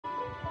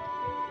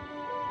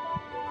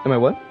Am I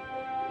what?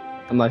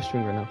 I'm live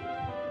streaming right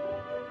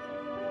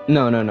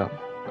now. No.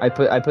 I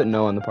put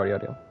no on the party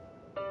audio.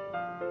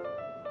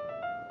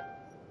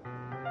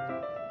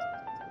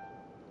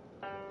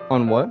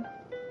 On what?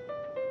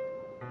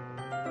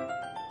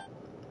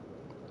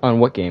 On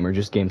what game, or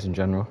just games in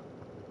general?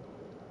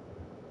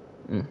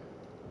 Mm.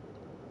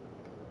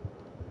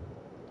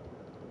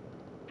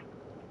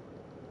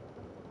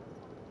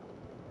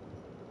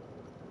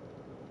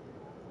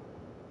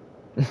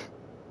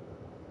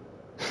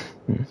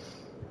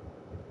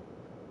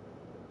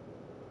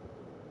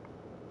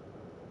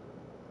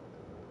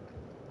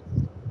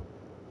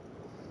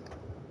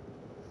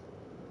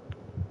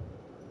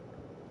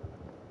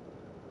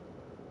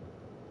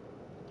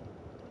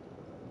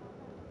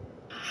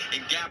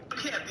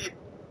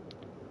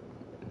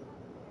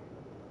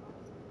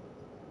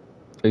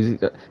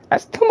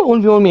 Ask him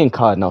 1v1 me in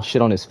COD and I'll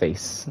shit on his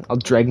face. I'll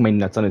drag my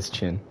nuts on his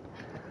chin.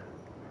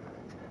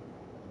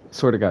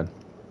 Swear to God.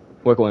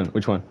 What one?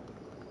 Which one?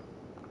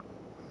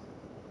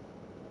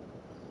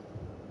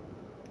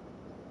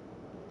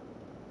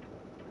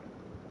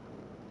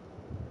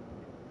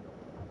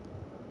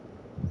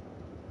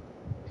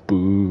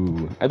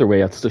 Boo. Either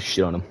way, I'll still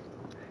shit on him.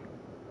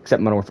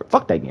 Except Modern Warfare.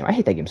 Fuck that game. I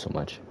hate that game so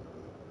much.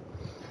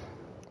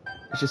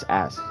 It's just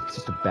ass. It's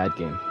just a bad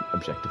game,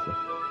 objectively.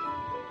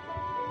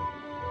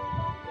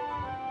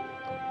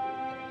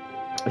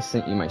 I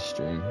sent you my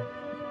stream.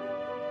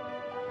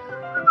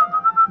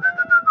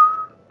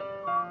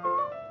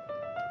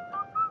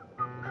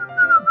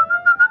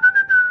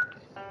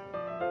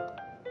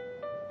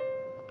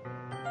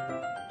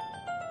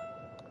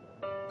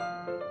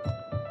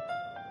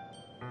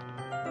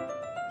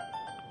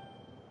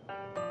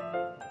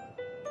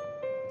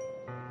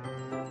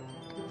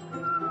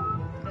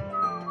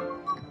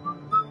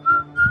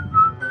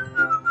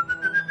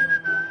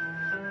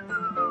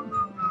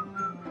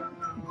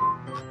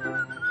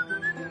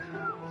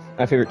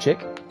 My favorite chick?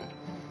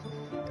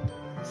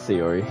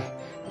 Sayori.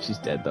 She's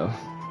dead though.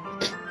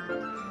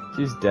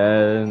 She's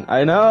dead.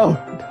 I know!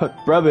 Don't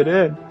rub it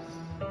in.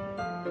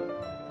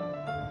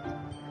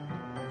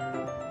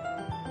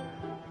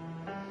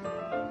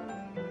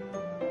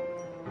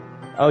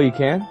 Oh, you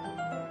can?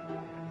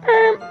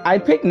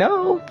 I picked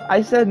no.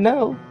 I said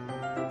no.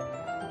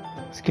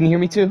 So can you hear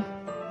me too?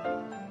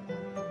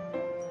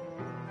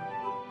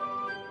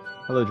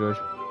 Hello, George.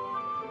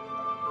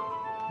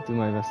 I'll do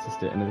my best to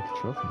stay under the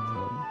control from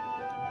him.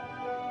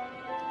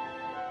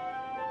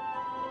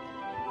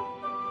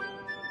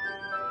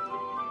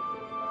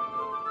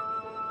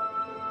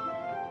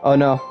 Oh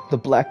no, the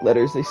black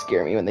letters, they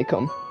scare me when they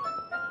come.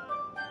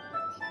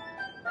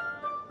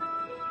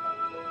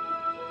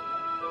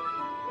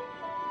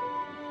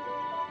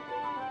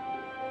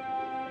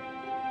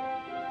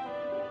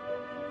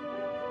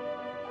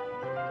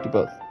 Do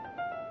both.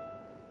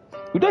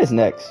 Who dies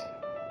next?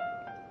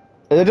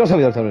 Don't tell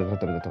me, don't tell me, don't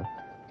tell me, don't tell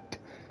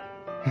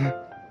me.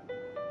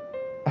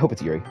 I hope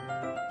it's Yuri.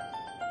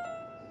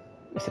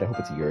 I said I hope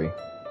it's Yuri.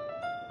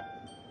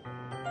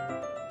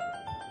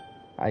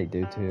 I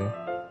do too.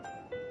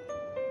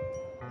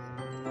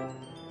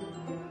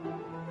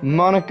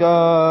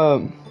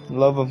 Monica!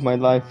 Love of my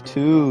life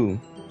too.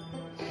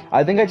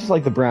 I think I just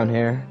like the brown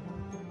hair.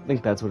 I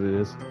think that's what it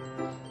is.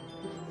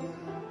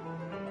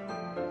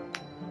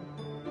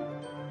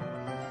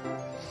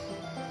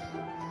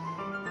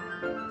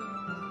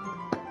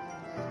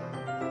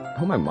 I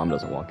hope my mom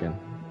doesn't walk in.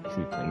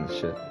 She's playing this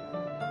shit.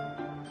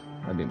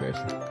 That'd be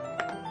embarrassing.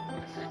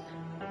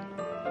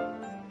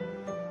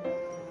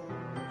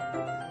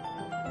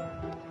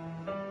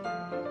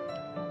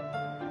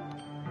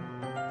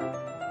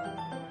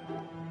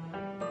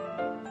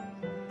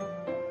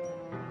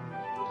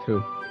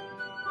 Who?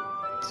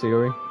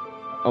 Sayori?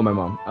 Oh, my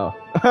mom. Oh.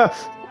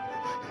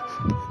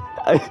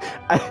 I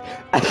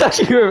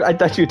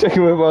thought you were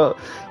talking about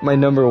my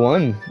number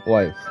one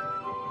wife.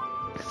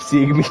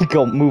 Seeing me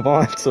go move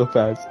on so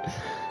fast.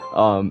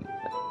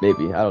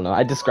 Maybe, I don't know.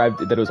 I described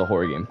that it was a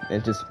horror game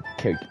and just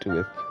character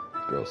with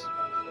girls.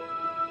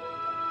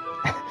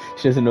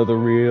 She doesn't know the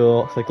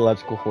real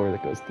psychological horror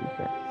that goes through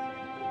her.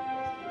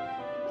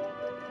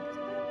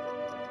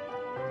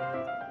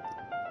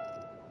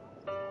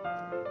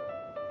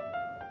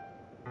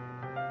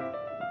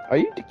 Are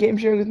you game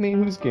sharing with me?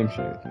 Who's game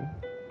sharing with me?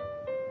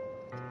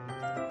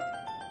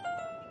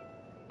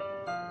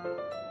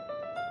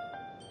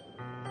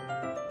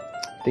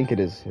 I think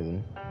it is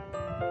hidden.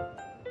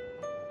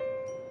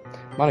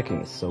 Monica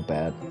is so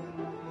bad.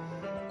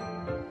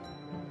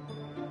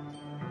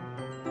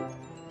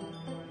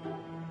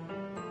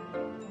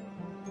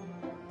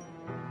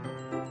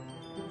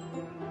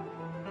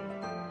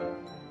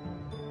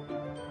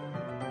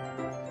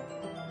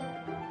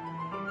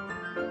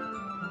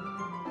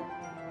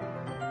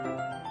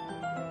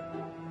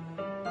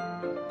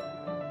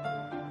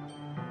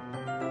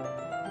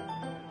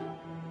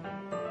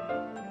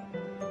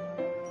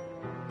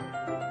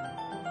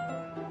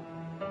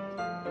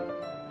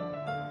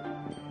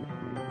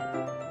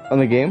 On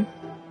the game?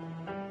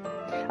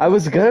 I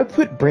was gonna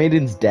put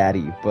Brandon's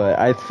daddy, but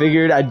I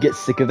figured I'd get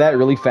sick of that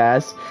really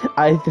fast.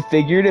 I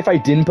figured if I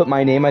didn't put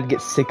my name, I'd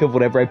get sick of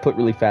whatever I put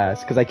really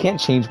fast, because I can't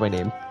change my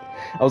name.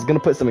 I was gonna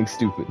put something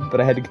stupid,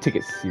 but I had to take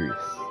it serious.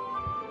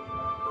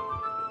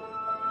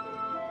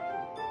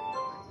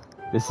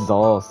 This is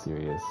all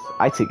serious.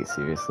 I take it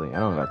seriously.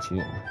 I don't know about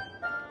you.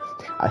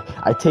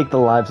 I take the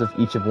lives of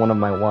each of one of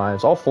my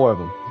wives, all 4 of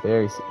them,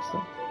 very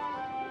seriously.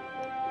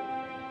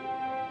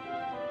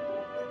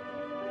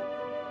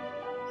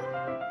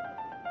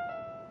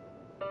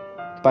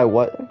 By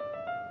what?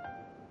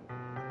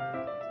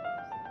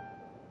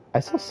 I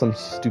saw some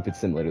stupid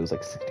simulator. It was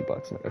like $60.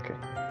 I'm like, okay,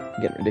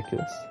 I'm getting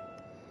ridiculous.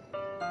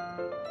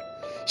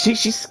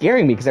 She's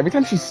scaring me because every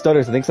time she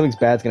stutters, I think something's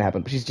bad's gonna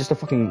happen. But she's just a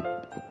fucking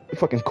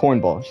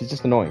cornball. She's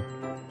just annoying.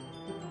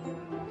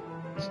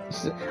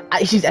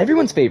 She's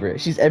everyone's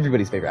favorite. She's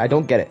everybody's favorite. I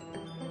don't get it.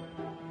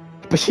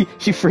 But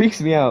she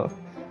freaks me out.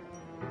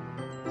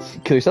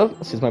 Kill yourself?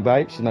 She's my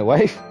wife. She's my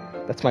wife.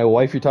 That's my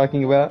wife you're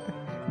talking about.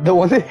 The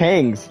one that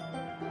hangs.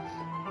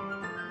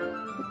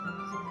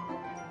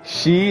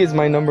 She is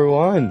my number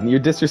 1. You're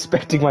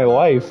disrespecting my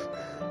wife.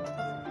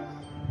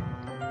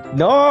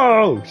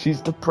 No! She's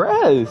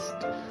depressed.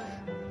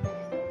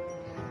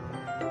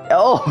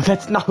 Oh,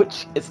 that's not what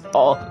she is.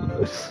 Oh.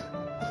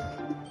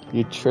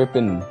 You're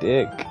tripping,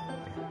 dick.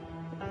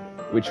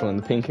 Which one?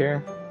 The pink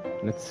hair?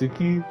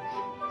 Natsuki?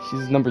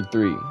 She's number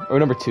 3. Or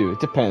number 2. It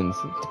depends.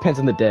 It depends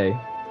on the day.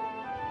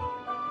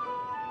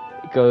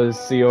 It goes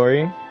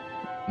Sayori,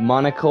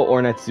 Monaco,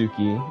 or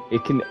Natsuki.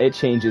 It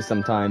changes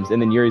sometimes,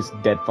 and then Yuri's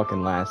dead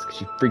fucking last, because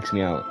she freaks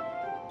me out.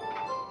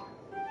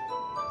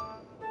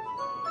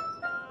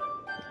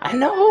 I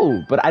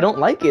know, but I don't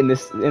like it in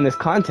this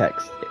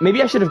context.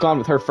 Maybe I should have gone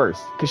with her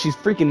first, because she's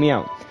freaking me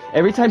out.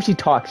 Every time she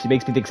talks, she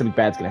makes me think something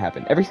bad's gonna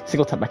happen. Every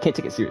single time. I can't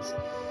take it serious.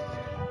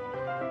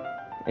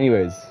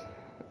 Anyways,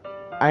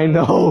 I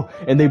know,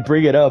 and they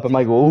bring it up. I'm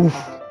like, oof,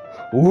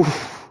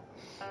 oof.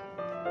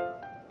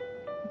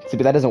 See,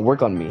 but that doesn't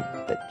work on me.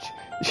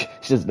 She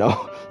doesn't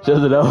know. She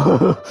doesn't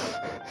know.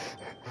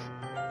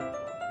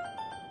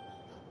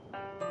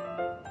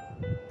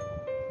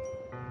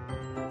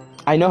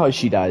 I know how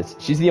she dies.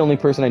 She's the only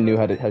person I knew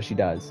how she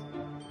dies.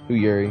 Who,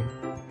 Yuri?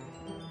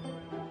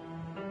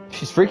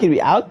 She's freaking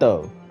me out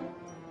though.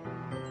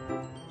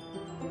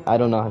 I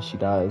don't know how she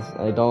dies.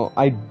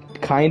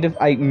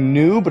 I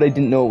knew, but I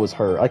didn't know it was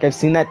her. Like, I've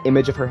seen that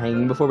image of her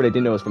hanging before, but I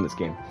didn't know it was from this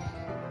game.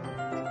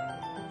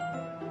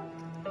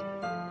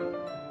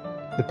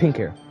 The pink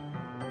hair.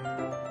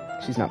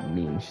 She's not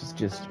mean. She's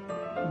just...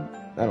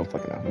 I don't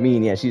fucking know.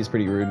 Mean, yeah, she's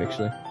pretty rude,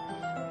 actually.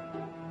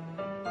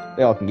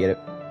 They all can get it.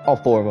 All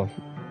 4 of them.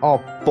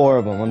 All 4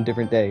 of them on a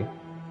different day.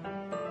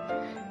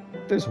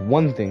 There's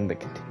one thing that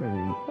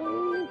continually...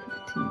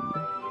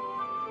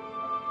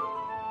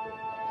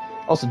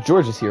 Also,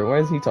 George is here. Why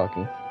isn't he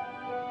talking?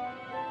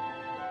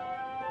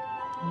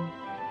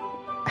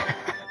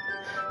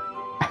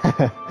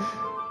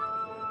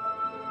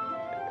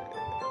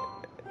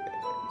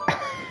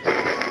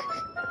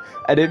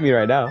 I didn't mean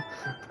right now.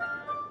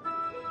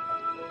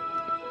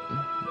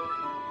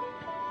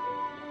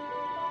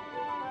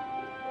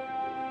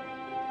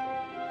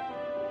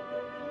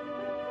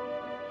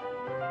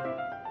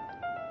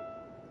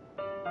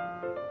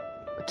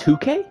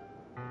 $2K?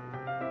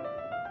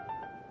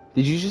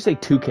 Did you just say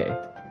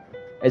 2K?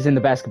 As in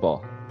the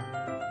basketball?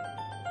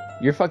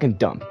 You're fucking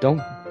dumb.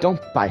 Don't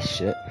buy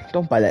shit.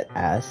 Don't buy that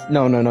ass.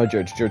 No,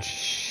 George.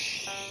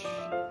 Shh.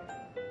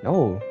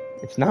 No,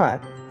 it's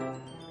not.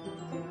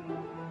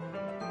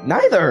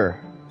 Neither.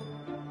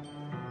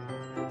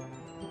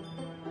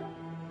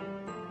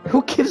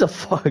 Who gives a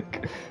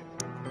fuck?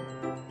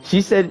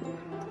 She said,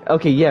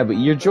 okay, yeah, but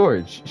you're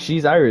George.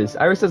 She's Iris.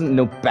 Iris doesn't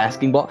know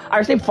basketball.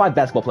 Iris, name 5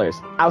 basketball players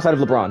outside of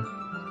LeBron.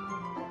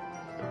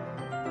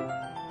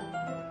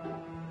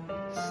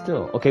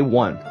 Still, okay,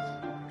 1.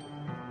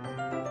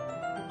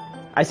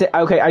 I said,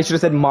 okay, I should have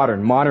said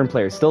modern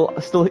players.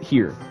 Still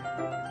here.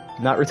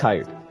 Not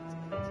retired.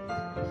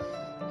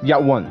 You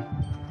got 1.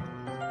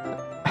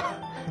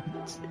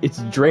 It's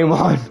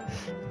Draymond.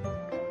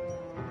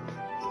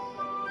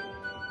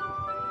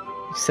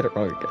 You said it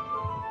wrong again.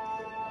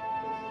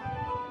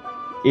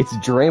 It's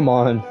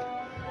Draymond.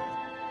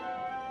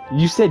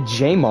 You said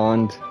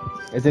Jaymond.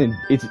 As in,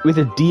 it's with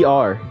a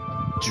DR.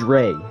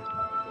 Dre.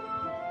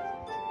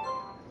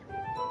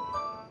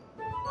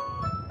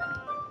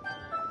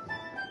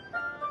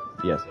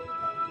 Yes.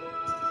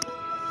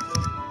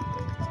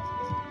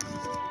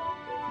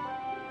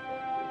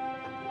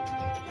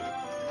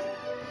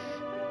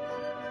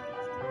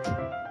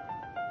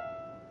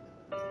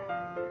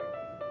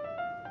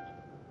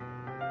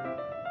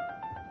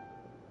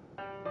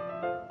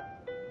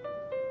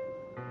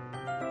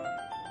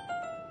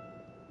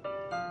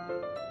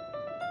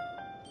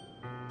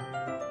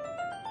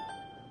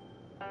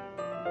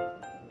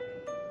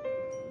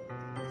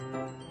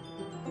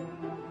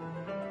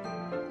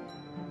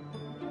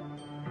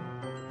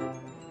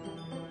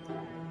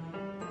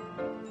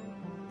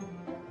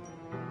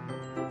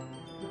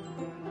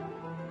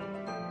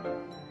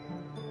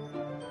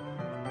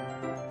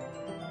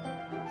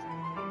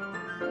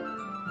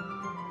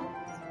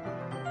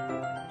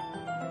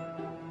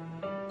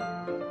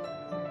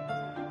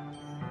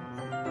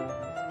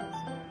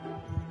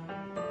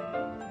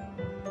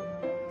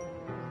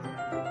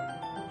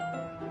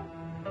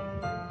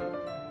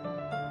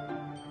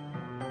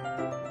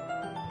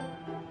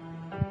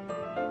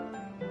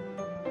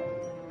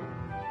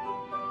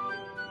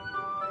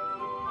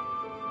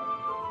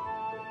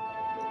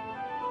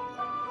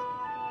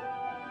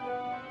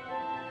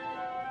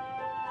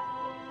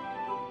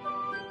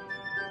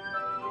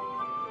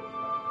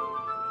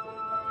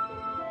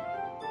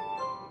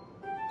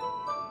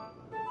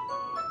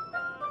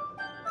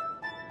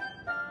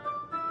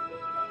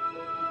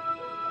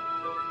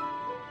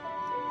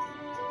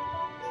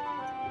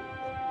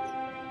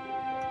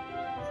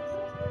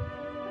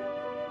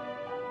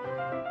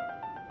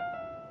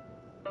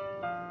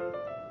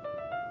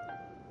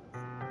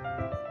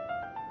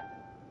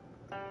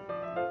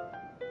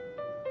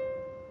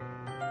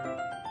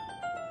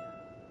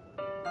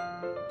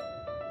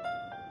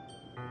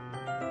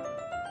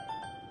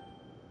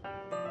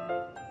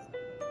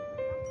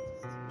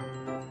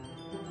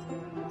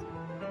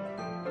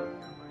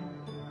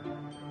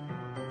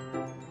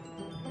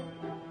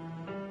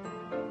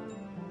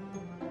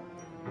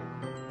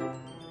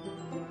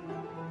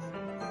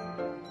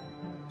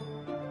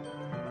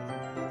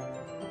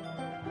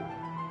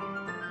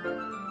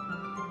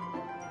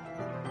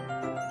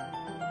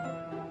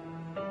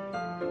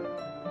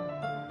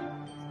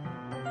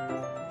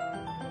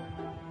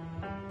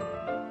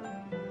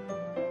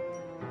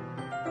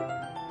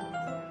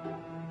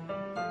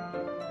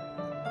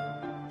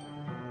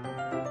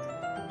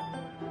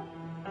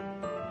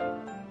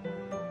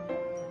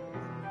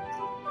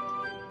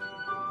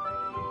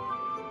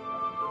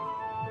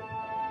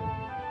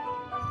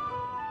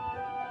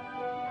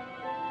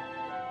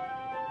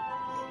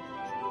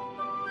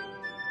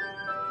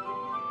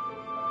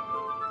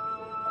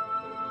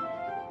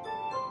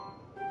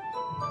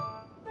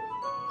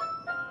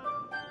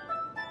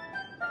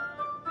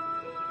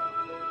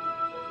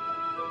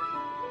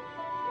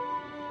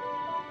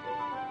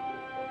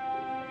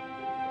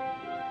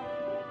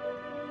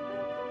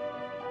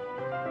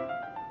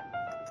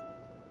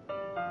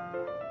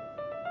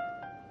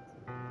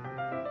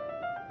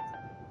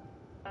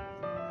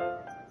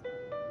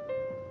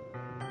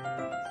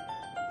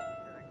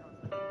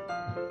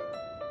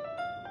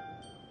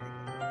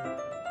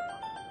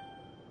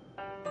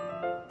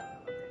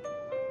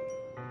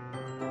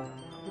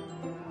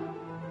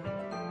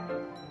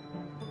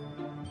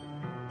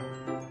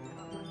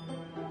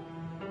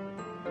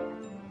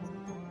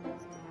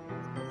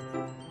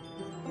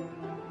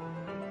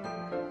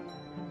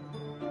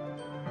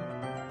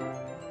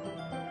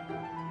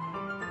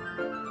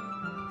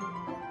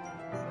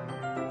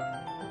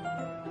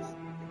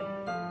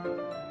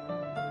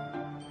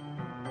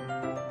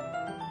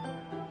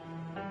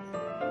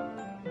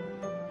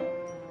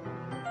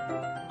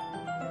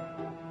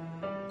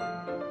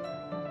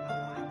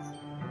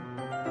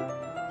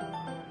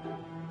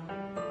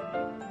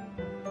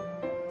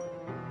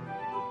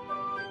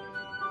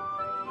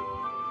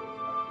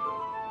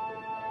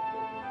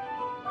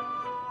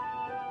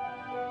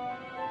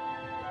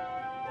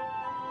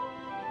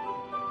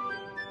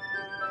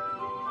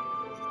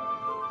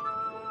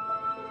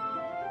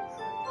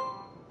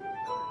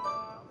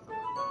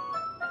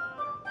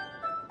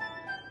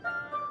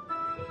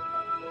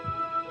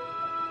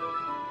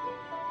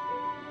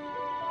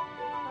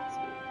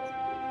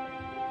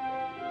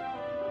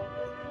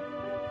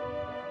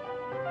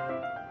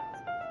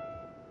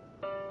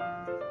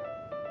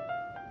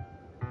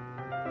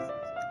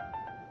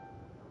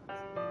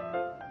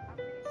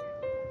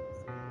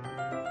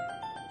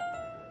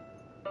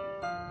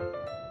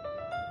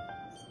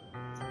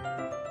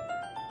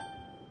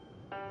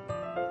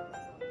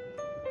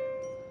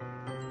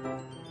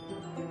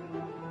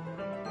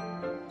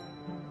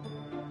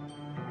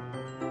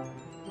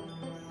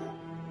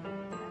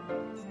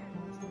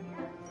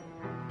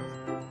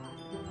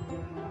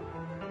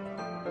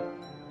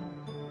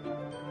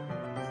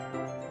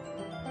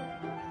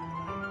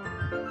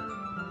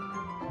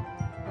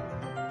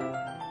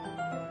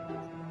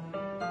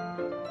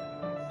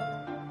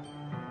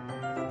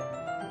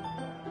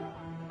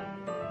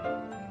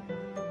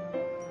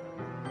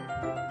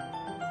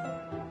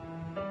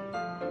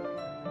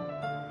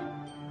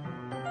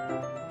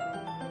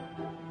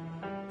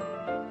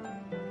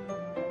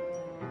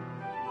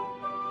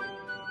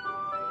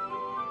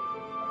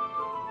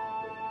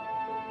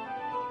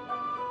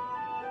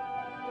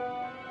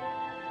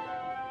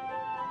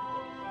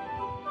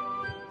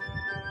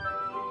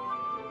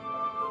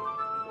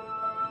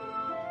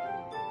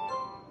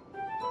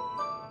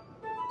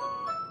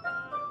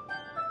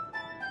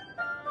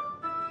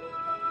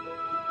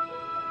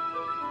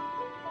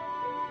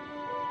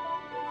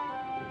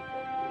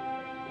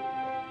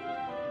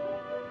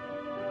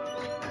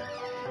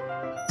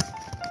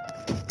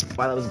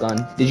 while I was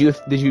gone. Did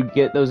you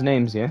get those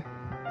names? Yeah.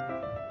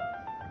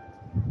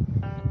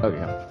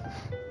 Okay.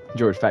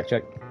 George, fact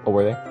check. What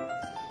were they?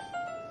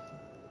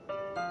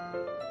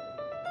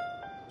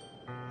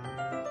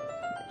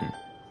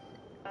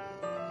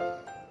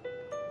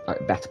 All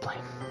right, back to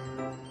playing.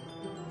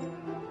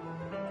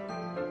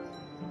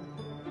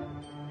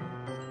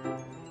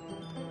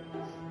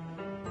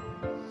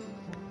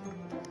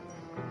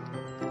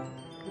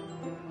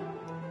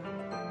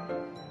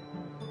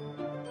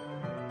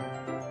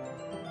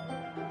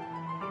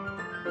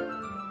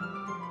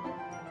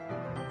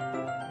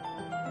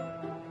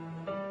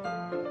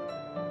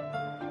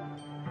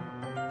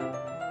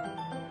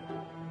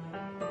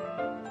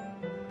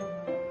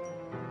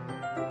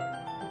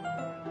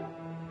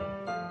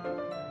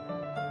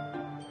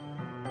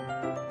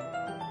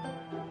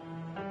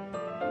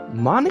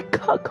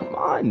 Monica, come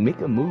on,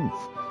 make a move.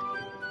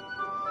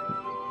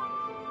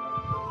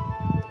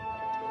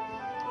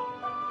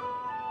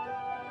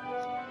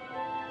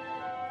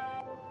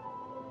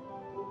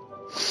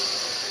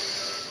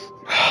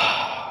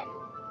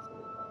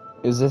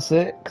 Is this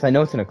it? Because I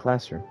know it's in a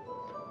classroom.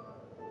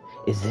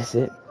 Is this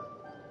it?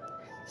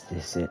 Is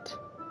this it?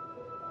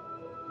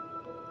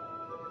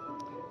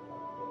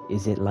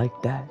 Is it like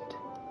that?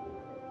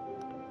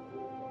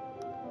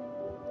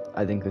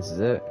 I think this is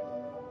it.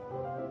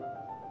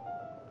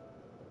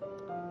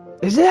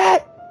 Is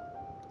it?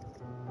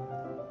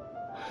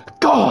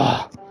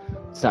 Gah!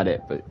 It's not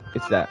it, but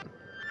it's that.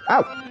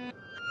 Ow!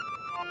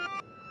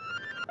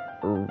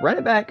 Run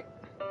it back.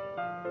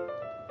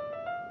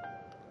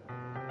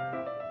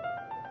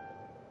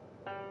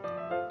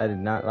 I did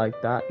not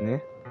like that, nah.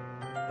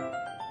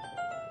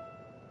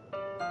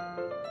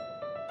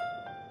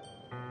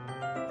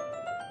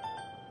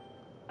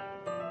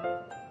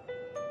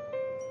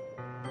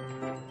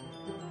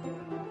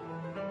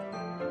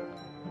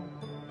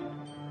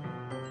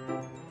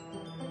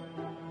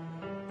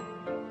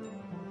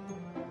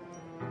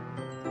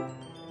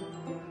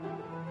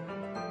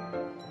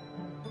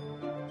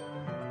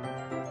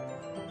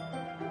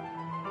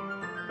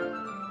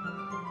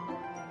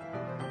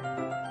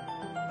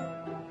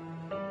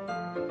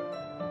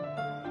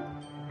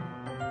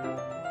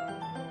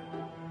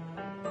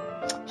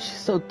 She's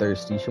so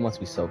thirsty. She wants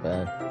me so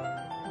bad.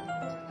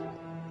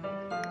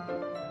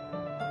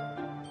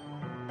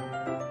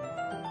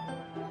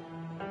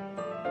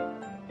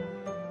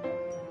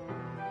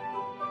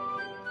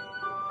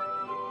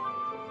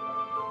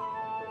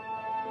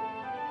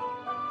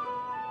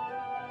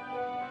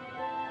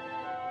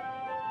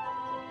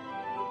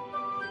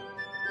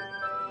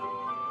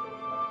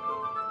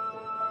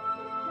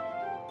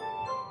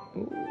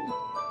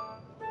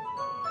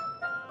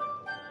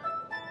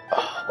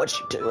 Oh, what's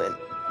she doing?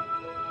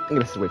 I'm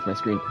gonna sit away from my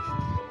screen.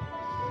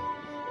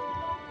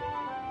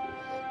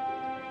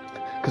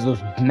 Because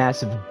those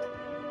massive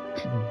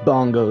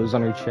bongos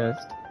on her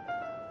chest.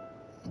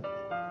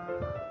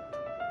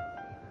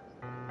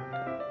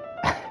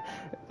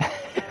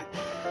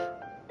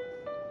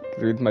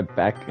 With my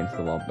back against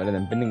the wall better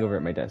than bending over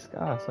at my desk.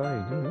 Ah, sorry.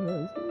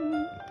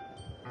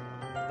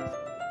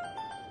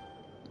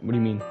 What do you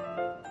mean?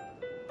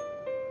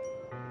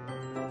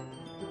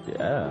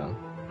 Yeah.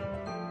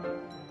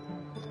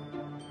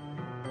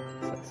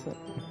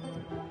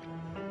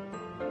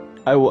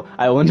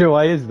 I wonder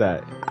why is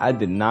that? I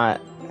did not.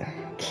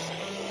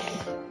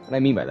 What do I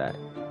mean by that?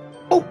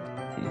 Oh!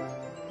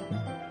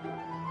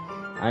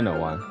 I know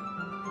why.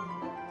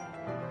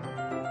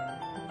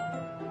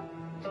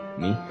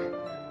 Me?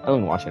 I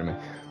don't watch anime.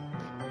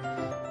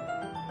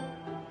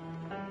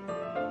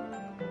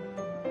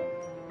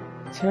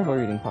 Terrible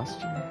reading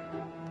posture.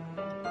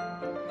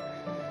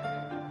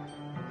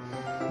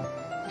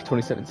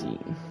 2017.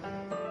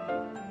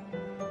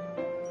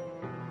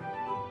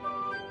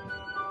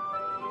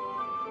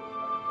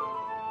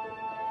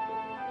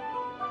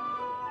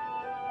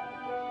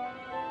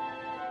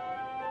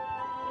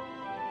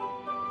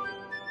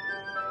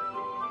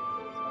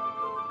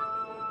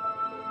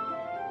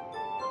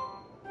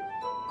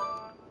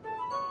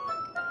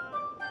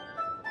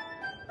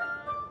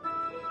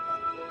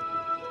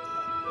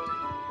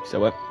 So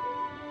what?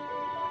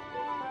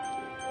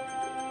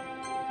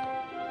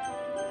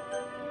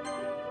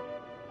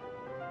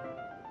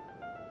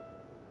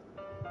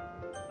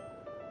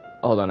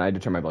 Hold on, I had to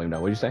turn my volume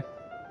down. What did you say?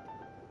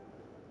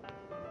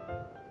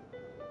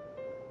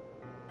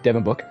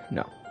 Devin Book?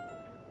 No.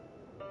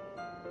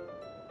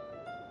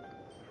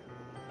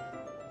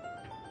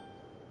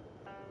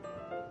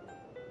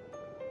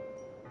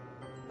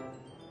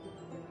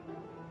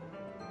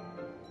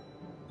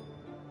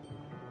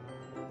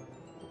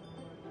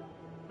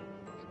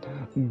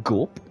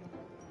 Gulp.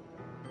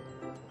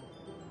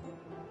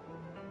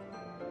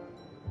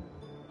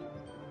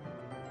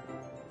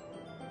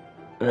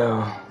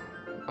 No,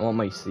 I want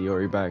my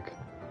Sayori back.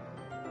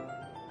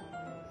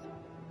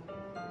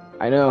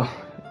 I know.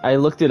 I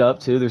looked it up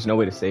too. There's no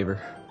way to save her.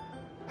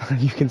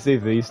 You can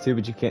save these two,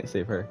 but you can't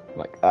save her.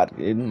 My God,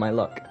 in my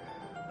luck.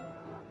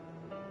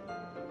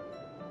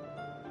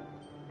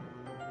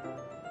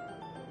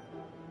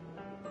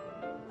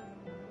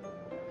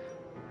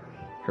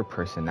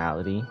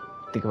 personality.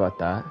 Think about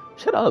that.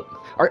 Shut up.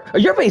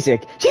 You're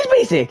basic. She's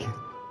basic.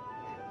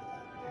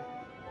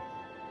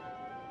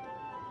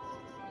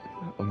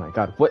 Oh my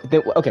god.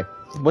 Okay.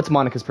 What's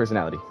Monica's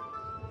personality?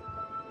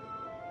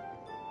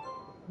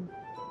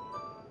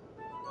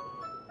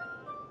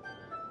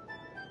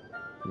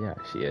 Yeah,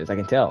 she is. I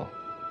can tell.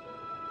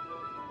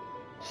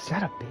 She's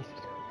not a baby.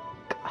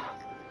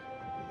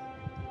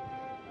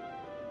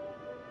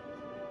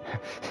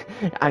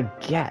 I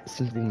got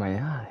something in my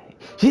eye.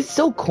 She's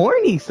so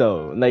corny,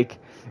 so like,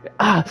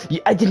 I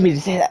didn't mean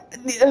to say that.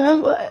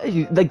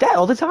 Like that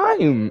all the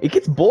time. It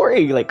gets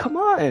boring. Like, come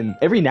on.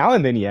 Every now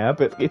and then, yeah,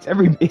 but it's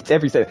every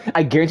sentence.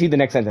 I guarantee the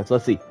next sentence.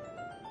 Let's see.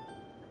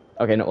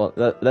 Okay, no.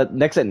 Well, the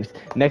next sentence.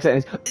 Next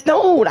sentence.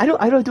 No, I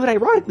don't do it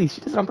ironically.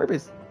 She does it on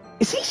purpose.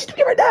 See, she's doing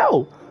it right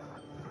now.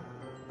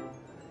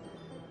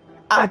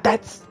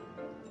 That's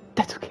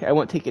okay. I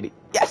won't take it.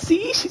 Yeah,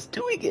 see, she's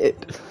doing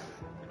it.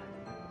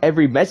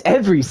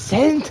 Every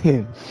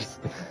sentence.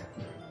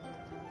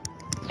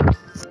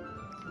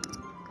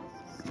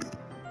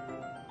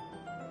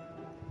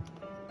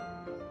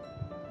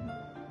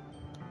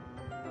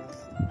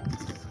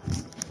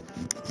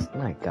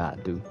 My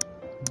god, dude.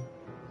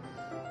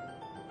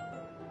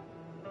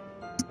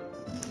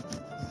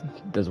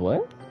 Does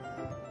what?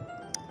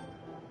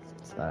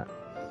 What's that?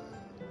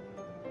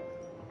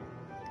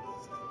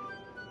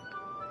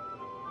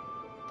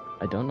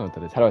 I don't know what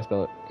that is. How do I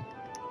spell it?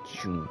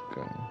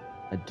 Junko.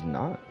 I do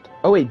not.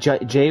 Oh wait,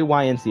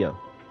 Jynco.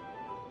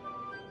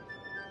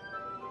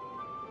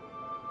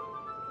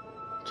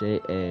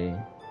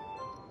 J-A...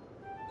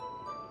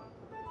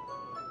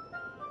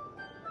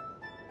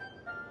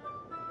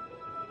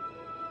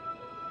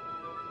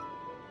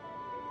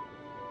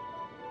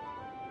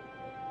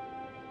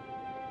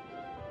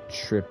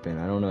 Tripping.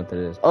 I don't know what that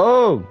is.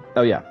 Oh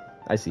yeah.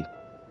 I see.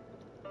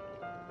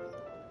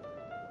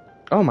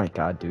 Oh my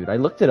god, dude. I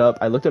looked it up.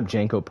 I looked up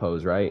Janko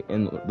pose, right?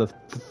 And the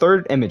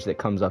third image that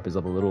comes up is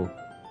of a little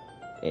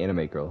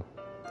anime girl.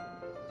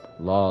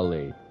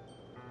 Lolly.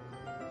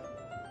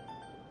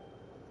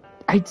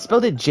 I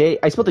spelled it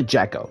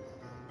Jacko.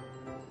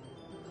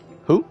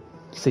 Who?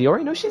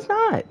 Sayori? No, she's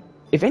not.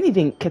 If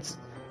anything,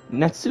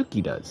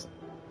 Natsuki does.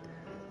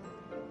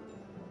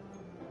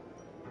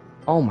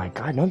 Oh my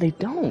god, no, they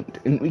don't.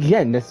 And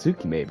yeah,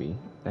 Natsuki maybe.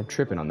 I'm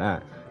tripping on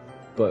that.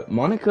 But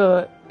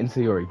Monica and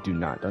Sayori do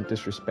not. Don't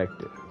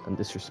disrespect it. Don't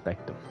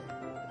disrespect them.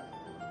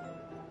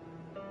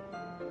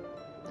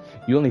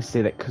 You only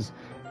say that because...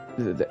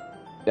 I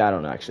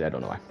don't know, actually. I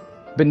don't know why.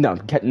 But no,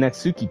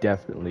 Natsuki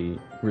definitely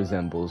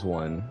resembles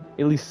one.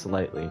 At least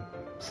slightly.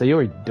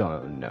 Sayori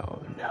don't.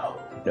 No.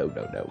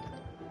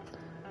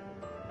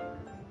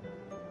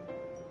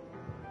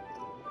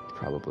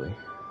 Probably.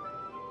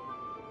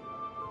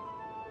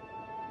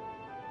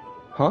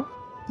 Huh?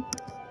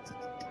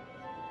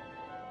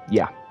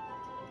 Yeah.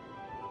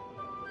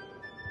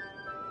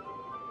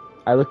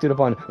 I looked it up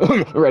on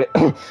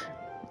Reddit.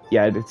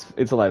 Yeah,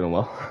 it's alive and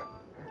well.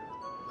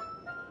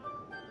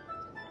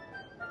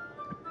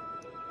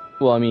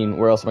 Well, I mean,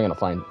 where else am I gonna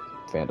find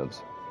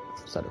fandoms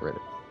outside of Reddit?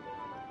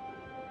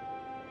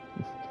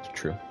 It's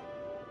true.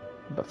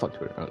 But fuck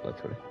Twitter. I don't like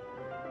Twitter.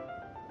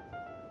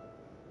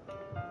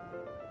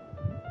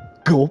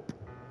 Gulp.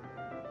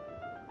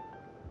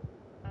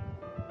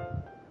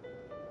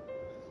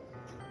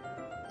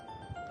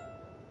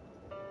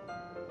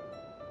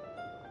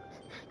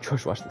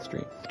 George, watch the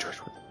stream. George,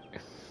 watch the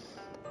stream.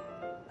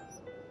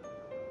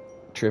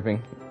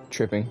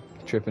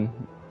 Tripping.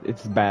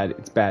 It's bad.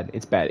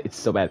 It's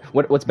so bad.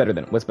 What's better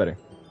than it? What's better?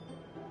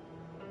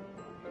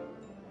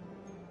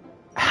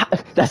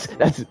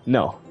 That's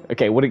no.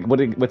 Okay,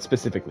 what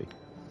specifically?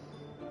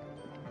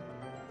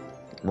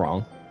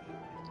 Wrong.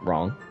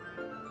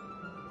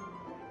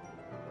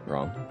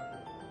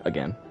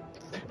 Again.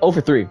 0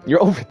 for 3. You're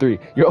 0 for 3.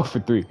 You're 0 for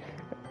 3.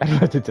 I don't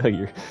have to tell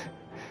you.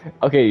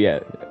 Okay,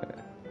 yeah.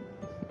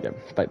 Yeah,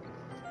 bye.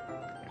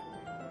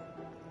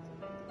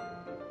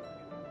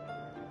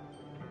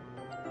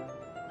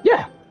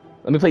 Yeah.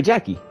 Let me play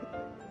Jackie.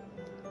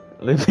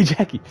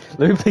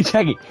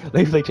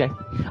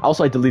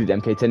 Also, I deleted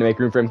MK10 to make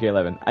room for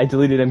MK11. I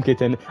deleted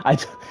MK10.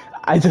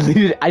 I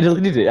deleted it. I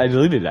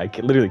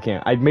literally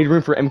can't. I made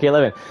room for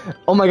MK11.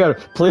 Oh my god.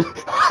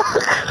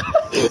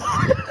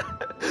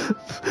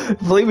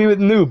 Play me with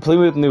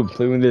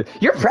Noob.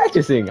 You're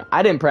practicing.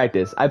 I didn't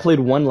practice. I played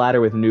one ladder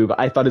with Noob.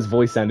 I thought his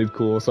voice sounded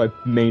cool, so I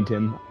mained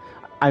him.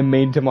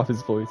 Off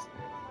his voice.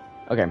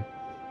 Okay.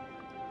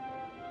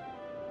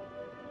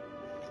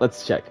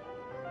 Let's check.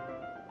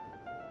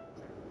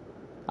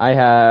 I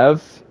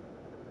have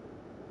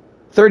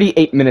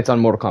 38 minutes on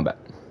Mortal Kombat.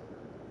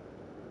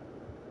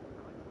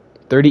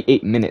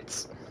 38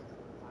 minutes.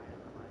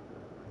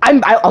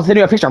 I'll send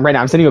you a picture right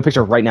now. I'm sending you a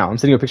picture right now.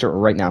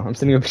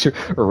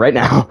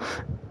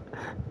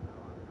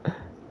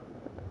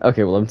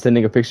 Okay, well, I'm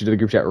sending a picture to the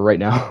group chat right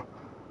now.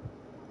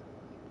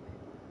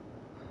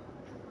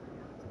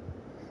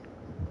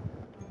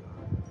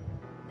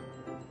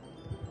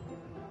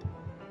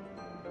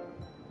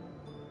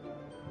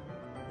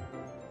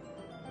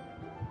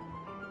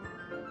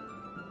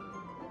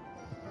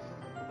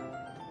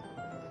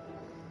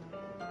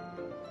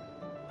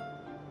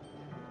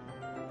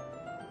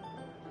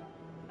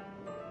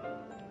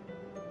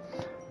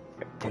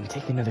 Then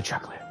take another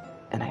chocolate,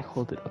 and I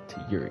hold it up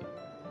to Yuri.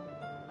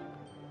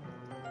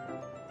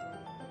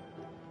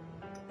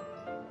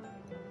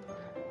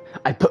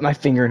 I put my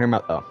finger in her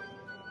mouth. Oh.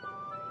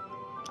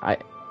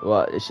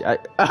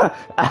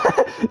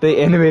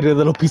 They animated a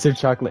little piece of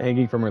chocolate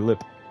hanging from her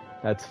lip.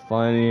 That's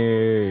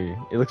funny.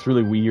 It looks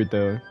really weird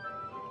though.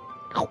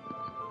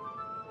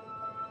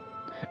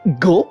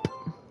 Gulp.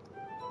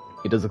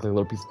 It does look like a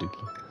little piece of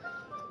Doki.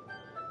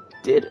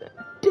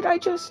 Did I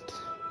just?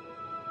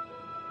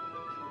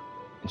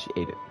 And she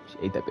ate it. She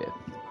ate that bit.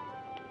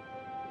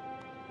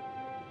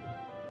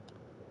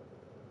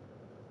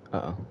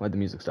 Uh-oh. Why'd the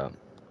music stop?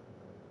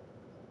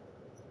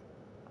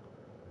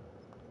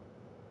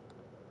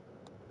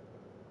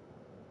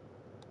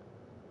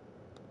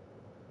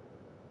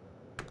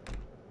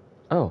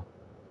 Oh.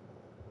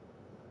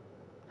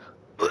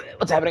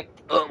 What's happening?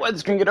 Oh, why'd the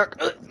screen get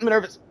dark? I'm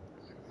nervous.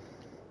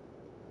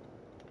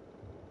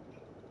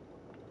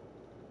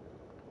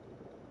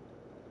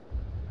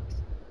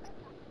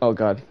 Oh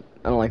god.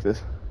 I don't like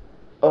this.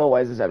 Oh,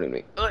 why is this happening to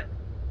me? I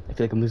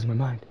feel like I'm losing my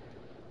mind.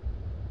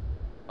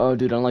 Oh,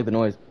 dude, I don't like the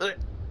noise. Is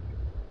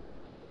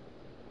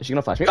she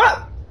gonna flash me?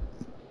 Ah!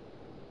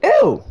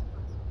 Ew!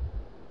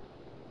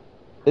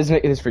 This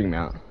is freaking me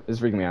out. This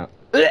is freaking me out.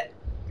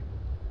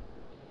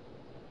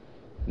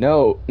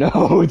 No,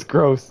 it's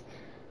gross.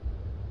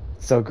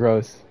 It's so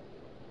gross.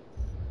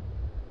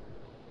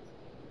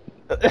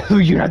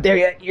 You're not there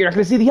yet. You're not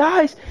gonna see the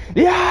eyes.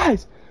 The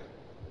eyes!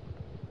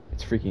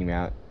 It's freaking me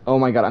out. Oh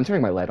my god, I'm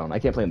turning my light on. I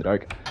can't play in the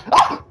dark.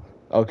 Ah!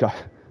 Oh god.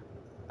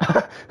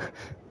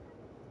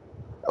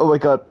 Oh my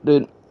god,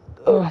 dude.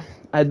 I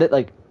had that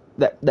like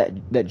that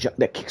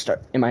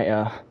kickstart in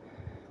my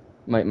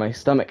my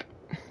stomach.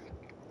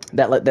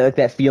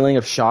 That feeling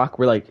of shock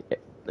where like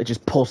it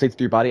just pulsates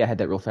through your body. I had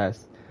that real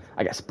fast.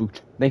 I got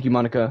spooked. Thank you,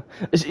 Monica.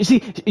 You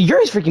see,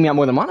 Yuri's freaking me out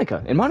more than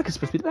Monica, and Monica's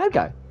supposed to be the bad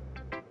guy.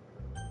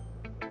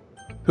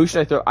 Who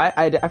should I throw?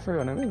 I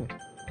forgot her name.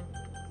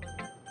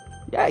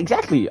 Yeah,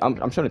 exactly.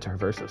 I'm showing it to her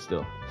first, though.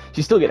 Still,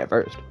 she's still getting it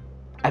first.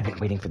 I've been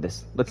waiting for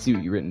this. Let's see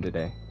what you've written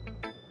today.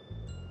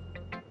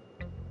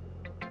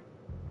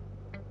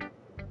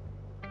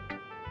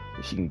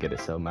 She can get it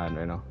so mad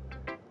right now.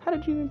 How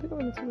did you even pick up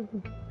on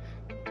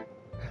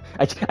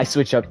this? I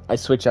switch up. I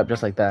switch up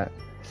just like that.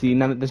 See,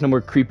 now there's no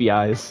more creepy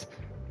eyes.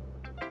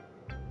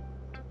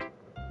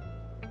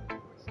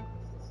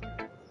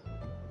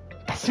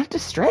 That's not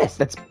distress.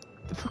 That's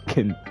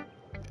fucking.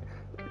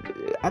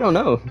 I don't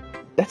know.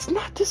 That's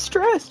not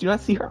distress. Do you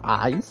not see her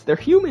eyes? They're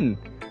human.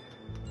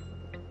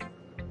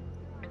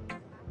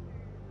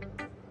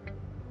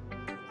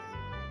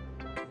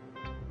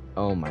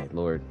 Oh my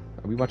lord.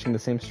 Are we watching the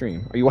same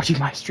stream? Are you watching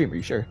my stream? Are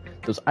you sure?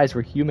 Those eyes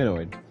were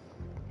humanoid.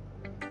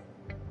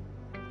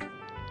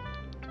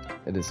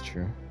 It is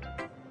true.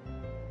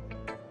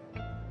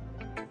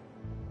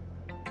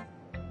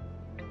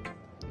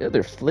 Yeah,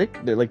 they're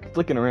like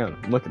flicking around.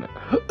 I'm looking at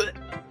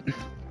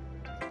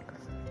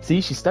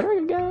See, she's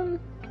stuttering again.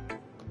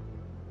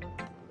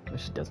 No,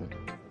 she doesn't.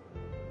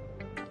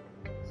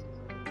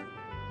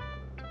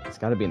 It's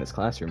gotta be in this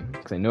classroom,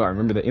 because I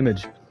remember the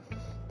image.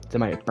 It's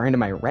burned in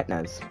my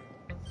retinas.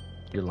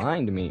 You're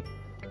lying to me.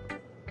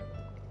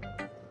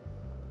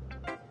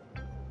 I'm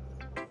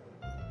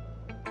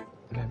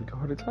having a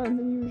harder time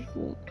than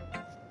usual.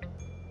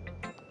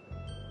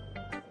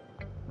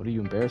 What are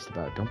you embarrassed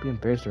about? Don't be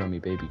embarrassed around me,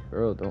 baby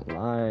girl. Don't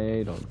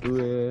lie. Don't do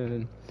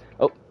it.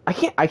 Oh, I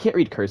can't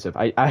read cursive.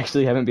 I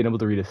actually haven't been able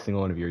to read a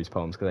single one of Yuri's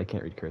poems because I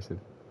can't read cursive.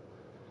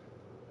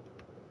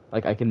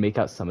 Like, I can make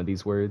out some of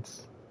these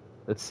words.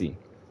 Let's see.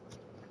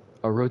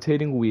 A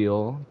rotating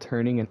wheel,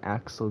 turning an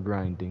axle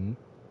grinding.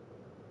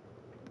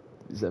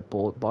 Is that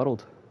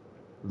bottled?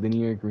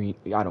 Linear green.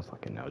 I don't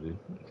fucking know, dude.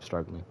 I'm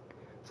struggling.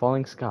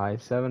 Falling sky,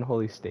 7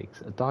 holy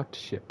stakes, a docked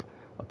ship,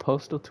 a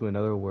postal to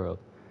another world.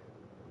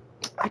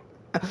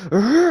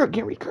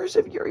 Can't read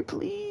cursive, Yuri,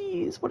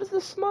 please. What is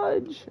this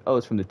smudge? Oh,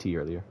 it's from the T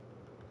earlier.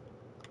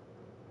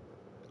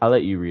 I'll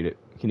let you read it.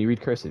 Can you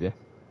read cursive, yeah?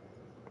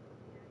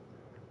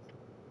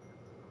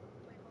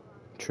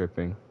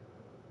 Tripping.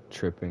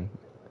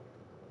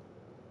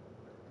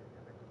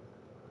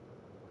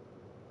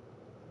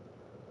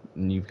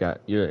 And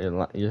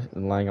you're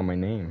lying on my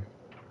name.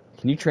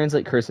 Can you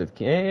translate cursive?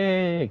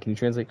 Can you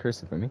translate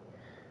cursive for me?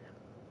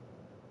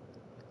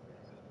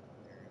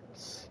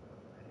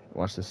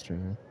 Watch this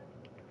stream.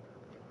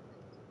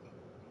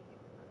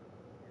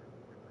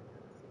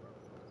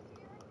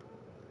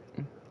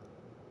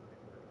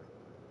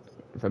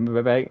 If I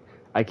move back,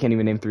 I can't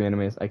even name 3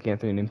 animes. I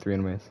can't name 3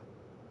 animes.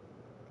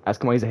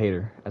 Ask him why he's a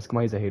hater. I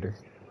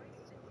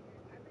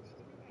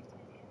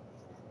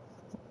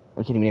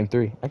can't even name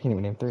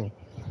 3.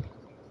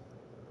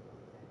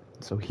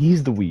 So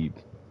he's the weeb.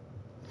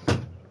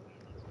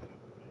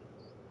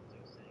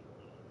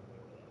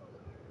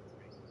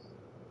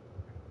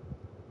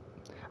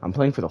 I'm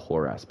playing for the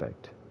horror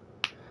aspect.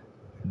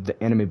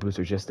 The anime boosts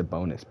are just a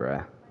bonus,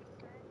 bruh.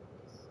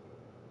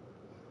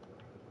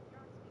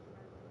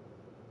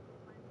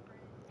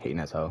 Hating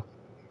as hell.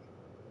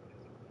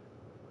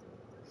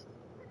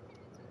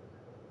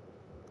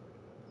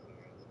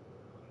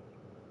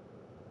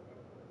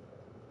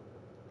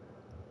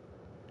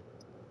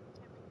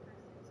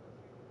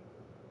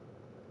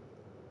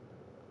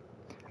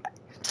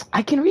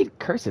 I can read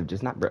cursive,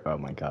 just not. Oh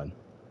my god,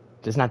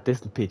 just not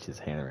this bitch's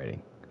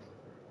handwriting.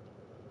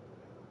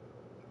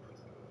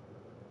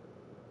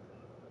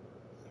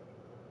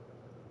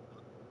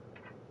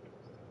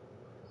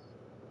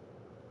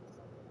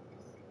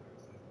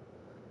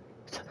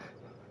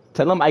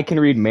 Tell him I can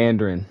read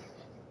Mandarin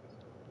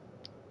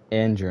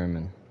and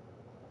German.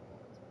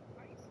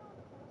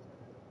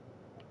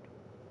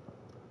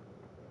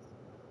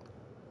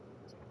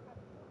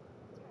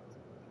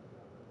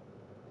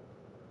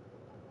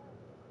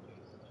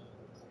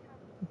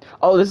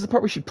 Oh, this is the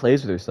part where she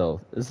plays with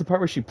herself. This is the part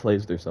where she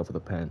plays with herself with a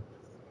pen.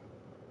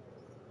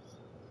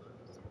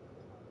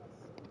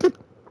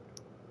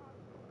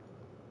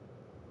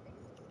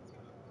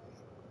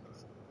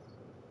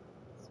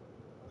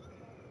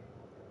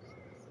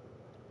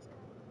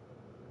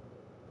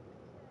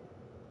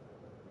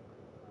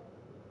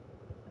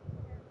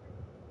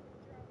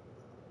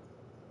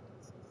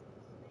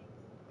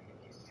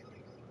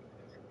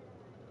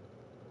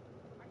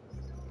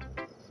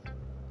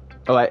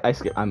 Oh, I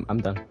skip. I'm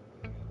done.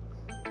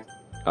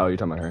 Oh, you're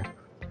talking about her.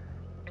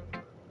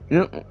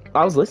 No,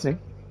 I was listening.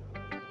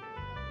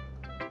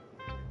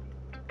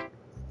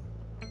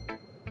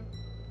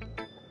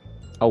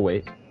 Oh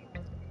wait.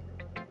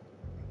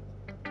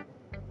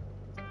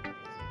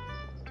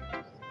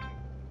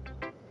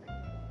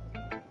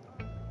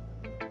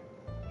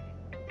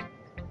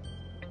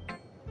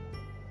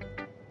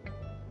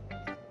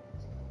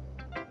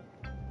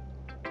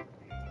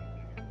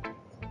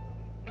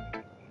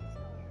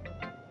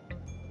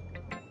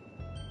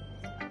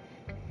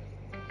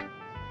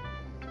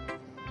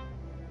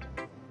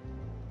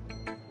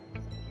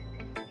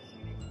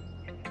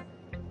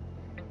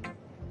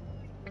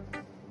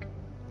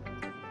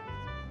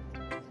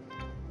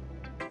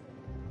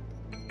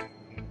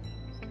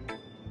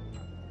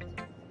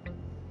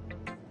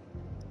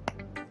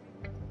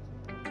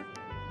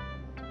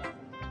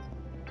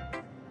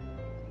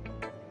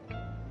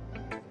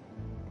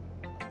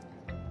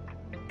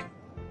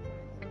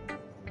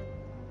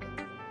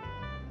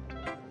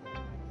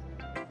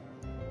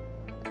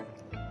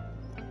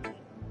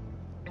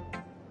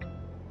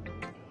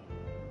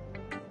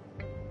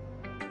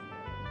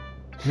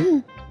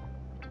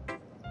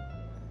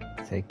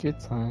 Take your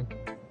time.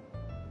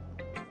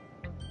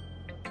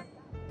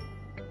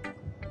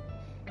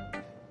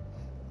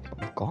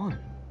 I'm gone.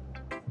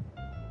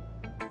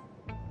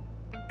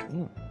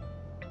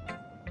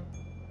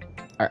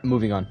 Alright,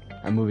 moving on.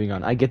 I'm moving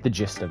on. I get the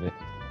gist of it.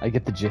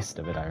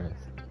 Iris.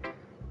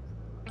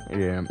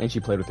 Yeah, and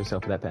she played with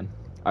herself with that pen.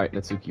 Alright,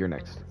 Natsuki, you're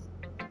next.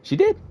 She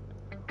did.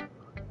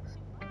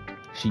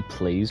 She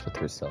plays with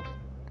herself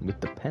with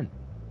the pen.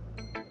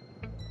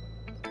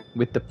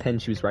 With the pen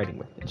she was writing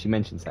with. And she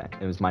mentions that.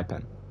 It was my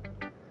pen.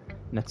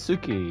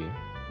 Natsuki.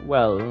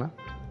 Well,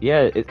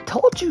 yeah, it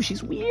told you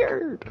she's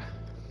weird.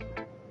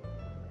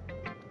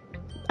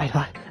 I'd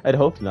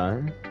hope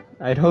not.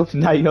 I'd hope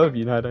not. I hope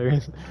you're not,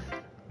 Iris.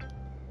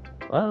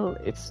 Well,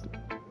 it's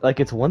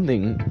one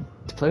thing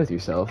to play with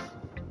yourself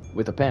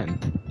with a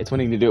pen. It's one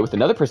thing to do it with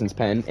another person's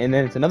pen, and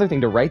then it's another thing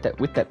to write that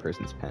with that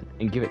person's pen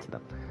and give it to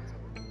them.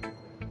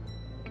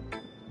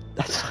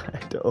 That's what I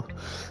know.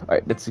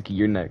 Alright, Natsuki,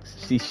 you're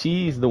next. See,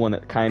 she's the one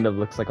that kind of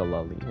looks like a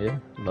lolly. Yeah?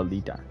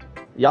 Lolita.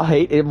 Y'all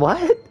hate it?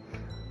 What?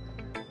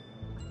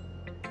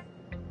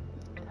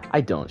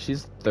 I don't.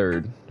 She's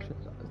third.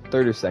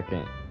 Third or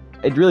second.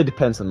 It really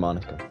depends on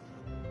Monica.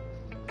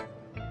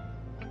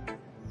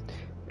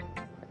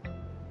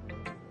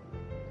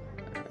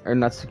 Or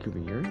Natsuki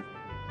weird?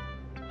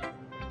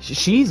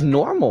 She's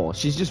normal.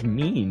 She's just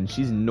mean.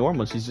 She's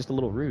normal. She's just a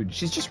little rude.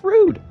 She's just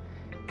rude.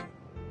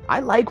 I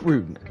like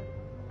rude.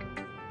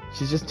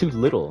 She's just too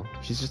little.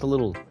 She's just a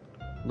little.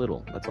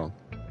 That's all.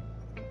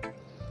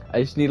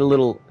 I just need a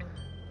little,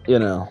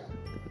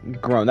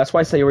 grown. That's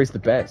why Sayori's the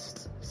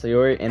best.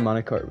 Sayori and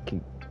Monica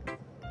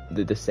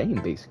they're the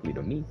same, basically,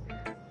 to me.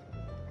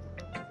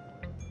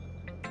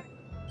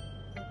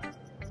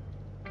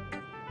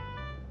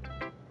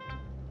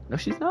 No,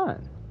 she's not.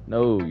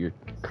 No, you're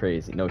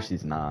crazy. No,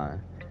 she's not.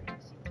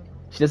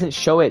 She doesn't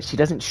show it. She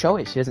doesn't show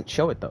it,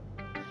 though.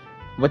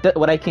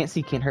 What I can't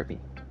see can't hurt me,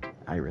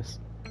 Iris.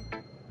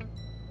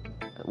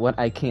 What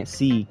I can't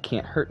see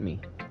can't hurt me.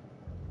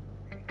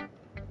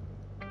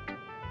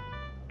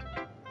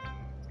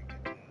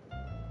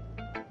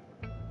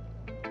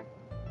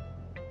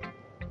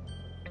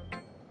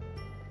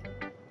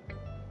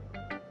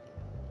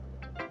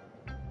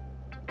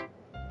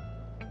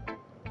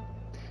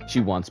 She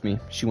wants me.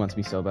 She wants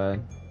me so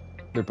bad.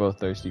 They're both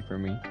thirsty for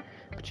me.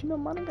 But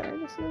Monica, I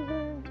just love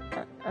her.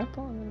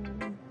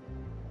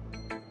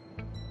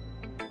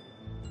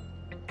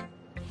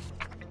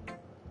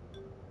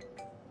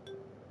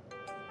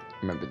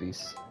 Remember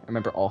these. I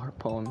remember all her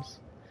poems.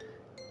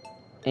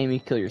 Amy,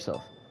 kill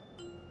yourself.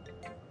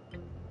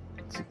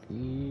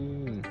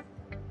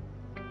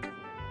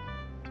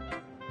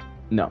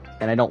 No,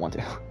 and I don't want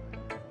to.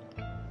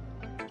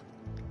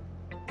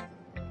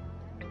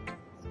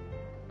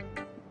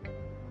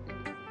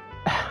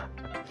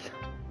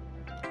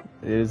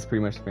 It is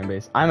pretty much the fan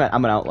base. I'm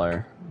an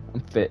outlier. I'm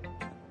fit.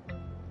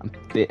 I'm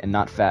fit and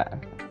not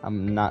fat.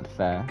 I'm not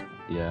fat.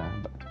 Yeah,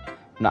 but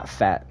not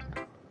fat.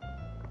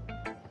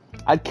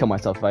 I'd kill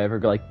myself if I ever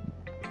like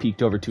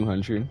peaked over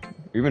 200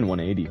 or even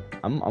 180.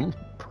 I'm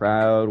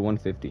proud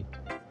 150.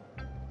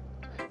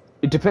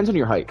 It depends on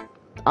your height.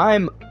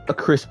 I'm a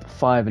crisp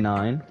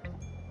 5'9",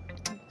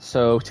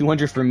 so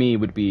 200 for me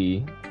would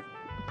be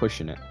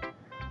pushing it.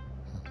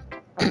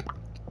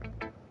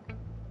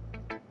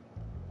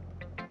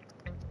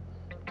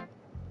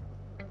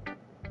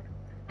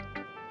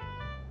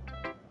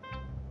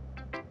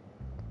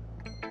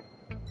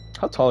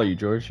 How tall are you,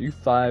 George? Are you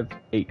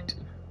 5'8"?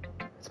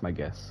 That's my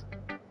guess.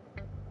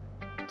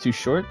 Too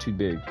short? Too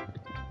big?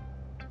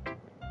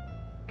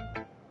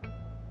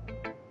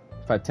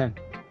 5'10".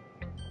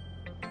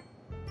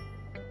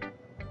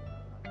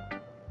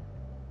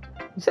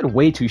 You said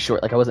way too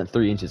short, like I wasn't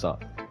 3 inches off.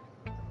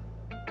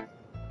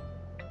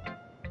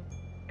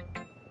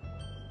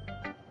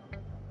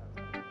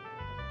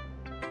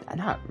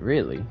 Not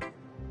really.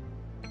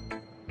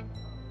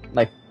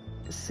 Like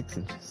 6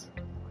 inches.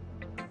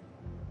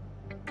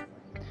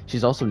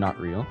 She's also not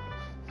real.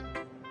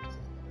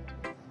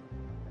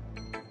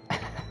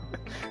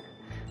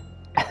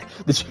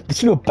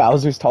 Did you know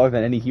Bowser's taller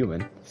than any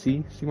human?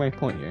 See my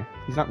point here.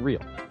 He's not real.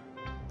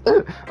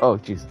 Oh,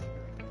 jeez.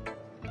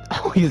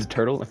 Oh, he's a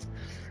turtle.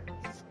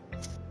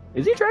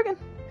 Is he a dragon?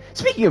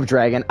 Speaking of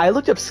dragon, I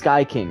looked up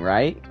Sky King,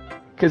 right?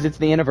 Because it's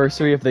the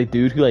anniversary of the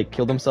dude who like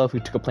killed himself, who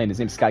took a plane. His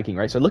name's Sky King,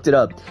 right? So I looked it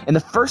up, and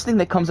the first thing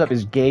that comes up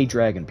is gay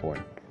dragon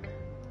porn.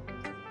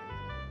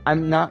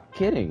 I'm not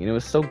kidding, and it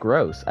was so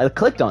gross. I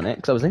clicked on it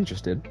because I was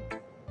interested.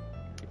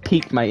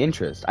 Piqued my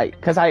interest. I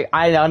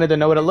wanted to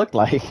know what it looked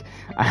like.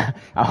 I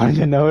wanted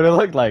to know what it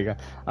looked like.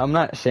 I'm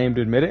not ashamed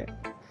to admit it.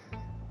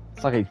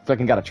 It's like I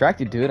fucking got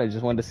attracted to it. I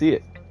just wanted to see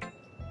it,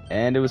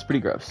 and it was pretty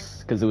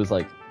gross because it was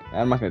like,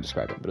 I'm not gonna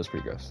describe it, but it was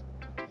pretty gross.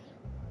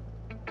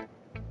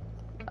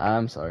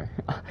 I'm sorry.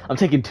 I'm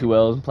taking 2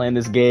 L's playing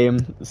this game,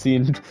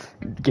 seeing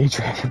gay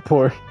dragon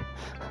porn.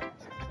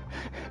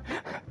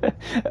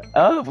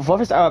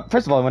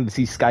 First of all, I wanted to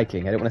see Sky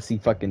King. I didn't want to see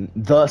fucking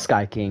the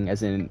Sky King,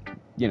 as in,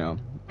 you know,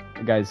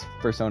 the guy's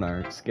persona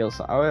or skill,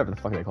 or whatever the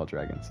fuck they call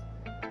dragons.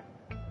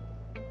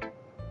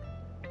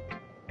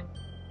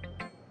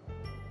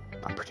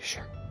 I'm pretty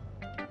sure.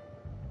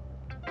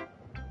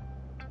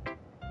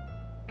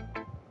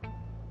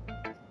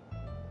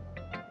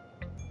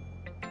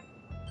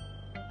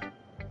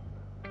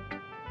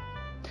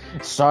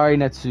 Sorry,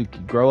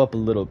 Natsuki. Grow up a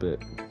little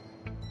bit.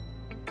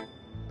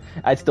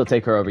 I'd still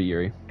take her over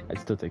Yuri. I'd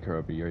still take her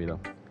over Yuri, though.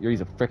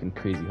 Yuri's a freaking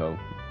crazy hoe.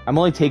 I'm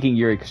only taking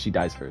Yuri because she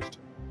dies first.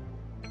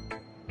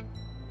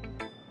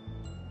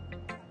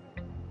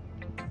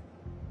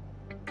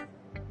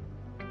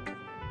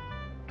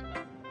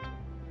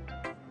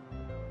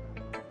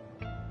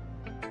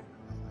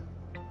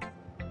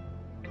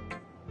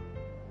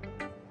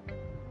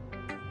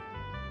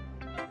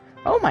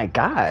 Oh my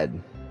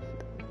god.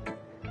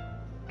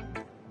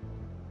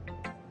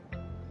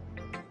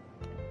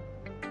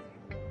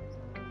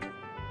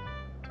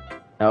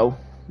 No,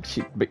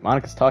 but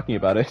Monica's talking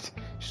about it.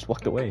 She just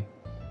walked away.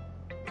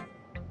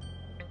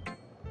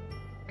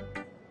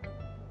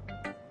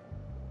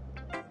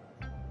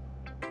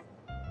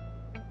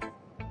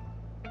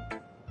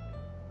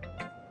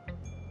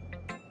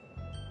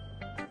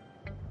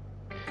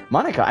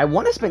 Monica, I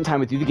want to spend time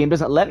with you. The game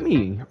doesn't let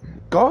me.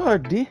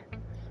 God.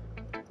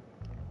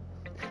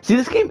 See,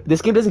 this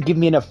game doesn't give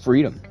me enough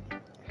freedom.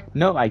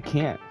 No, I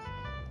can't.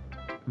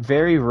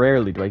 Very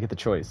rarely do I get the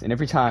choice, and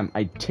every time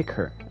I pick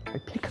her.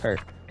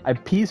 I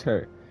appease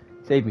her.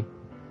 Save me.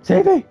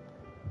 Save me!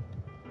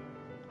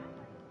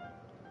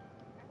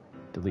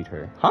 Delete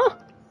her. Huh?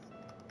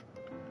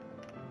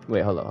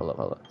 Wait, hold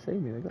up.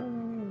 Save me. Like,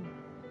 oh.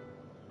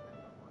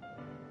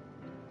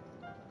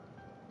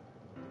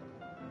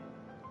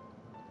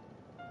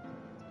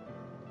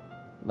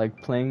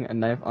 Like playing a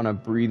knife on a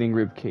breathing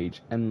rib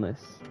cage.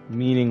 Endless.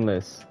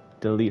 Meaningless.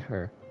 Delete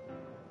her.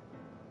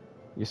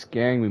 You're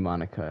scaring me,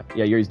 Monica.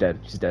 Yeah, Yuri's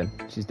dead. She's dead.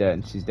 She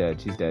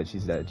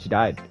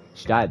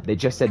died. They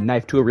just said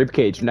knife to a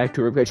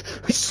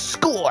ribcage.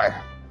 Score!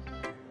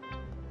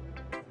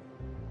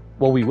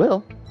 Well, we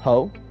will.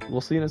 Ho.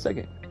 We'll see in a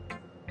second.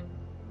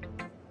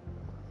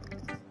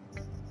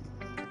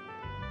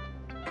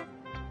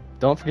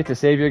 Don't forget to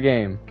save your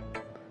game.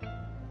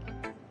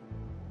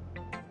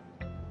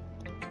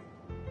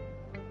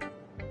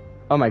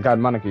 Oh my god,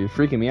 Monica, you're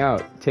freaking me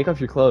out. Take off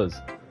your clothes.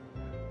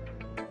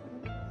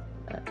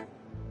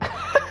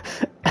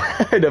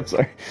 I'm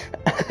sorry.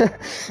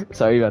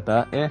 Sorry about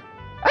that. Yeah.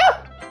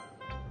 Ah!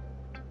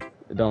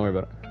 Don't worry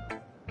about it.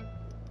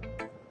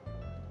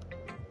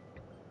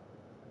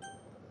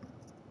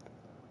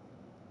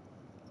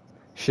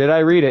 Should I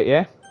read it?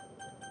 Yeah.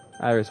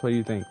 Iris, what do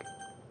you think?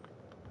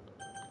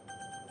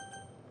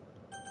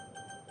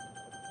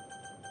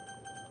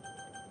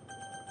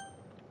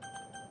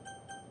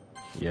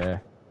 Yeah.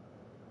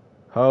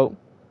 Ho.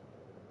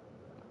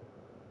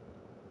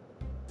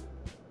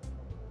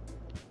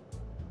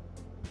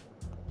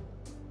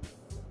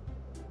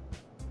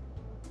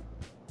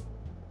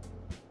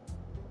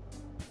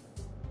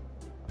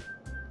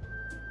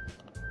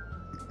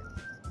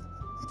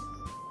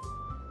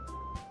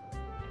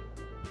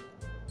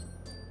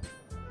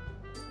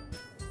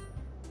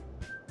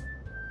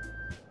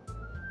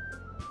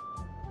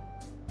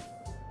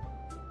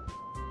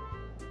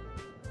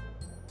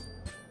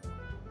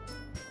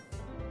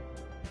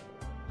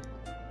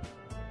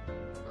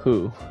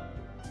 Who?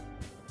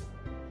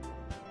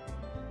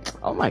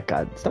 Oh my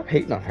god, stop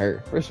hating on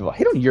her. First of all,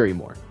 hate on Yuri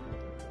more.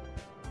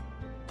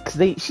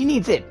 Cause she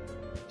needs it.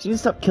 She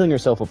needs to stop killing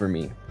herself over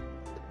me.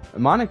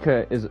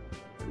 Monica's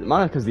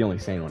the only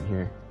sane one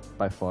here,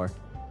 by far.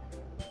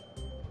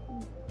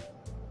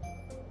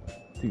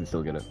 You can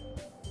still get it.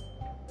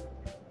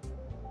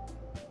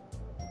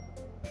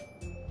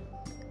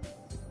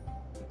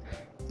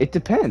 It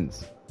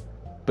depends.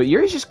 But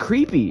Yuri's just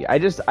creepy. I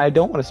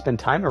don't want to spend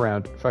time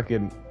around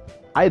fucking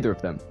either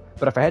of them.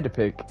 But if I had to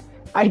pick,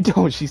 I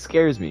don't. She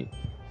scares me.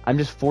 I'm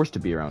just forced to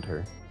be around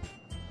her.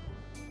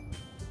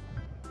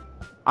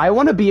 I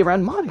want to be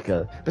around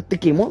Monica, but the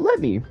game won't let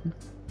me.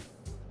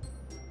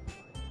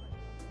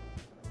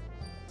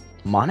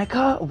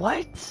 Monica?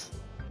 What?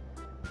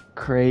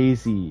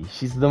 Crazy.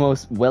 She's the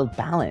most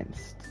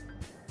well-balanced.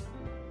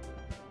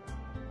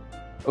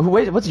 Oh,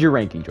 wait, what's your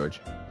ranking, George?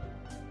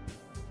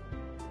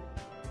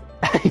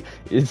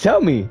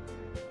 Tell me.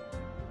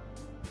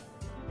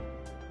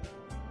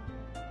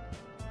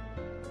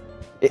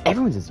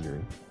 Everyone's a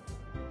Yuri.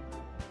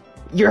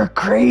 You're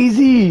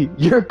crazy!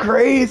 You're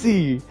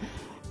crazy!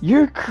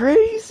 You're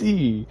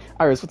crazy!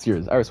 Iris, what's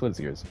yours? Iris,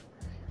 what's yours?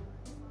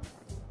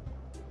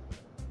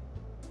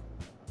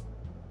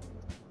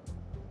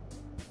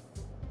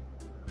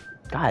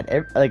 God,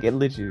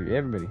 literally,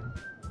 everybody.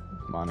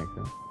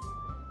 Monica.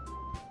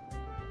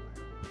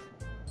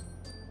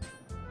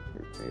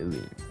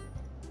 Really?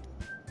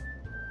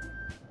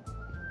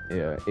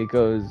 Yeah, it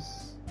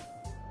goes...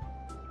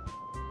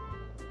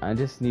 I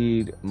just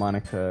need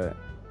Monica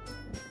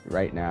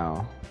right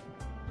now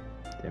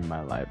in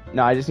my life.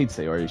 No, I just need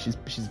Sayori.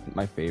 She's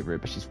my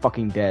favorite, but she's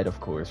fucking dead, of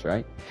course,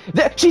 right?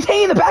 She's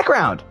hanging in the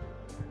background!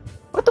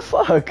 What the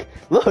fuck?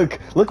 Look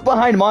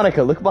behind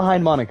Monica. Look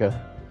behind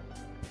Monica.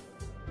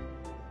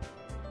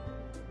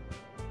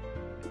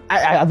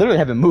 I literally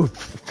haven't moved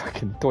for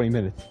fucking 20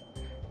 minutes.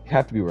 You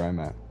have to be where I'm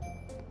at.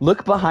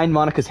 Look behind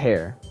Monica's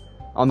hair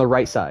on the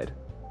right side.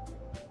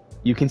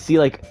 You can see,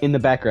 like, in the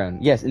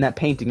background. Yes, in that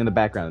painting in the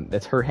background.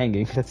 That's her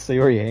hanging. That's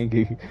Sayori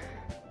hanging.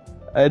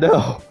 I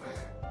know.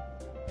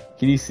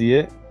 Can you see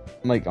it?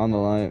 I'm, like, on the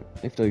line. I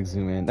have to, like,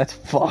 zoom in. That's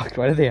fucked.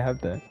 Why do they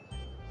have that?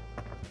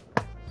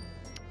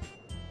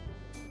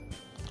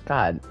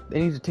 God,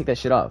 they need to take that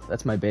shit off.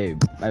 That's my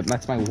babe.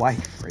 That's my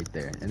wife right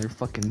there. And they're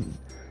fucking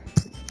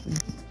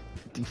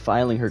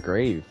defiling her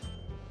grave.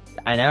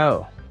 I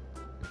know.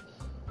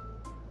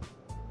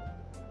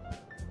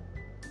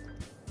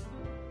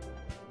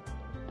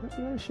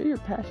 You want to show your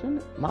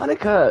passion?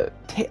 Monica!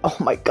 Oh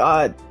my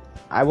god!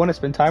 I want to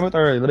spend time with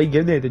her. Let me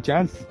give her the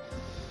chance.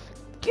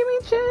 Give me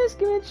a chance,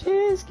 give me a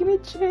chance, give me a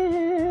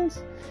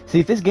chance. See,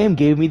 if this game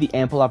gave me the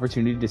ample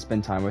opportunity to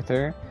spend time with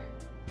her,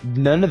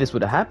 none of this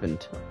would have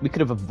happened. We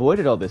could have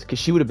avoided all this, because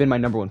she would have been my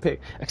number one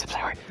pick. Except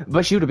Sayori.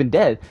 But she would have been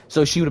dead,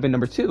 so she would have been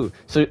number 2.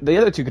 So the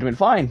other 2 could have been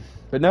fine.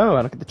 But no,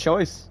 I don't get the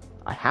choice.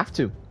 I have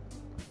to.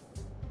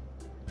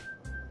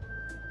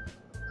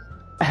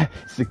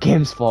 It's the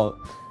game's fault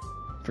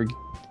for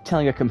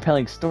telling a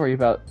compelling story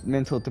about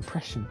mental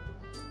depression,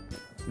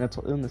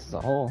 mental illness as a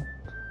whole.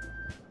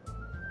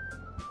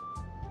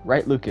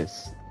 Right,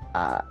 Lucas?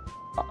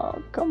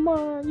 Oh, come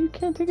on. You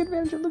can't take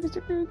advantage of Lucas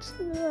if you're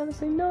not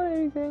saying no to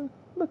anything.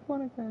 Look,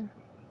 Monica.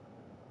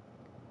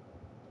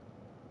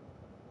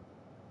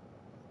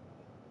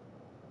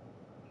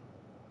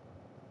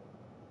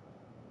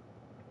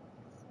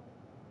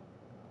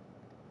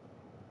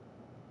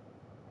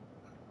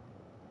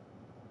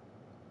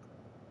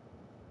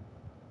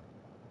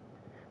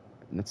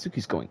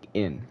 Natsuki's going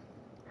in.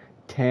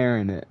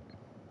 Tearing it.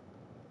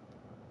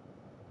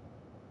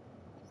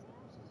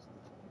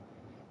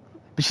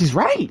 But she's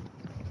right!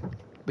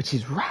 But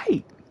she's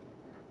right!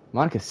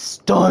 Monica's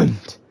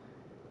stunned!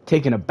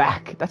 Taken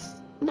aback. That's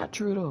not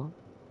true at all.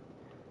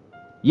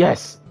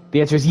 Yes! The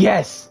answer is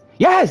yes!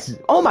 Yes!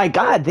 Oh my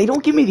god! They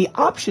don't give me the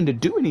option to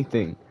do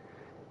anything!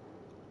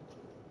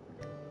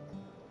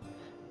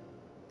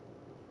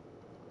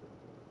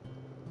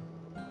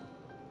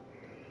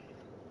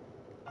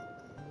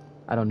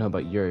 I don't know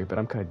about Yuri, but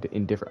I'm kind of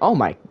indifferent. Oh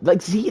my...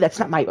 Like, see? That's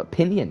not my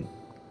opinion.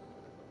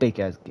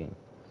 Fake-ass game.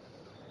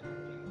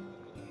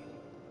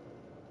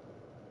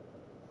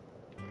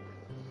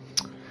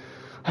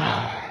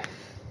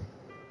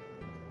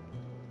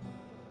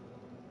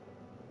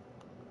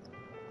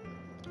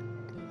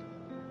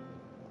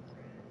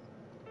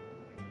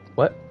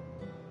 What?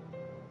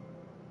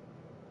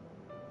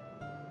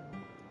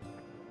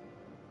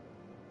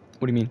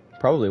 What do you mean?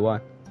 Probably, why?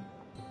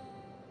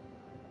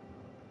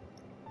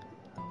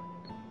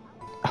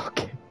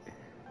 Okay.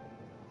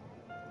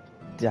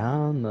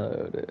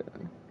 Download it.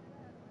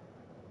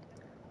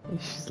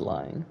 She's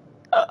lying.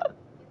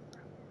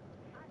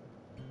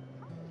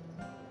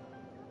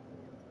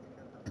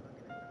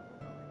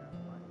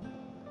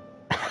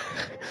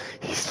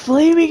 He's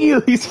flaming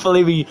you! He's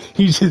flaming you!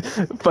 He's just...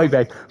 Fight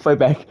back! Fight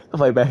back!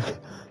 Fight back!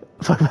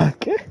 Fight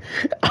back!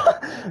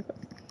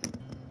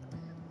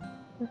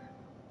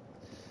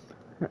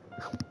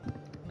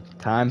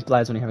 Time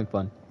flies when you're having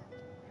fun.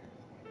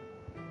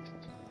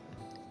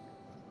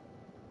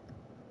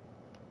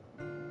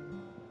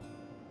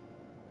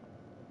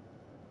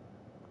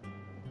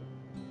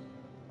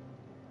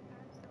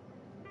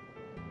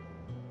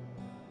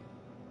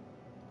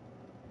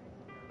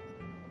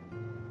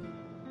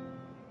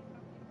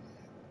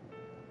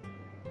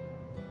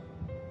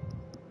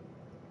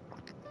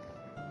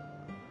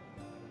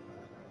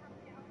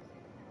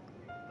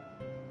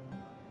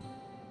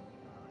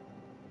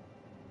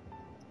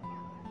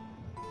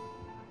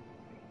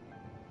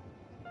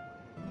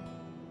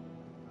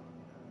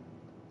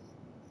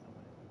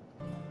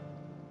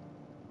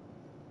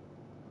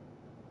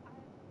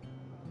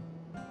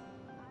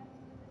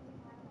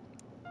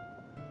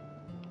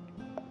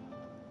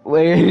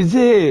 Where is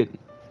it?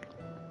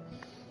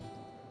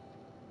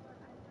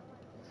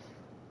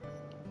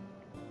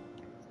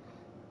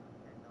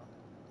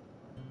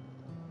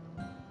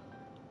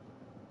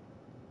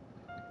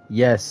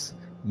 Yes.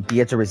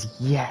 The answer is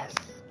yes.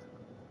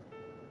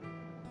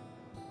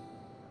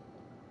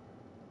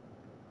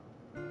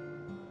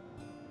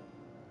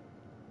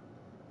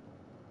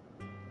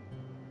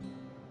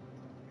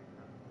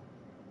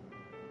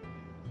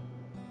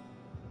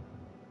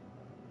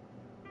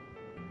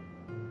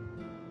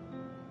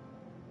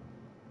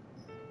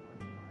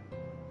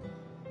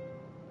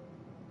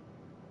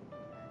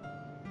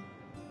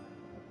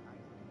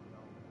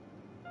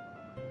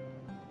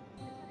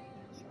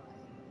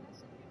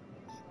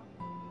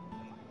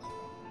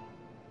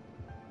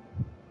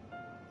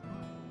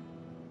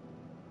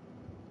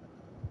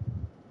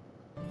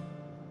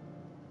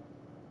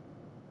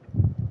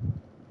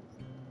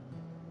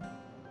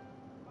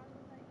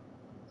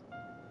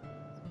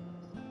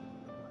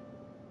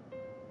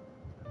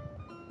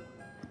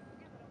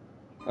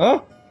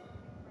 Huh?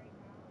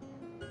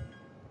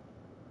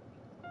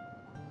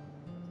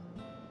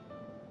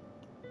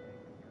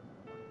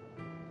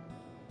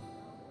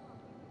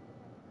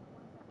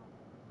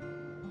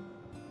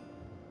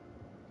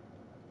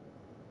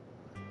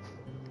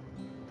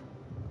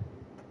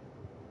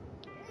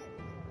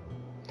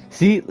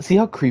 See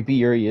how creepy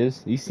Yuri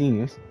is? You seen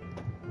this?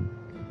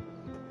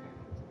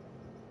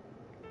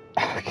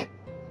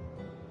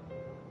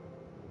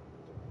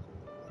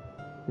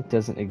 It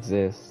doesn't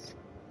exist.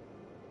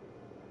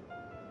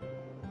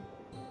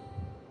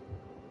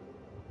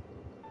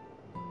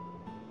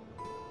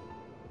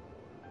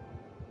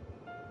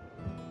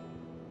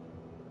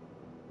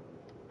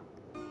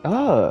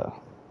 Ah.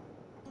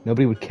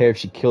 Nobody would care if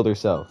she killed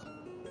herself.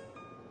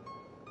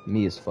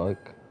 Me as fuck.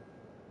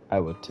 I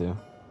would too.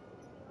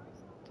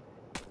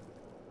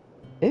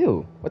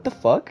 Ew. What the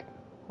fuck?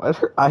 Why did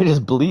her eye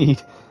just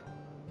bleed?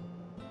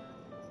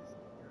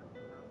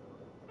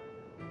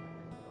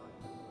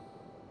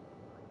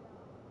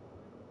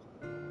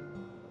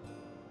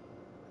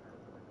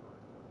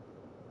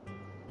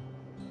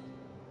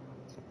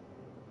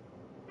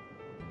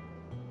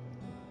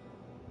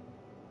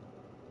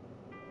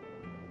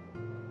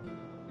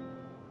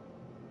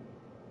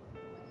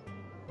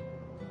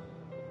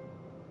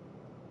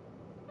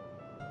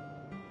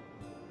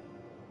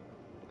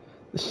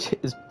 This shit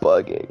is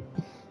bugging.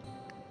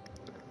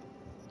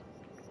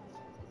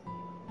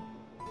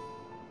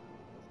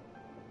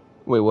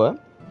 Wait,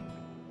 what?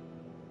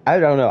 I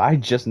don't know. I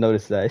just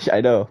noticed that.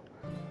 I know.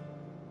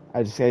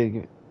 I just gotta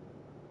give it.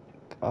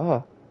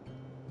 Ah.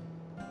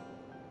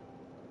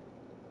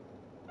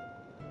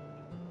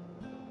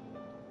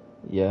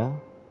 Yeah.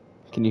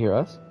 Can you hear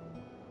us?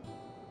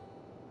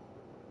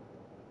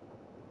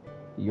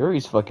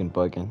 Yuri's fucking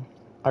bugging.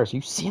 Iris, are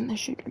you seeing this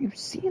shit? Are you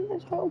seeing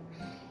this, hoe?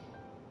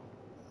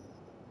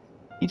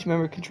 Each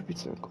member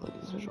contributes to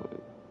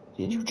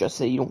Did you just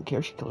say you don't care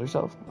if she killed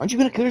herself? Aren't you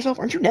gonna kill yourself?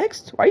 Aren't you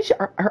next? Why is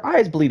her eye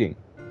is bleeding?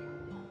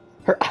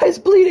 Her eye is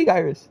bleeding,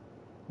 Iris.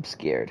 I'm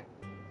scared.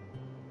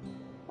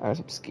 Iris,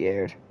 I'm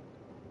scared.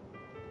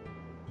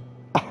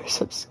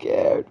 Iris, I'm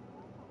scared.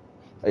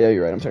 Oh, yeah,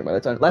 you're right. I'm sorry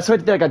about that time. Last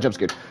time I got jump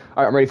scared.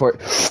 Alright, I'm ready for it.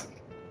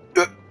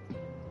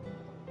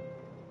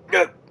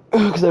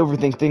 Because I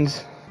overthink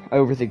things. I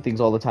overthink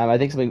things all the time. I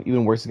think something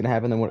even worse is gonna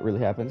happen than what really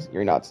happens.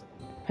 Yuri nods.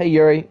 Hey,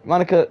 Yuri.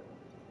 Monica.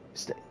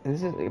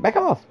 Back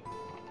off.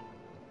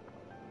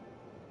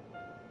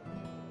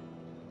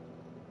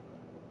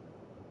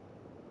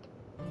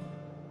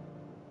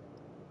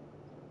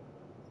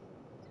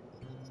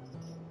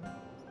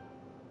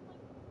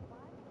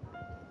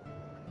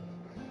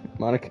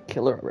 Monica,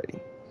 kill her already.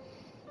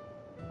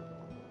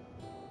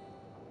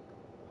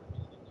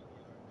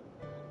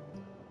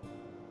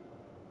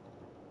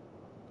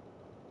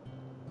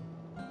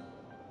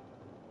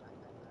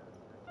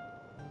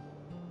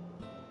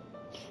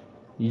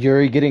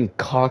 You're getting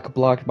cock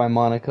blocked by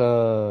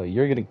Monica.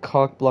 You're getting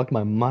cock blocked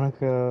by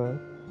Monica.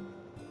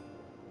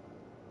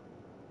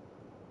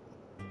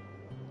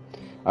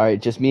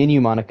 Alright, just me and you,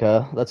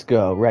 Monica. Let's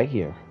go, right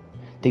here.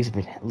 Things have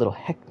been a little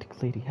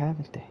hectic lately,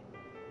 haven't they?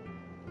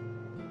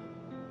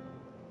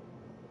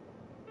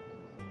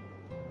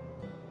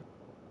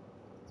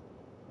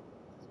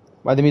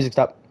 Why'd the music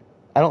stop?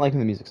 I don't like when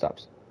the music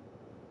stops.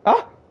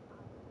 Ah!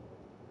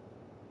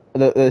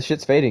 The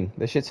shit's fading.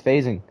 The shit's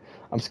phasing.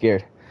 I'm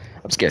scared.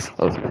 I'm scared.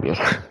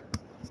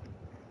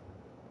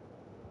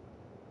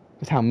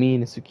 With how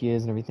mean Isuki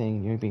is and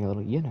everything, you're being a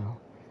little, you know.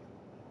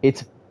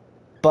 It's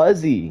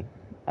buzzy.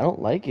 I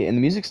don't like it. And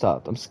the music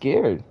stopped. I'm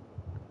scared.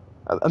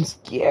 I'm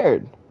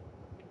scared.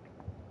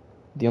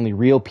 The only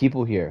real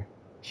people here.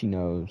 She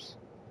knows.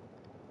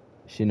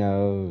 She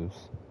knows.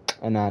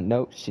 And I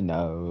know she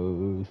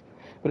knows.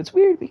 But it's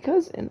weird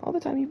because in all the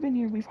time you've been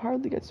here, we've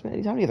hardly got to spend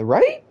any time together.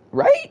 Right?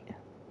 Right?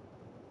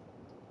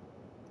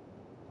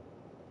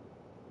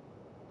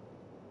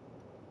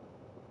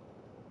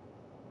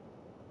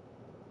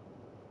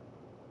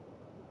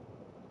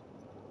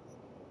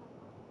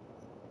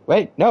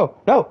 Wait, no,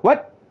 no,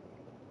 what?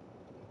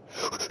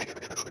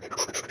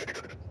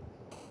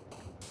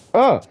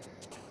 Oh,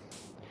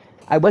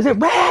 I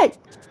wasn't right.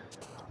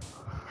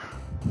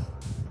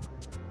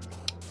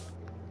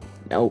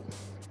 Nope.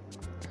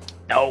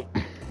 Nope.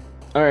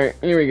 All right,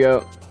 here we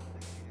go.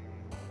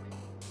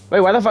 Wait,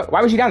 why the fuck?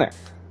 Why was she down there?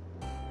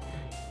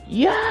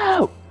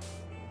 Yo.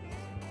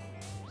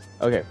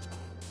 Okay.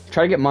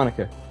 Try to get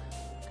Monica.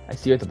 I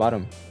see you at the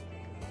bottom.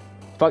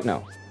 Fuck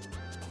no.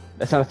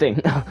 That's not a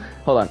thing.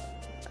 Hold on.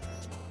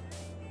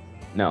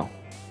 No.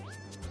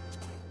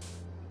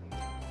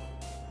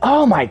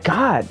 Oh my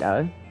god,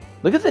 dog.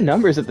 Look at the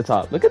numbers at the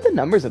top. Look at the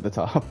numbers at the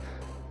top.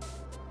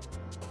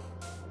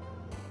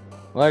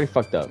 Well, I already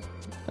fucked up.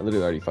 I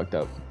literally already fucked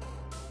up.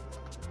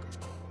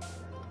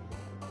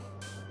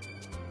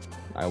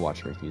 I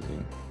watch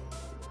refusing.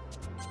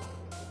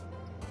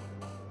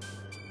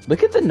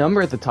 Look at the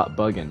number at the top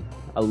bugging.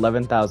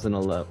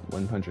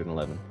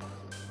 11,111.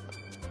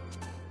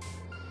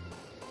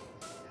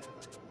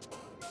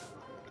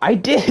 I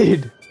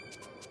did!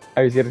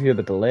 I was gonna hear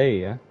the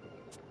delay, yeah?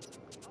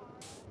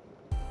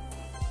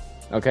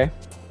 Okay.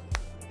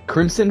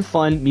 Crimson,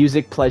 fun,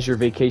 music, pleasure,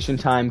 vacation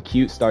time,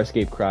 cute,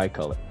 starscape, cry,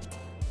 color.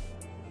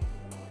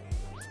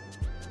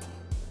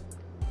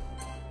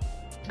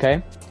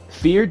 Okay.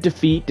 Fear,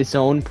 defeat,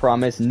 disown,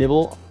 promise,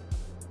 nibble,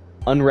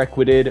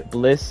 unrequited,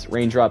 bliss,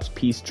 raindrops,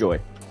 peace, joy.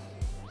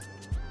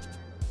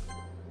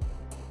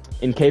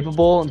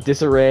 Incapable,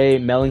 disarray,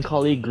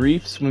 melancholy,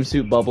 grief,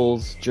 swimsuit,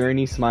 bubbles,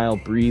 journey, smile,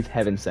 breathe,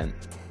 heaven sent.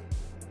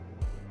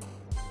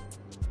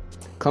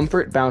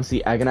 Comfort,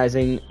 bouncy,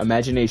 agonizing,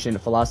 imagination,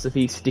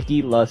 philosophy,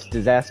 sticky, lust,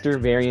 disaster,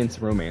 variance,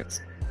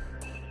 romance.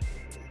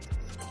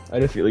 I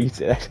don't feel like you'd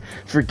say that.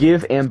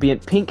 Forgive,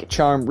 ambient, pink,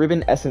 charm,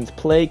 ribbon, essence,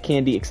 play,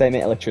 candy,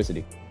 excitement,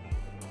 electricity.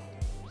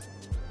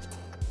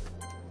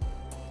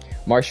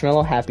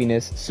 Marshmallow,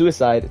 happiness,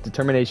 suicide,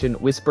 determination,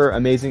 whisper,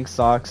 amazing,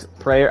 socks,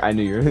 prayer, I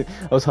knew you were,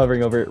 I was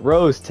hovering over it,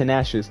 rose,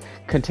 tenacious,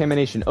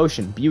 contamination,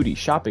 ocean, beauty,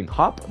 shopping,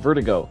 hop,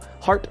 vertigo,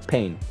 heart,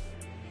 pain.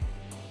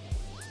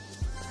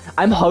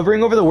 I'm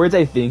hovering over the words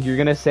I think you're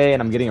gonna say,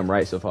 and I'm getting them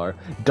right so far.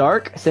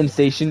 Dark,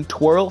 sensation,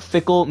 twirl,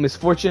 fickle,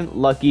 misfortune,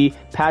 lucky,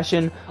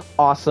 passion,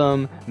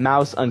 awesome,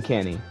 mouse,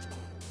 uncanny.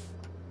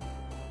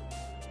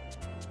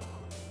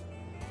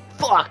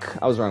 Fuck!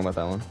 I was wrong about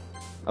that one.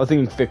 I was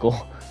thinking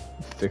fickle.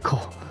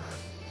 Fickle.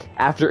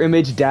 After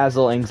image,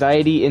 dazzle,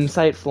 anxiety,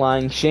 insight,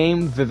 flying,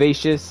 shame,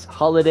 vivacious,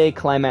 holiday,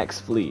 climax,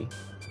 flee.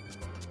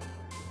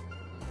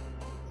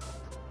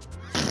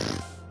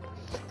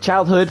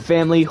 Childhood,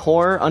 family,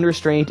 horror,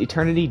 unrestrained,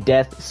 eternity,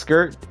 death,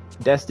 skirt,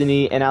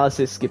 destiny,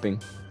 analysis, skipping.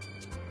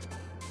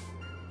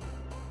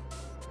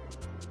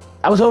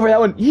 I was over that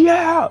one.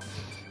 Yeah!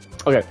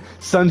 Okay.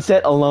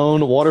 Sunset,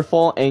 alone,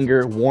 waterfall,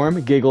 anger,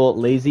 warm, giggle,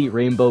 lazy,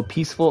 rainbow,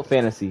 peaceful,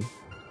 fantasy.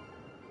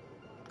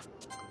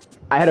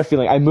 I had a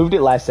feeling. I moved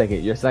it last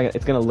second.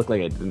 It's gonna look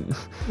like I didn't.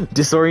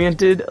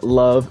 Disoriented,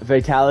 love,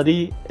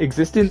 vitality,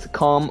 existence,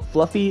 calm,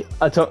 fluffy,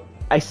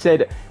 I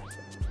said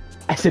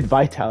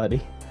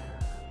vitality.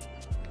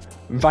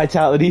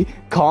 Vitality,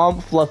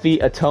 calm, fluffy,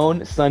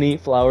 atone, sunny,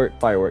 flower,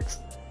 fireworks.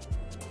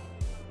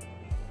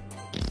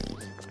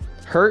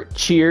 Hurt,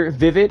 cheer,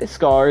 vivid,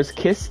 scars,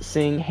 kiss,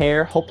 sing,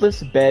 hair,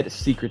 hopeless, bed,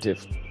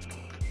 secretive.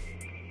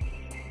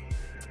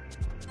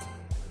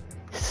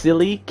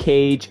 Silly,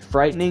 cage,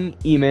 frightening,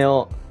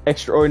 email,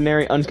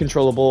 extraordinary,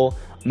 uncontrollable,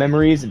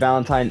 memories,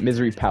 Valentine,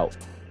 misery, pout.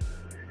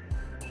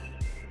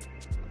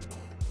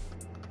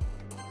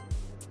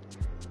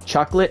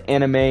 Chocolate,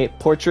 anime,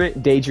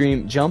 portrait,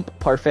 daydream, jump,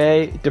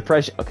 parfait,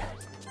 depression. Okay.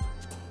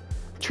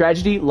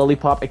 Tragedy,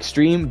 lollipop,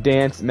 extreme,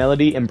 dance,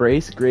 melody,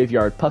 embrace,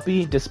 graveyard,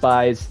 puppy,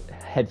 despise,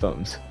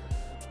 headphones.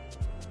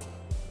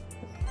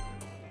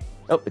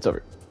 Oh, it's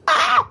over.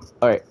 Ah!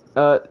 Alright,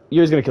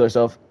 Yuri's gonna kill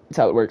herself. That's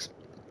how it works.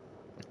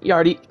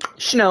 Yardy,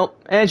 Schno,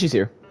 and she's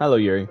here. Hello,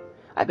 Yuri.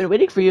 I've been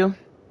waiting for you.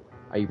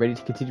 Are you ready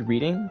to continue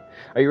reading?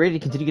 Are you ready to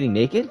continue getting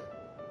naked?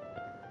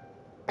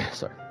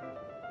 Sorry.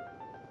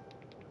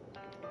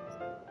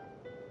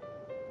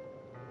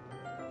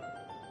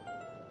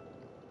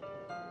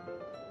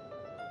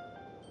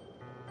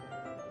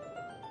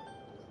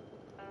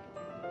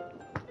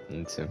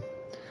 Me too.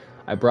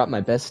 I brought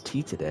my best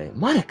tea today.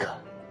 Monica!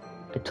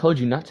 I told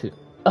you not to.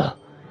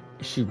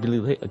 Is she really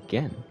late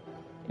again?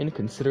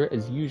 Inconsiderate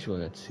as usual,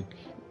 Natsuki.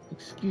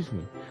 Excuse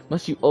me.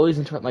 Must you always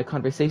interrupt my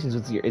conversations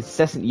with your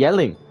incessant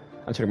yelling?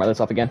 I'm turning my lips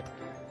off again.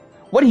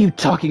 What are you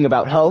talking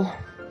about, ho?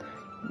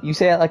 You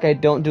say it like I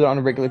don't do it on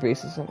a regular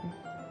basis.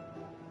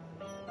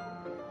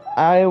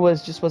 I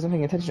wasn't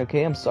paying attention,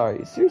 okay? I'm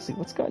sorry. Seriously,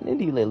 what's gotten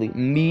into you lately?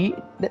 Me?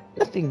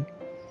 Nothing.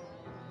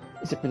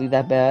 Is it really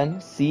that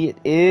bad? See, it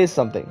is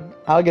something.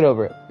 I'll get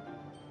over it.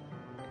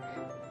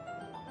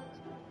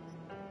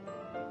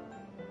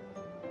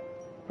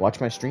 Watch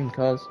my stream,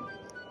 cuz.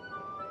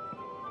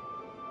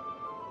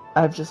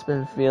 I've just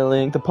been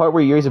feeling... The part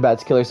where Yuri's about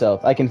to kill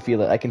herself. I can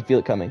feel it. I can feel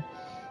it coming.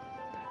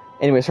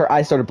 Anyways, her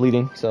eyes started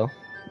bleeding, so...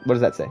 What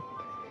does that say?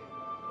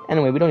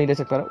 Anyway, we don't need to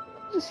talk about it.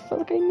 I just felt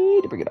like I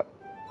need to bring it up.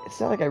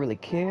 It's not like I really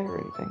care or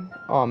anything.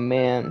 Oh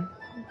man.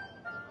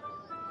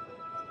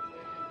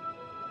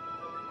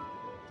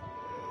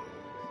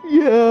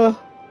 Yeah.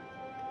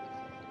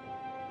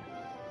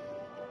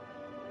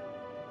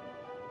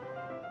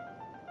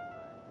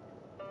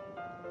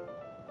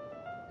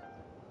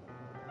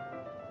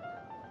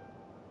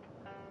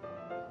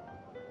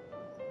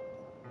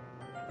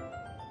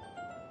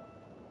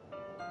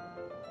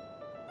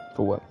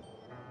 For what?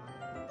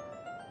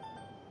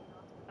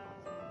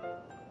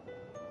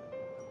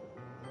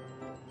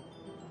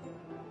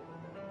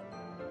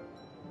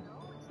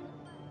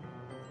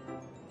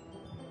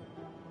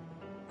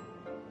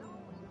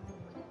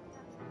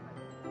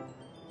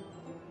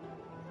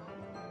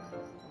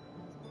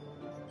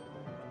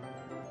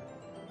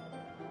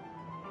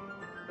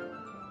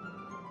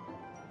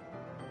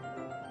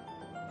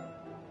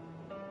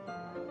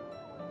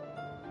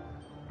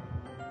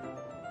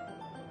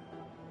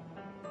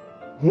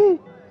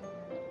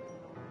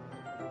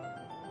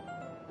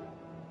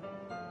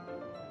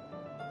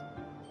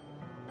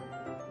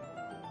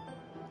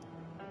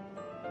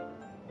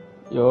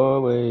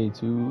 Your way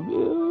to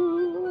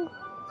you.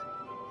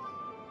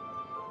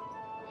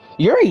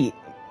 Yuri!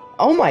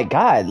 Oh my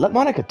god, let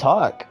Monica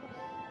talk.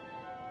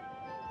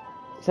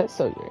 Is that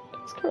so, Yuri?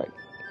 That's correct.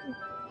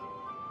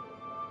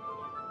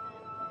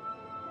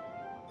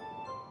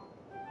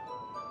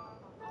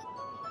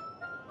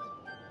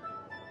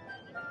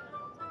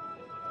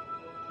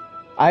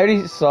 I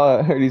already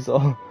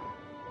saw.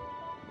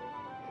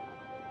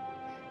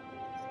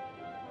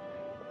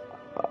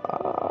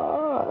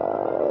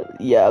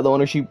 Yeah, the one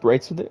where she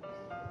writes with it.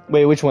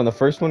 Wait, which one? The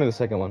first one or the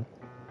second one?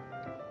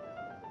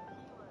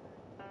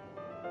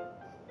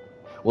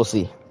 We'll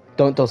see.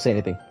 Don't say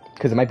anything,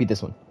 because it might be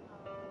this one.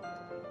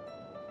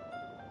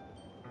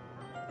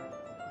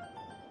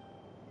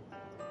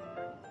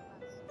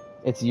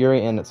 It's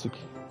Yuri and Natsuki.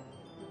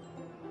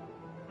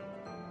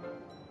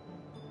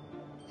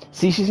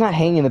 See, she's not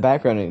hanging in the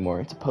background anymore.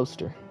 It's a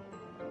poster.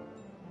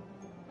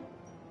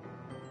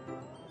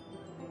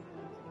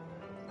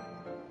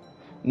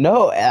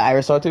 No,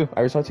 Iris saw it too.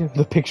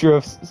 The picture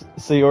of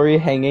Sayori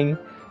hanging.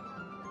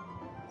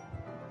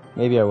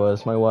 Maybe I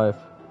was. My wife.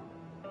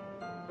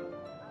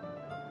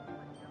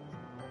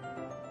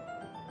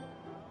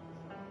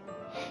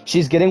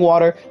 She's getting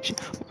water.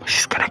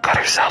 She's gonna cut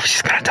herself.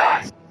 She's gonna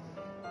die.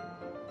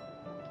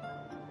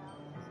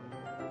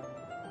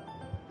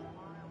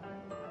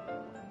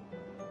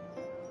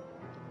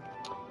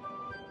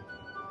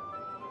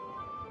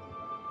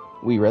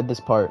 We read this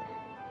part.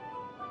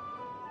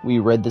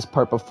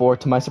 Before.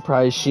 To my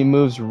surprise, she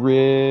moves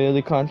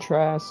really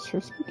contrasts her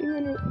speaking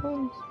in her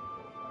arms.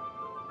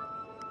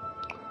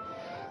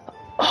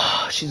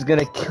 Oh, she's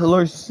gonna kill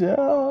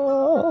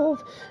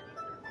herself.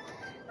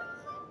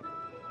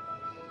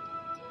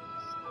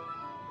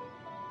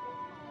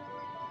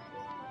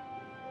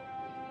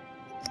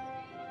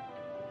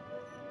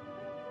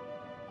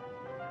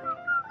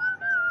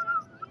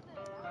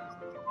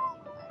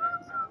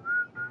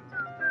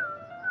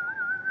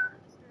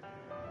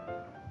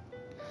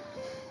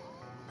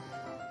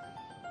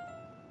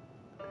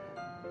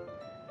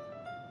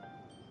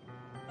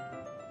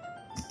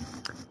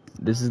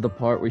 This is the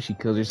part where she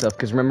kills herself.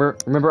 Because remember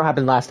what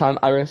happened last time,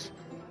 Iris?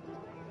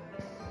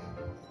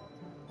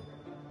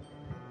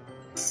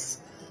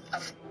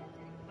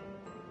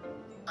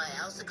 My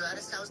house, the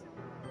Gladys house.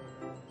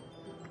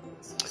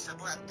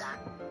 Something like that.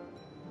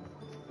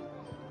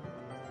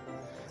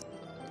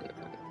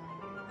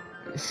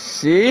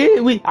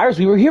 See? Iris,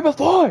 we were here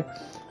before!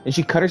 And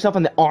she cut herself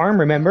on the arm,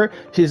 remember?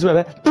 She's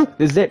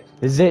this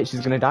is it. She's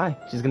gonna die.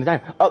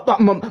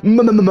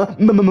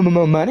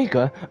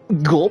 Monica,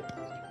 gulp.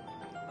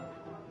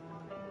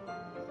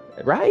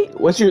 Right?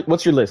 What's your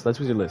list? Let's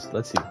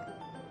see.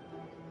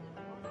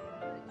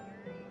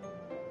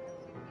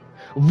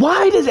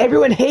 Why does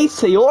everyone hate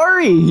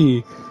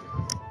Sayori?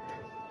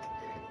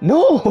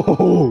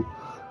 No.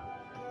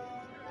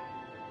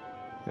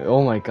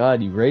 Oh my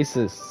god, you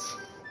racists.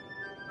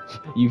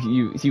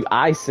 You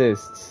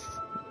ISISts.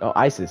 Oh,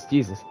 ISIS,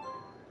 Jesus.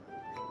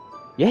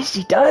 Yes,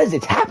 she does.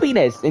 It's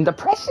happiness and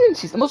depression.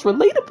 She's the most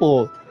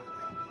relatable.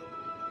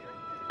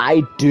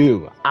 I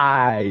do.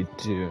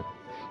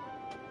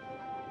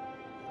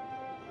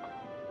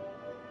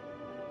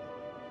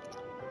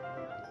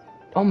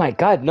 Oh my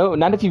god, no,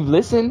 not if you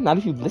listen.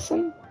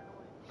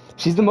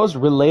 She's the most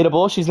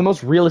relatable, she's the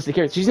most realistic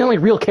character. She's the only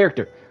real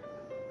character.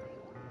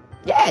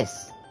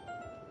 Yes!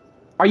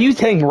 Are you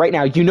telling me right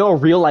now you know a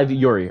real life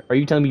Yuri? Are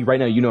you telling me right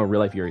now you know a real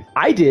life Yuri?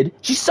 I did.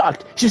 She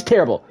sucked. She was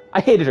terrible. I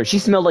hated her. She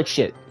smelled like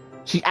shit.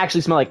 She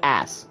actually smelled like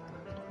ass.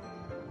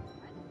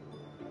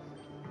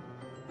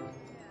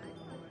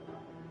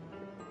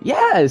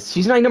 Yes,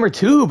 she's my number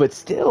 2, but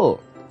still.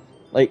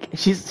 Like,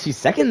 she's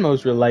second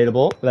most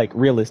relatable. Like,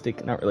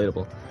 realistic, not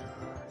relatable.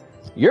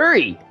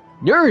 Yuri!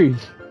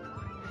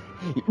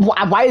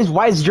 Why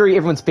is Yuri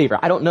everyone's favorite?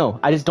 I don't know.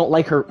 I just don't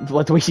like her.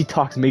 The way she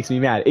talks makes me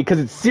mad. Because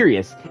it's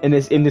serious in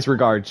this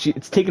regard.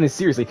 It's taken as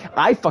seriously.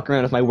 I fuck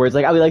around with my words.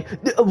 Like, I'll be like,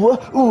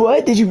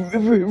 what? Did you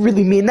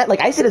really mean that?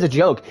 Like, I said it as a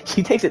joke.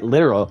 She takes it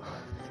literal.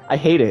 I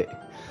hate it.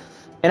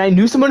 And I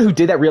knew someone who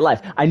did that real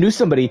life. I knew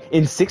somebody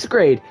in 6th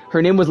grade.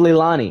 Her name was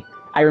Leilani.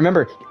 I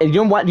remember, and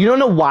you know what? You don't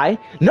know why?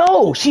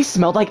 No, she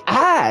smelled like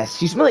ass.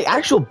 She smelled like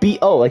actual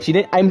BO. Like she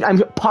didn't. I'm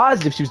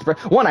positive she was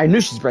depressed. One, I knew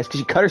she was depressed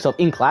because she cut herself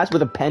in class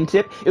with a pen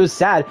tip. It was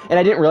sad, and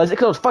I didn't realize it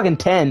because I was fucking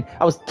 10.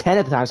 I was 10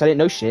 at the time, so I didn't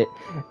know shit.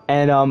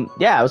 And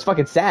yeah, it was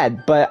fucking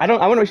sad. But I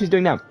wonder what she's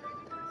doing now.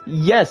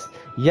 Yes,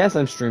 Yes,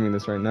 I'm streaming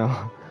this right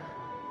now.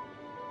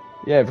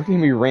 Yeah, if you're gonna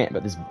hear me rant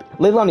about this.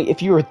 Leilani,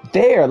 if you were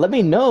there, let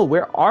me know.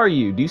 Where are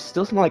you? Do you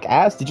still smell like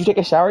ass? Did you take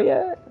a shower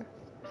yet?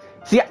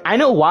 See, I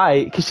know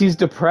why. Because she's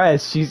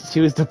depressed.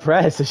 She was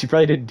depressed, so she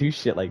probably didn't do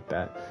shit like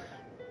that.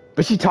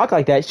 But she talked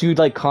like that. She would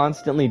like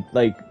constantly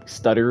like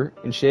stutter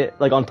and shit,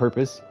 like on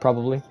purpose,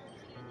 probably.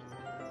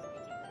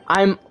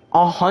 I'm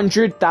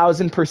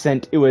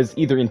 100,000% it was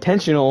either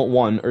intentional,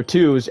 one, or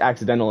two, it was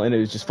accidental, and it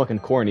was just fucking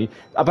corny.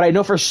 But I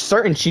know for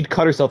certain she'd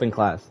cut herself in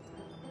class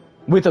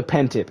with a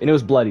pen tip, and it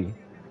was bloody.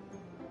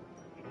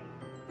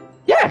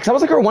 Yeah, because I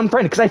was like her one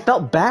friend, because I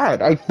felt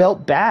bad. I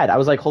felt bad. I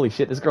was like, holy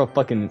shit, this girl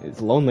fucking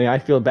is lonely. I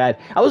feel bad.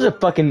 I was a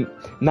fucking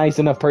nice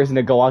enough person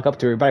to go walk up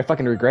to her, but I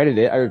fucking regretted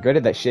it. I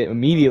regretted that shit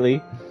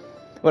immediately.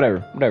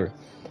 Whatever.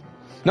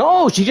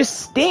 No, she just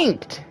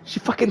stinked. She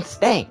fucking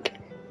stank.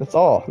 That's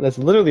all. That's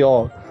literally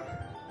all.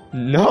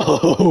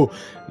 No,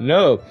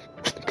 no.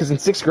 Because in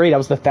 6th grade, I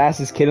was the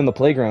fastest kid in the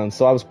playground,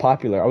 so I was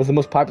popular. I was the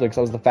most popular because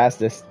I was the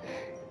fastest.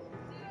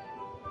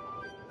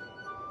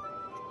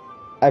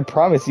 I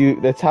promise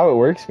you, that's how it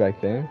works back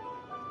then.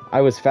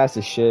 I was fast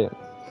as shit.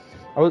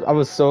 I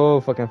was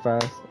so fucking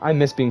fast. I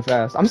miss being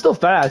fast. I'm still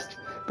fast,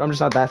 but I'm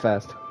just not that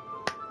fast.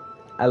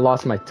 I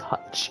lost my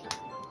touch.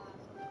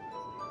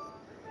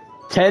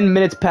 10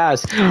 minutes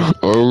passed.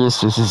 Oh,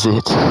 yes, this is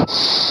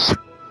it.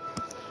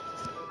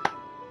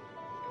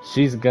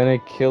 She's gonna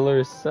kill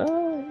herself.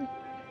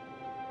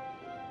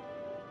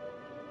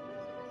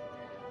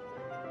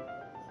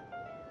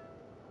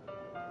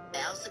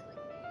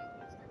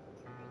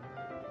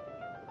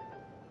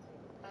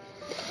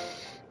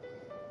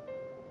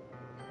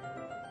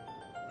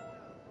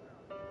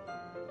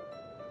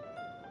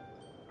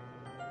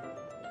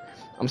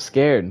 I'm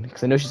scared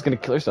because I know she's gonna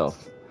kill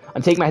herself.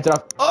 I'm taking my headset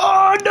off.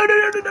 Oh no!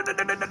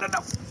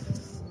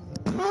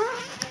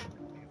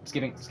 Just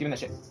giving that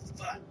shit.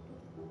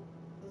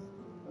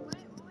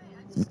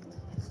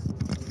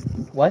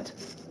 What?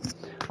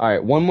 All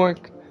right, one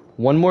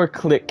more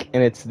click,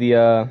 and it's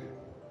the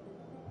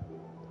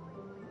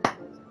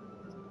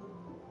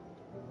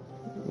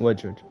What,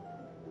 George?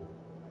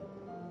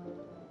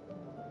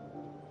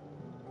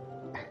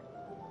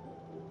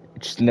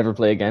 Just never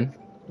play again.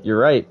 You're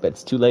right, but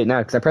it's too late now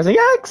because I'm pressing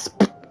X.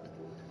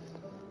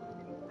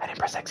 I didn't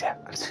press X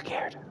yet. I'm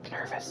scared. I'm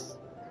nervous.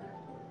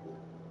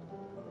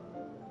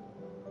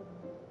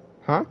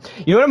 Huh?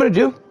 You know what I'm gonna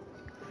do?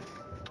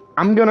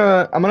 I'm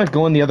gonna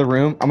go in the other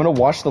room. I'm gonna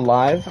watch the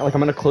live. Like I'm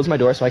gonna close my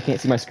door so I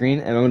can't see my screen,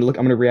 and I'm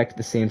gonna react at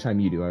the same time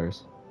you do,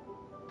 Iris.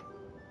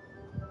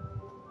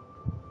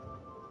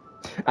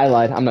 I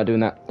lied. I'm not doing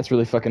that. That's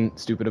really fucking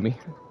stupid of me.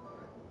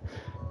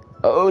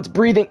 Oh, it's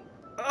breathing.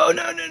 Oh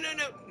no.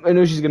 I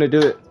know she's gonna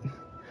do it.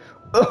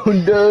 Oh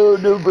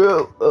no,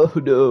 bro. Oh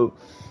no.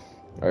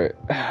 All right.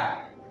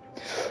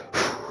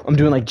 I'm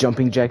doing like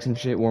jumping jacks and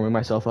shit, warming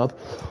myself up.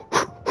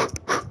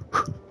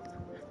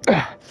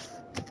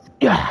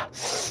 Yeah.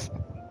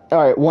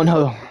 All right, one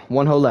hoe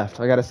left.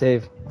 I gotta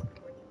save.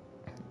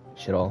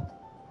 Shit all.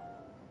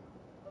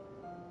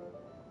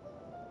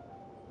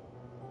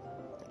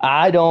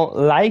 I don't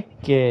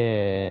like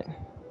it.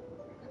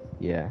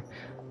 Yeah.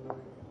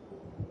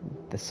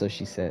 That's so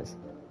she says.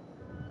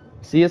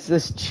 See, it's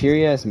this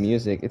cheery ass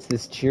music. It's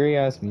this cheery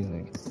ass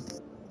music.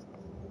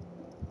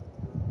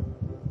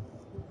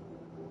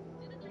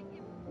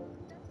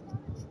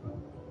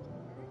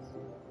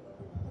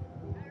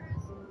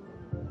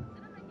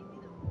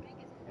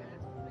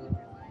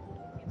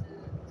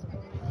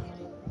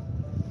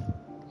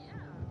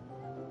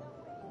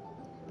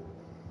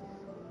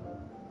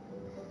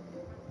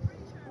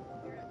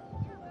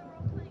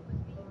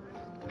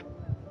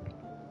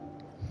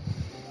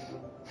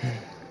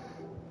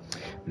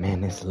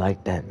 Man, it's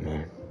like that,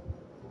 man.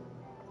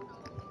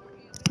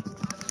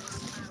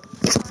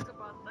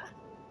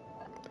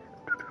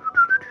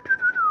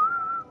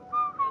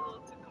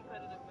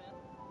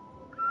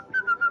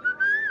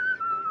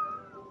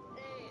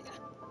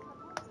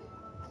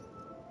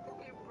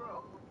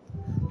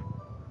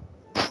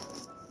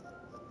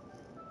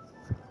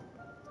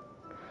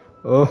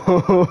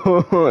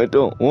 Oh, I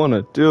don't want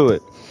to do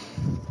it.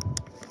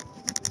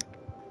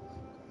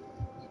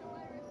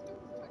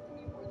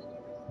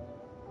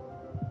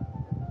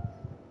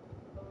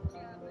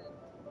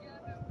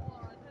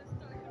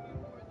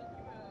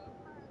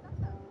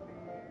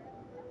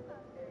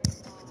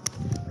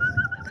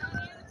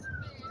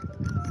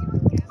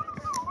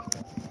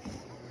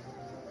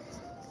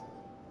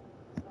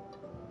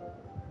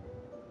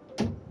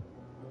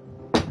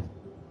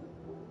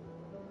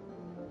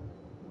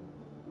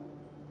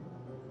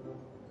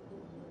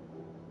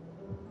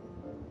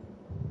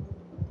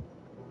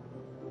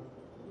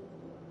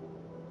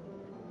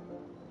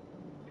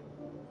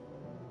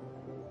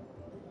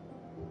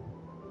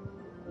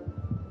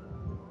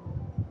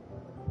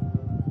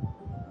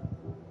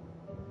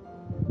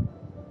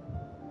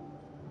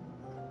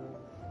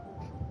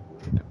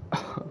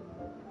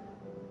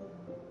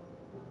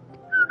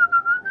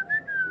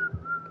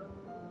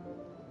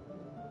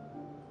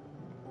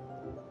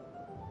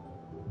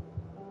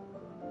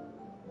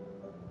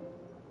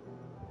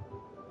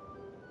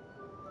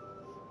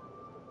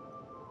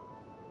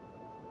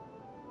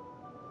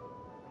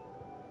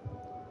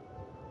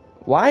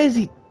 Why is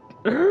he...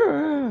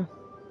 Ugh.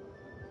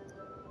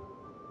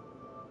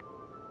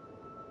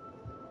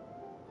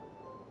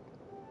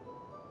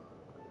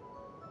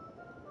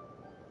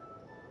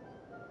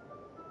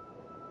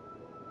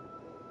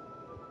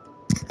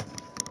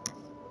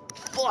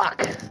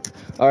 Fuck!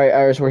 Alright,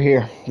 Iris, we're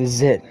here. This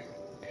is it.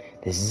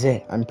 This is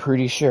it. I'm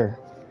pretty sure.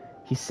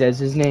 He says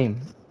his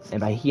name.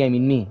 And by he, I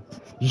mean me.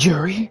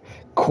 Yuri?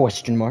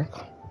 Question mark.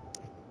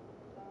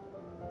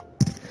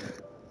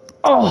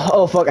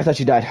 Oh, fuck, I thought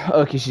she died.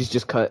 Okay, she's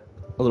just cut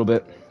a little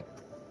bit.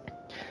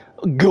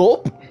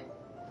 Gulp!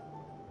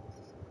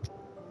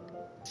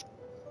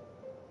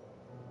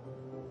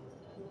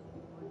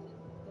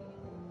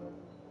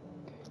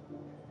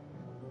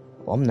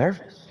 Well, I'm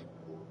nervous.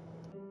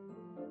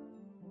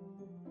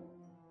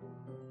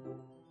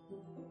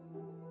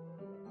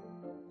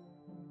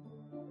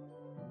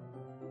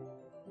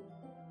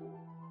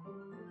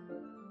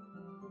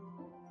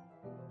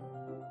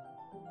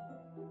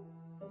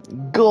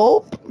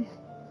 Gulp!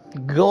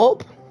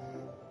 Gulp!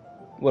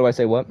 What do I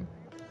say, what?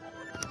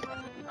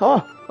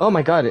 Oh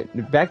my god,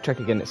 it backtracked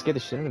again. It scared the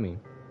shit out of me.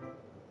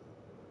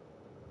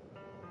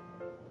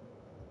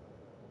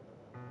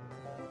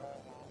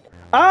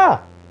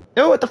 Ah!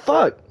 Oh, what the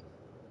fuck?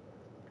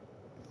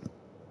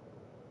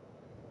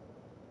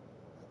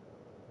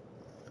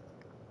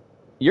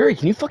 Yuri,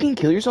 can you fucking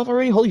kill yourself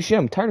already? Holy shit,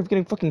 I'm tired of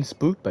getting fucking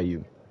spooked by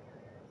you.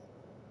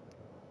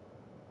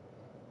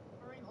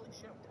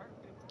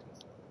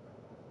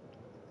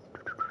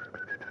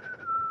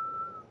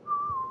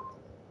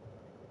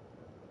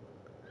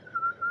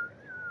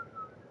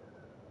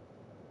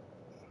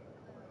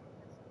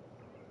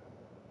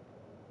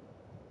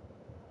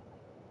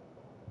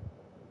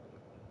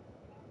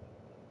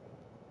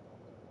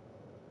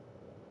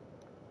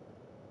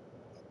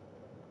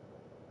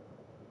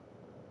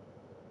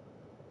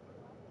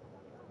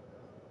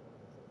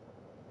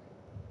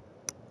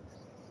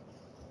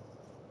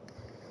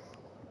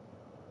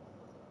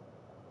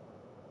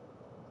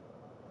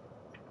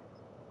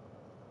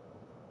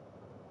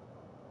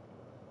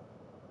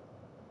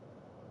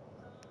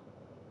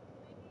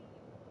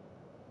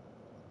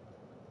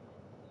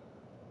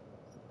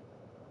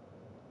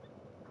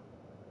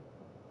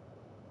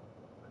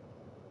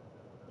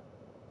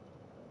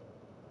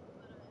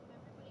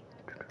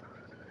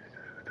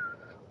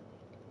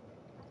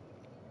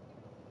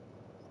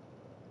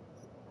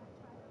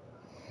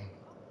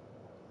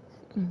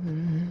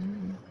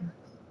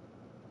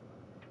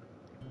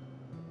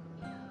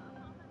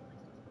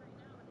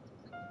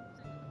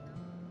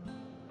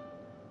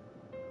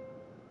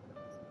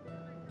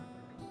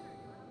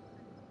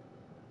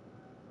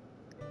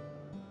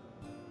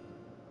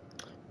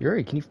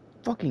 Yuri, can you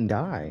fucking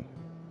die?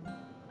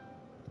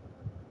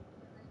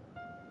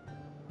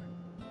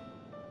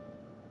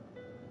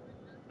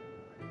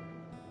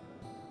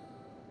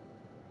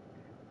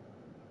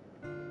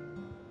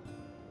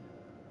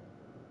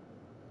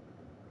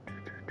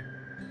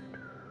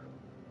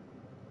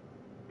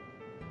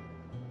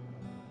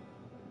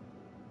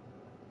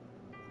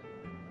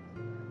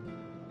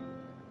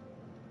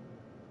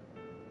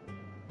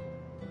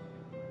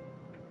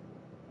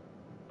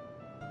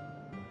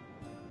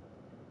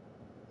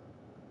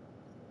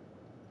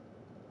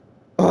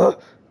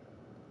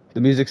 The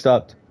music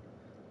stopped.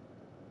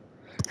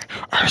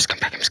 Iris, come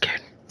back, I'm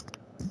scared.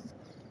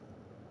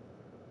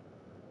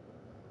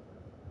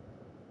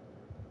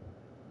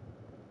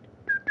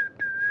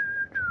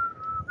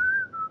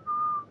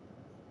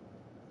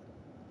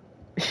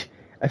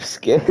 I'm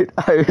scared,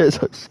 Iris,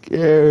 I'm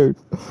scared.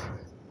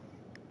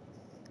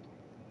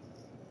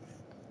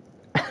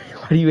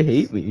 Why do you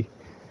hate me?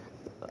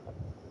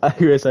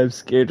 Iris, I'm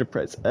scared to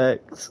press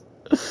X.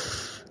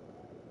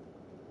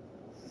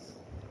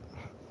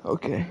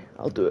 Okay,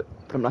 I'll do it,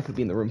 but I'm not gonna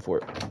be in the room for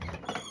it.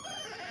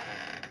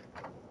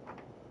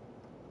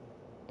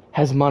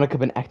 Has Monica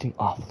been acting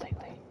off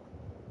lately?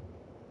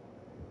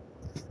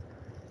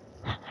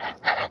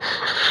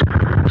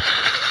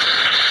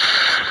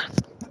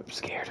 I'm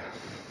scared.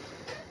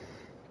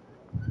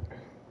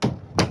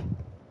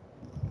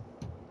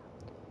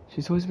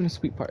 She's always been a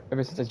sweet part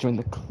ever since I joined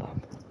the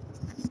club.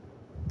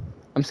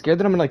 I'm scared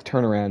that I'm gonna like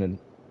turn around and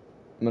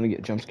I'm gonna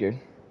get jump scared.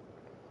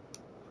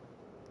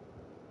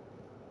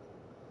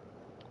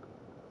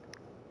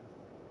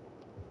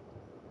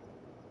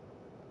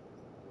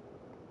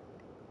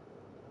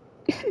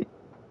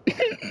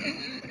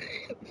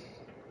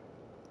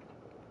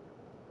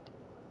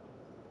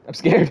 I'm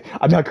scared.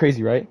 I'm not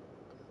crazy, right?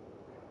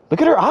 Look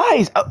at her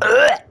eyes.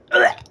 Ay,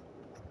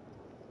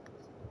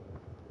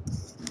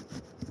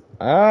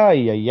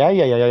 ay,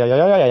 ay, ay, ay, ay, ay,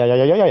 ay,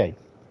 ay, ay, ay, ay.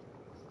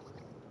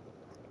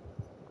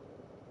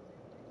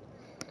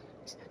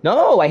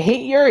 No, I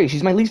hate Yuri.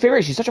 She's my least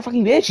favorite. She's such a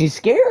fucking bitch. She's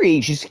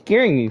scary. She's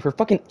scaring me. Her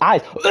fucking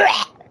eyes.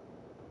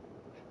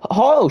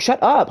 Ho,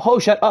 shut up. Ho,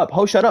 shut up.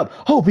 Ho, shut up.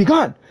 Ho, be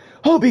gone.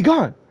 Ho, be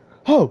gone.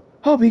 Ho,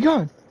 be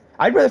gone.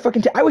 I'd rather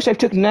fucking. I wish I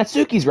took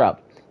Natsuki's route.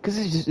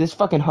 Because this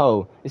fucking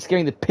hoe is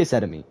scaring the piss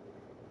out of me.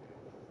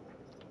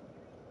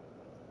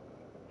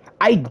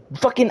 I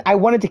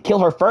wanted to kill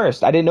her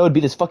first. I didn't know it'd be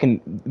this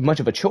fucking much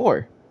of a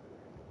chore.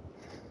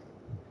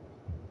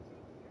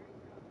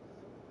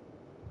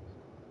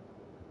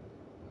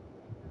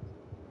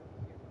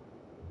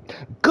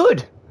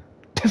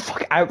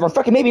 or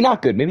fucking maybe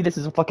not good. Maybe this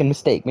is a fucking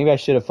mistake. Maybe I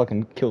should have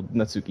fucking killed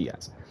Natsuki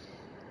ass.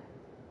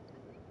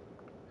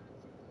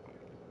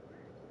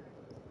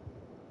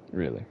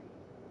 Really.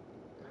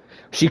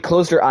 She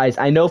closed her eyes.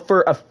 I know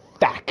for a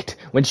fact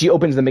when she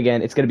opens them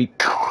again, it's gonna be.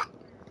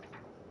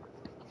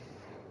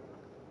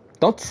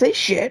 Don't say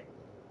shit.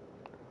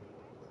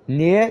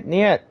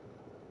 Niet.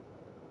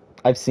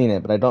 I've seen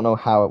it, but I don't know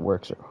how it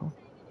works.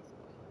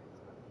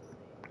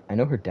 I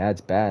know her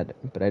dad's bad,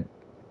 but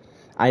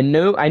I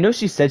know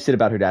she said shit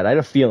about her dad. I had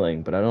a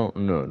feeling, but I don't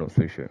know. Don't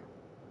say shit.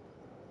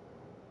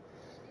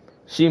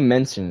 She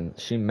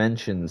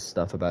mentions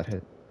stuff about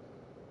it.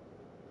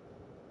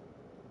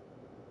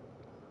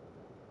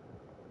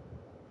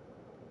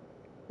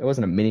 It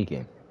wasn't a mini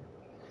game.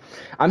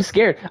 I'm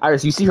scared.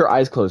 Iris, you see her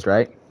eyes closed,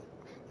 right?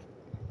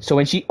 So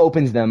when she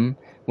opens them,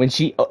 oh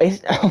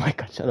my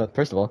god, shut up.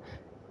 First of all,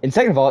 and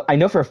second of all, I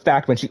know for a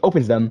fact when she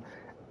opens them,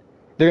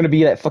 they're gonna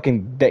be that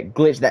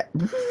glitch, that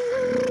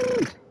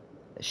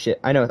shit.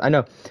 I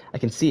know. I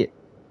can see it.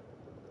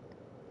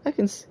 I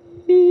can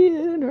see it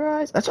in her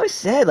eyes. That's what I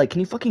said. Like, can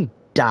you fucking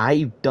die,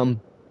 you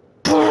dumb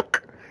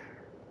fuck?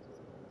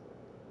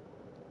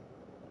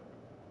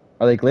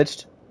 Are they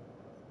glitched?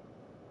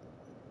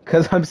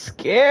 Cause I'm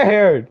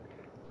scared.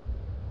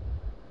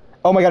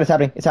 Oh my god, it's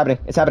happening. It's happening.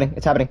 It's happening.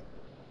 It's happening.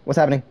 What's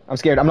happening? I'm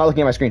scared. I'm not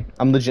looking at my screen.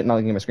 I'm legit not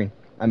looking at my screen.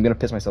 I'm gonna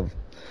piss myself.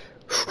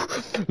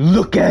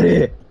 Look at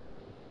it.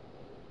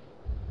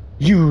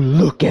 You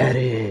look at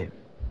it.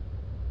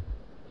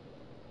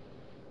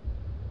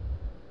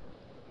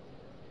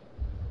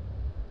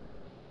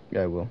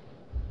 Yeah, I will.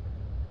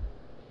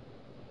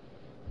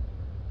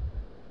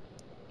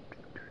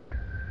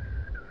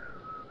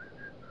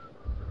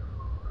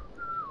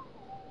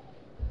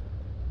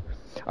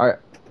 Alright.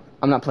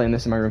 I'm not playing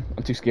this in my room.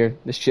 I'm too scared.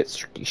 This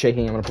shit's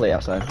shaking. I'm gonna play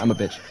outside. I'm a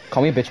bitch.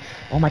 Call me a bitch.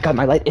 Oh my god,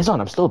 my light is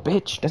on. I'm still a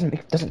bitch.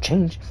 Doesn't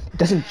change. It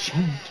doesn't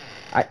change.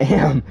 I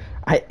am.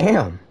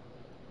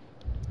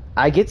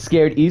 I get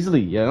scared easily,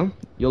 yo.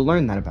 You'll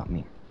learn that about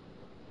me.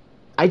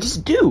 I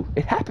just do.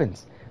 It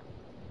happens.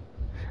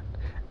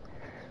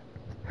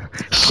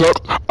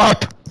 Shut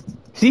up.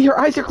 See, her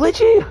eyes are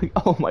glitchy.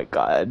 Oh my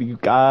god, you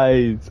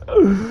guys.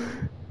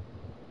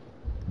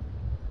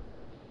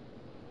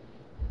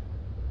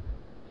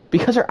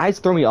 Because her eyes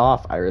throw me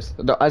off, Iris.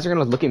 The eyes are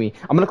gonna look at me.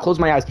 I'm gonna close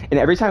my eyes, and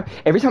every time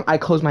I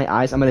close my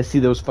eyes, I'm gonna see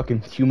those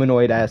fucking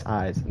humanoid ass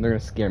eyes, and they're gonna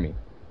scare me.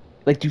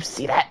 Like, do you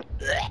see that?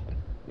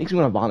 Makes me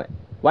wanna vomit.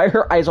 Why are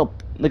her eyes all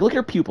like? Look at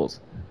her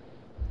pupils.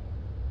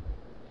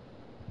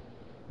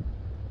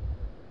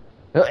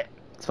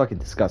 It's fucking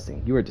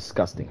disgusting. You are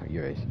disgusting.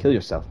 You're right. Kill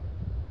yourself.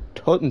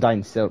 Toten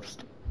dein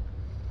selbst.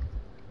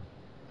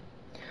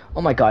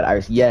 Oh my god,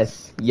 Iris.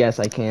 Yes,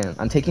 I can.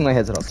 I'm taking my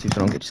headset off too, so I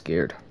don't get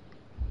scared.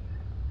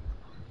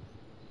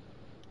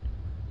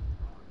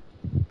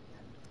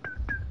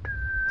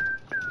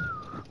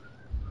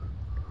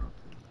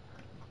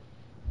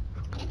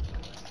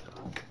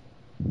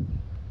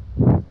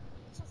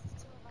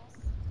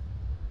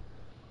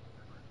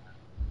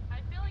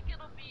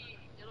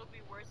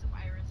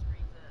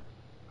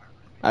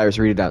 Iris,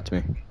 read it out to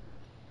me.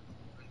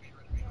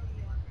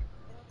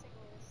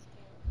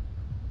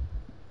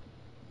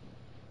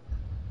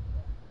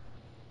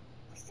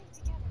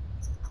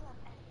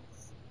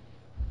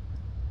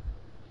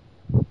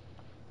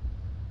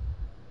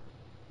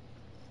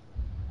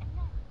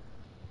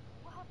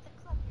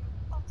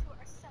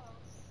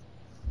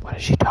 What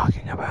is she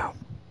talking about?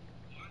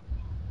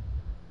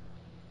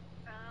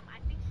 I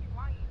think she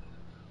wants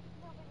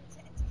nobody to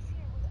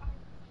interfere with our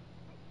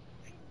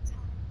reading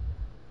time.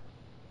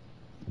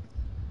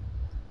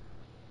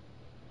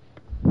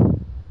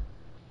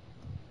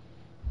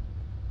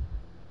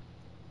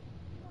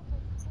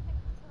 Nobody to make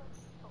me feel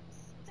like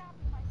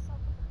stabbing myself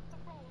in the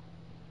throat.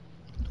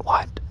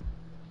 What?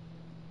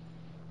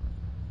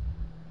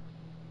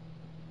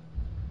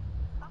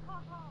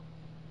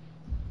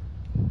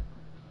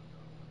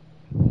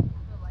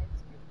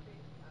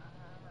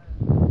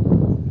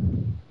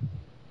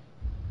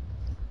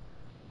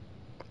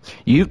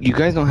 You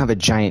guys don't have a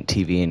giant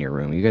TV in your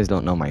room. You guys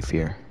don't know my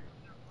fear.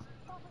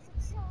 That was a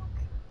joke.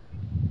 I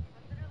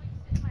literally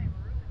sit in my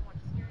room and watch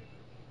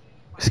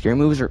Scary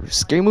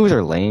movies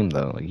are lame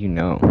though, like, you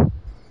know.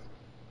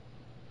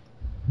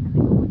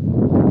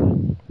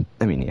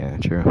 I mean, yeah,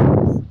 true.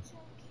 What's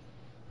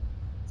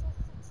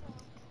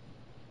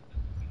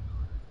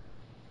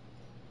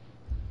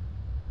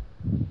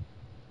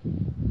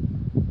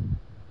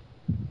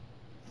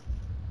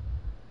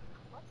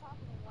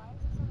happening? Why is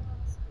there something on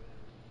the screen?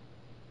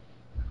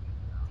 Do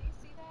you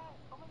see that?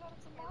 Oh my god,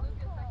 it's a mountain.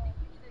 Hey, Lucas, I think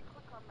you need to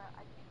click on that.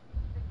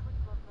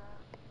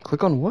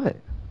 Click on what?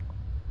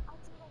 I'll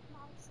do like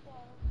monster.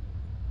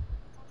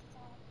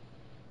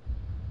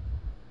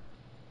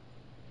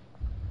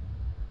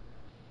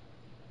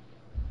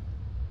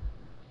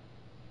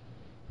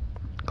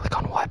 Click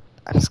on what?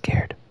 I'm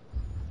scared.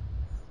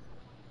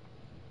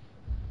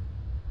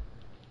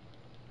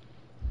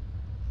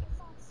 It's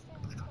on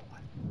stand, but you can't stand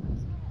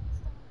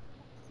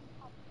see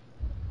how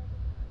beautiful it is.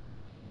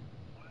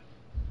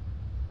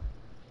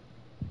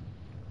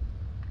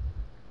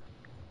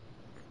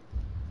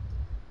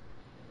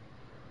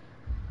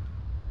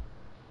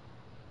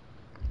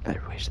 I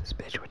wish this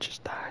bitch would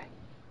just die.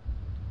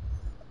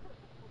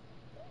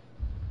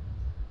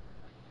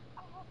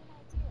 I have an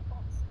idea,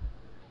 boss.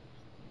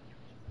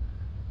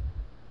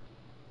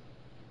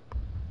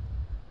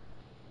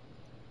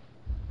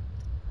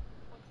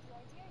 What's the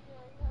idea?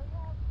 Hurry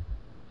up.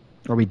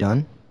 Are we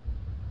done?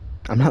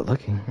 I'm not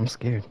looking. I'm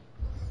scared.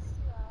 Close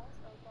your eyes.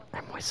 Oh,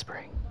 don't. I'm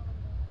whispering.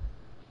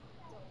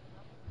 Don't open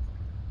your eyes. Don't.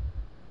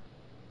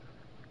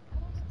 I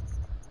don't get to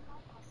stick to my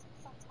house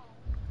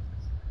sometimes.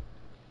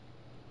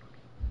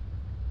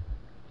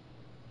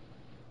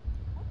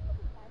 Wouldn't it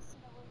be nice to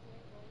know where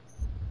Yuri lives?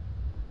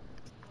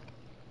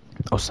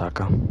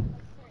 Osaka. Like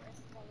her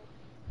aesthetic.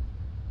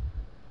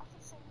 I can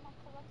show you my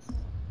collection.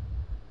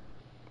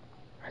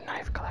 Her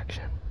knife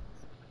collection.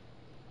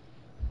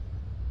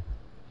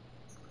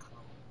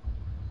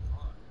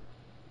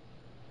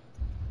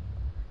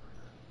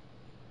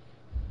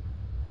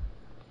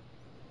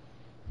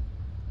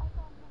 I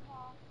found them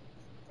all.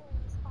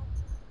 Various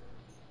artisans.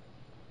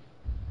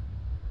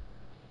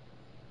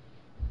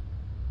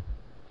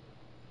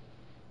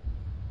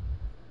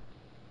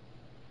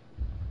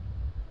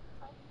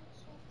 I'll make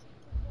sure to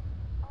give them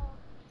all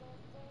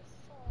their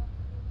share,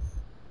 please.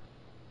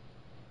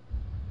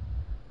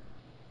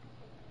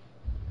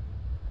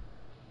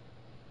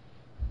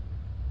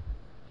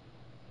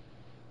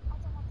 I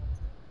don't want them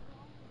to get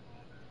lonely or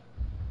anything.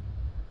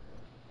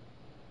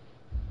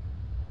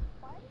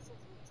 Why does it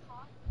keep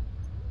talking,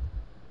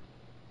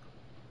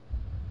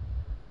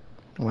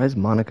 dude? Why is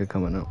Monica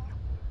coming up?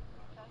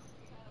 That's just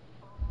trying to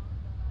prolong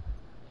the amount of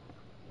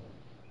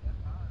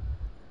time.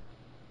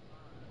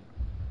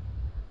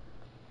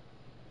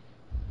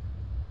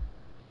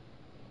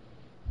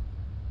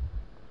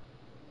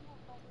 No,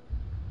 buddy.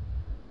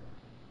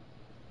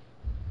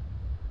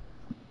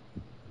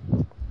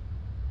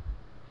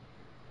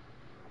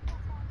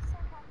 That's why I'm so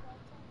happy I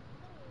joined the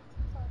village,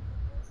 club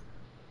with this.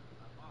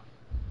 Now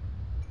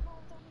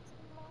I don't need to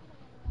be lonely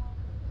anymore.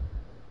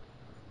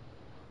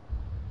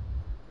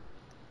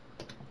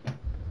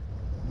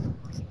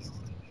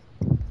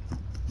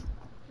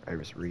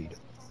 Iris Reed. Because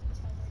we have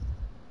each other.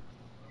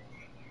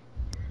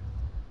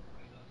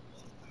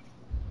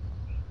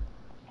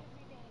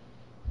 Every day.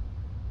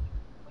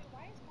 Wait,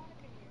 why is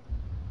Monica here?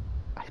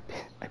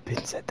 I've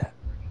been said that.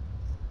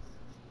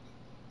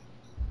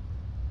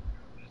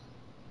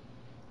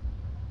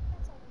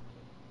 That's all we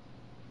need.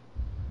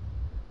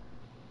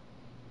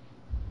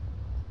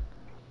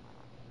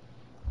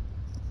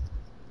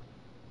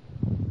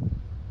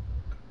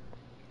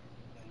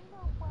 You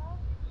know what?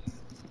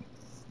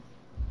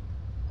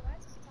 Do I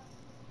just talk?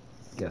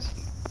 Yes.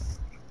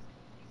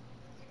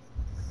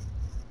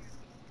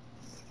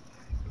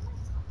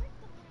 Let's quit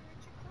the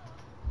literature club.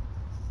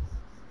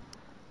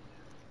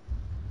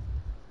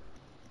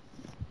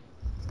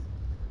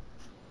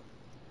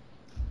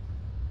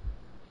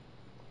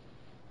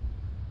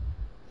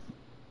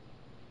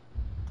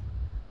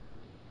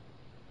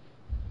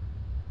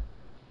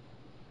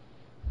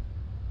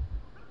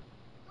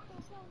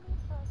 There's no need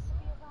for us to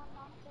be around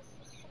Monica's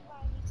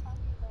slimy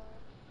tummy, though.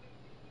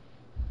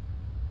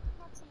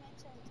 Not to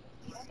mention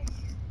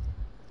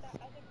that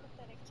other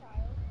pathetic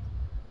child.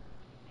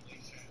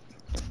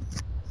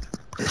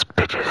 This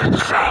bitch is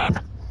insane.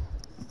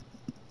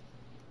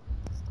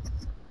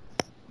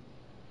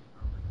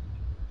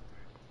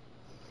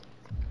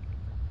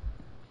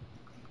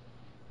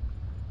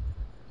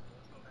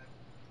 It's alright.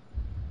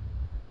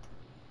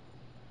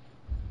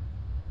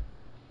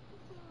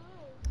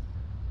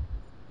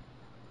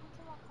 We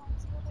can walk home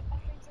together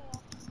every day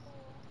after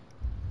school.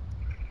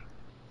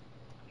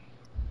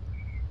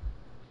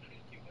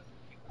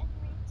 And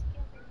read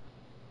together.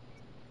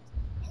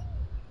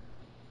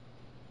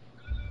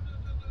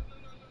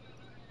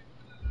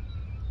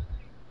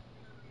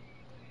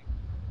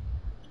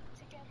 Eat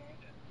together.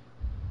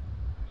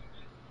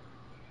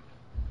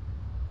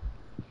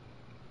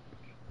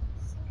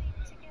 Sleep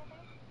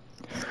together.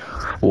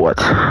 What?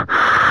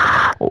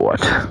 What?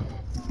 Doesn't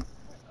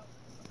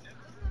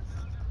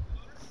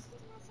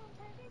that sound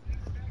perfect?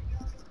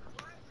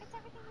 It's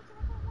everything we can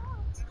ever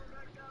want.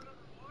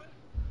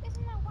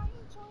 Isn't that why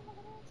you joined the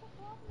literature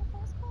club in the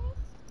first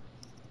place?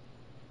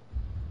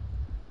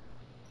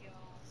 Yo.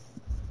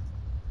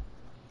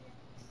 Yeah.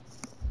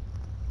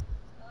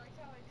 I like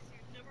how I just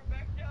hear never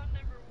back down,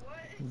 never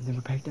what?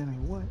 Never back down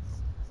or what?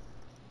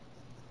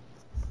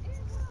 It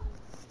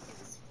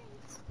was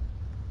fate.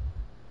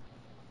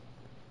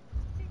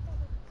 Fate that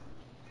would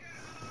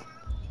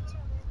meet each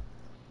other.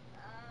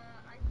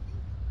 I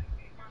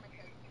think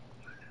Monica's.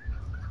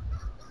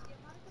 Yeah,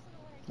 Monica's in the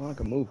way.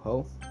 Monica, move,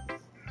 ho.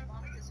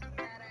 Monica's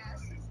fat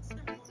ass. Can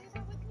you do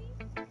that with me?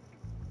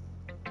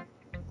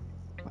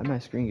 Why'd my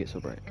screen get so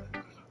bright?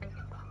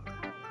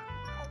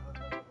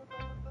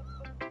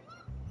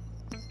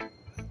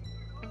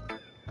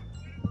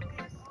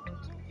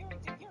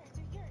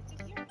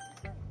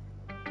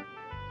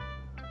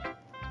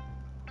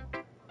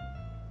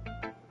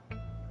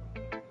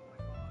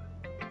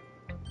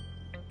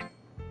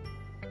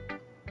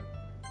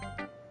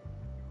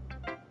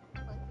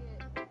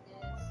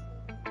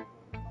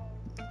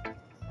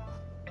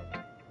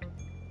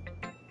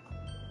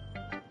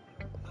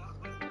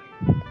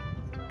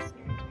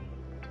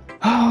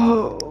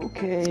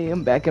 Okay,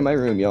 I'm back in my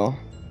room, y'all.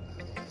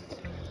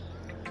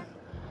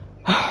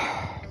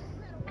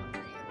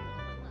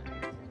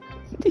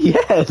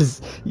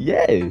 Yes,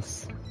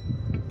 yes.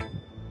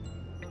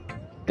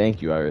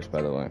 Thank you, Iris,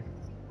 by the way.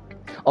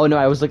 Oh no,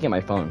 I was looking at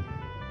my phone.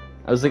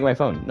 I was looking at my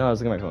phone. No, I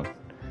was looking at my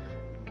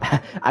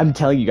phone. I'm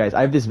telling you guys,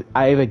 I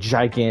have a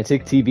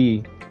gigantic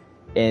TV,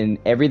 and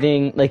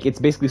everything, like, it's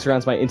basically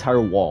surrounds my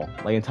entire wall,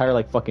 my entire,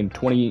 like, fucking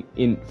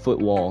 20-foot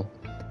wall.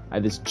 I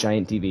have this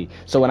giant TV.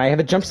 So when I have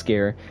a jump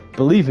scare,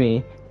 believe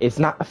me, it's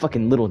not a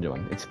fucking little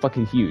one. It's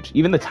fucking huge.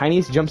 Even the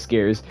tiniest jump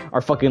scares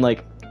are fucking,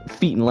 like,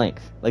 feet in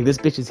length. Like, this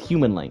bitch is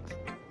human length.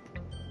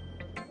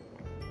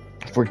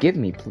 Forgive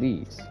me,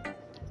 please.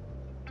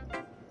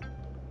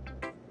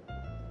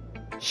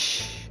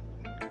 Shh.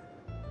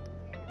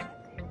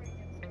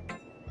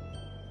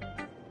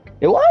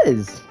 It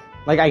was.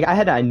 Like,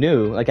 I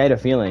knew. Like, I had a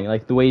feeling.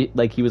 Like, the way,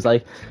 like, he was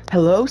like,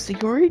 hello,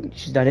 Sayori?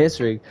 She's not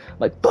answering. I'm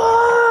like,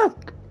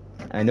 fuck!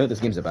 I know what this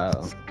game's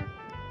about.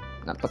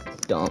 Not fucking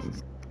dumb.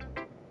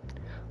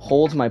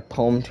 Hold my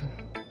palm.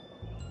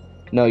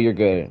 No, you're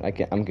good.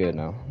 I'm good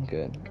now. I'm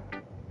good.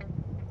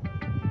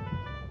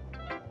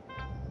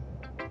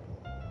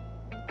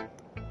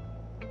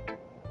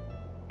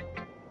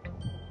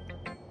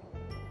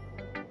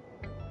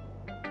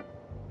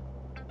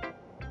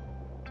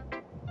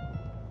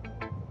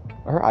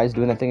 Are her eyes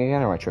doing that thing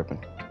again, or am I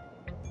tripping?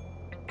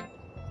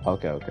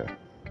 Okay, okay.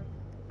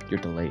 You're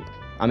delayed.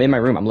 I'm in my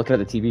room. I'm looking at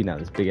the TV now.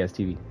 This big ass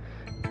TV.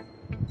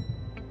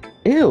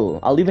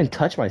 Ew! I'll even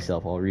touch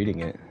myself while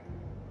reading it.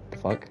 The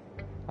fuck?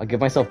 I'll give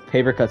myself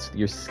paper cuts with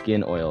your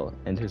skin oil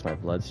enters my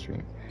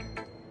bloodstream.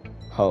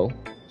 Ho,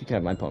 you can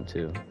have my poem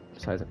too.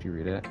 Besides, after you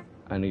read it,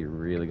 I know you're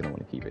really gonna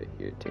want to keep it.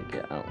 Here, take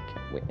it. I don't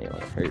care. Wait,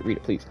 hurry, read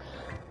it, please.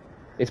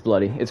 It's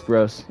bloody. It's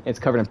gross. It's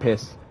covered in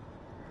piss.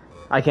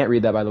 I can't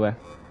read that, by the way.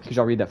 Could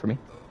y'all read that for me?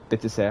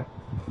 Did it say?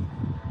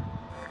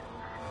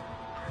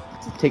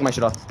 Take my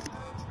shit off.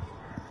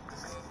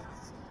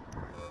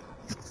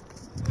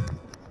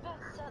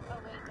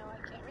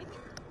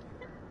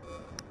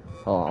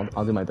 Oh,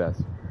 I'll do my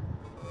best.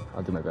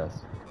 I'll do my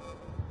best.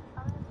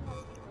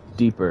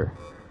 Deeper.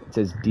 It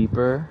says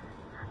deeper.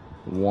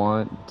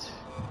 Want.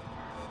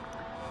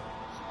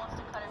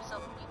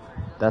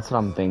 That's what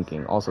I'm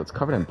thinking. Also, it's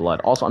covered in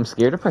blood. Also, I'm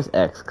scared to press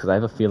X because I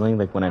have a feeling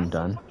like when I'm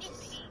done.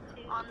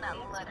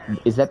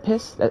 Is that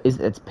piss?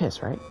 It's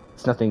piss, right?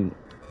 It's nothing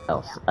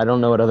else. I don't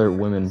know what other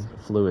women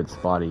fluids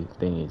body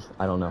thingies.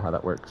 I don't know how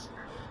that works.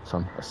 So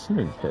I'm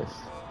assuming piss.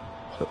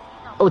 So,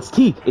 oh, it's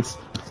tea. It's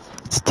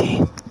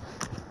tea.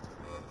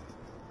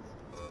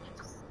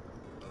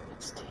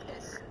 It's tea.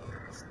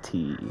 It's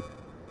tea.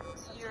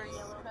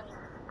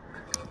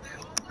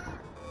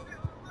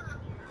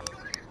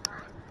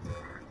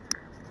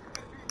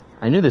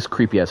 I knew this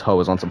creepy ass hoe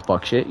was on some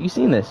fuck shit. You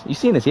seen this? You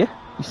seen this, yeah?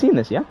 You seen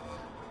this, yeah?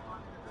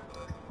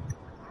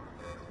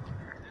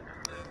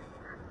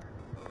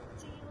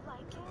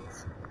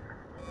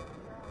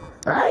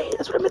 Alright,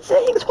 that's what I've been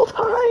saying this whole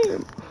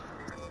time.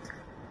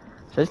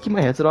 Should I just keep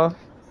my headset off?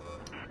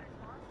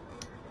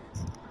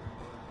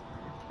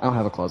 I don't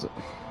have a closet.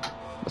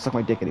 I'll suck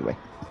my dick anyway.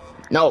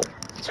 No!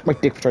 Suck my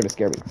dick for trying to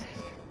scare me.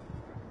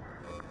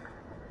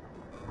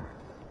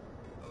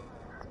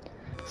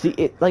 See,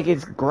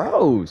 it's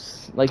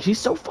gross. Like, she's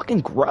so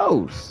fucking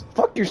gross.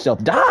 Fuck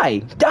yourself. Die!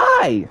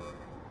 Die!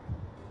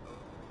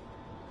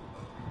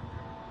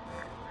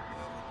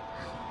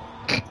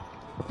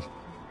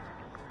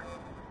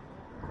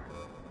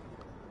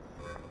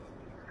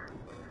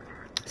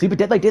 See, but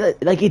that,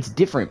 like, it's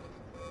different.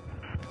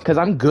 Because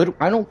I'm good.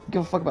 I don't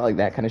give a fuck about, like,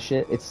 that kind of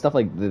shit. It's stuff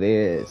like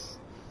this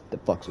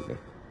that fucks with me.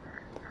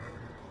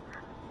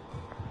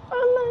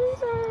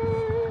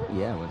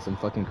 Yeah, when some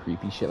fucking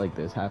creepy shit like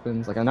this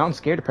happens. Like, now I'm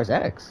scared to press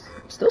X.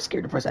 I'm still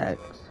scared to press X.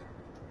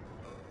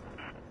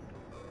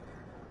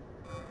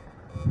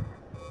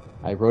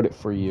 I wrote it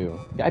for you.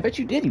 Yeah, I bet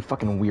you did, you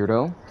fucking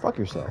weirdo. Fuck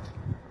yourself.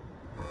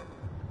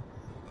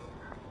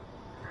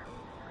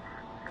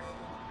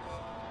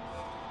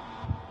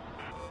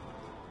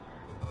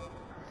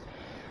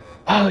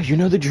 Oh, you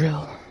know the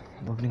drill.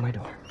 I'm opening my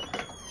door.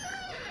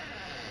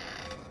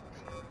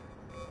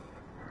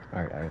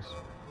 Alright, Iris.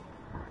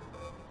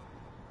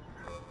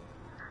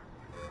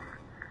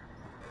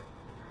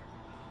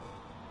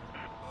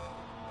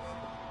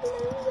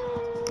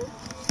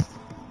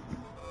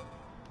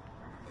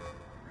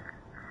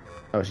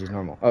 Oh, she's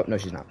normal. Oh, no,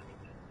 she's not.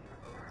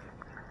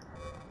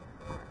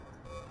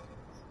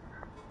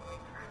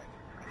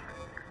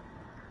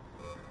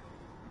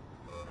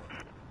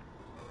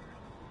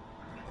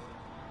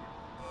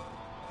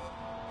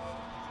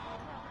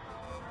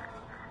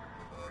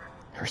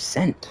 Her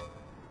scent.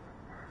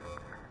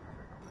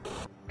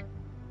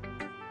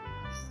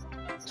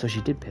 So she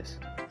did piss.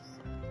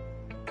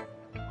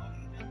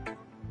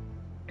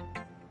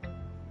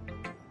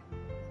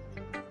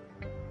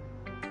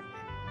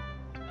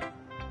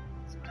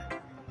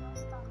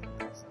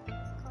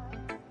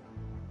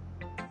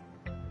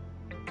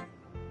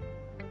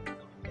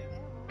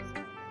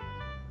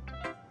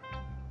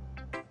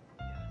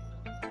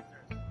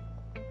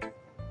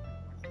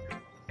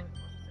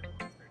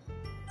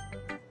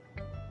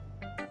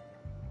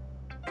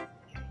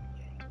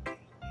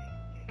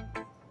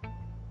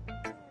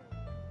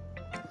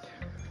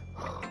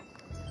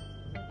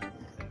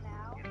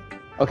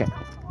 Okay.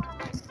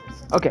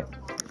 Okay.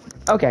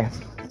 Okay.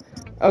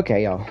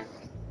 Okay, y'all.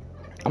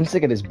 I'm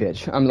sick of this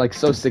bitch. I'm like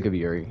so sick of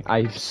Yuri.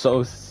 I'm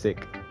so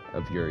sick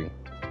of Yuri.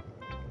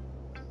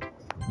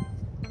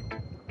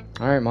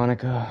 Alright,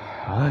 Monica.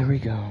 Here we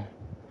go.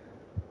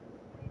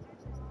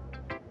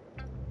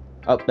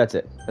 Oh, that's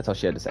it. That's all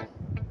she had to say.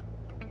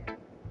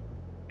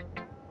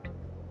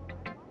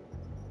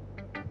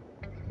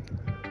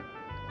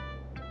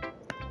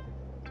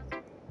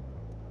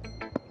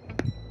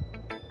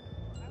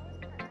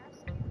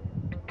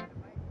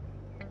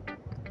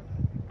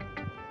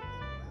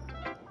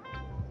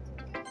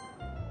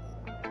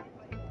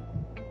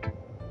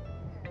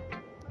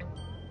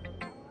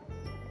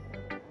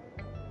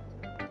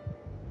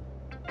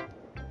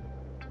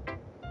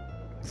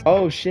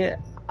 Oh shit!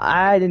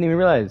 I didn't even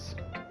realize.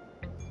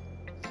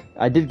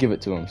 I did give it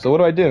to him. So what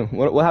do I do?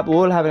 What happen?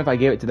 What would happen if I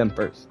gave it to them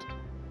first?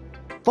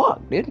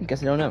 Fuck, dude.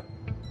 Guess I don't know.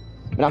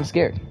 But I'm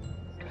scared.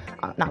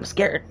 I'm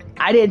scared.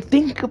 I didn't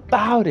think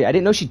about it. I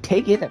didn't know she'd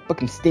take it. That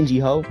fucking stingy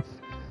hoe.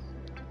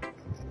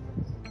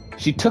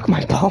 She took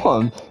my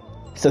poem,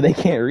 so they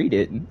can't read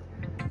it.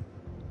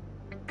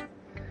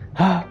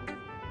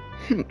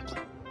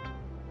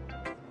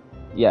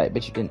 Yeah, I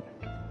bet you didn't.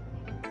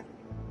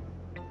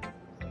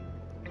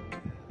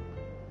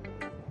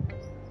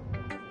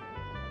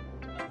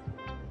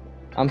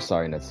 I'm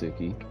sorry,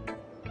 Natsuki.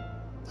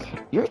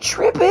 You're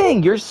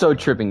tripping! You're so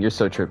tripping. You're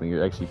so tripping.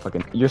 You're actually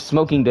fucking... You're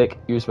smoking dick.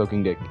 You're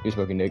smoking dick. You're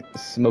smoking dick.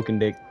 Smoking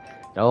dick.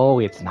 No,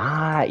 it's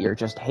not. You're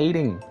just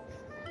hating.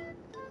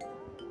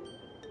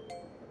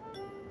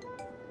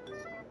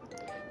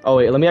 Oh,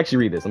 wait. Let me actually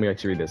read this.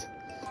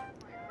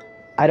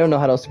 I don't know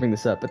how else to bring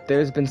this up, but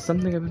there's been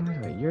something I've been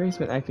wondering about. Yuri's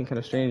been acting kind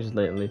of strange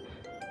lately.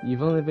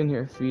 You've only been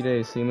here a few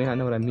days, so you may not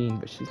know what I mean,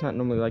 but she's not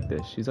normally like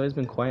this. She's always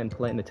been quiet and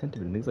polite and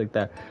attentive and things like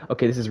that.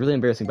 Okay, this is really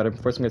embarrassing, but I'm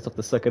forcing myself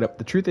to suck it up.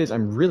 The truth is,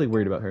 I'm really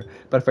worried about her,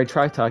 but if I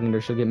try talking to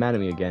her, she'll get mad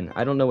at me again.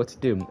 I don't know what to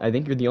do. I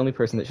think you're the only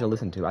person that she'll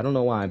listen to. I don't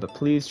know why, but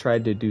please try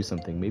to do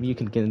something. Maybe you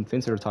can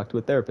convince her to talk to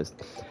a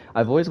therapist.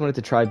 I've always wanted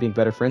to try being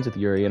better friends with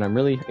Yuri, and it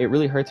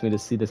really hurts me to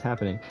see this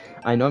happening.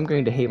 I know I'm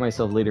going to hate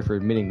myself later for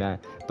admitting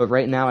that, but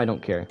right now I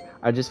don't care.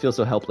 I just feel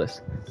so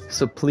helpless.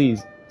 So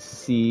please,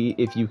 see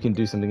if you can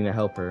do something to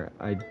help her.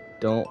 I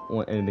don't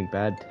want anything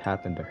bad to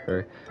happen to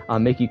her. I'll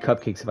make you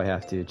cupcakes if I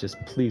have to. Just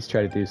please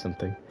try to do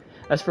something.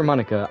 As for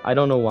Monica, I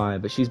don't know why,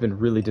 but she's been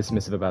really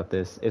dismissive about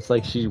this. It's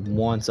like she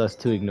wants us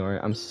to ignore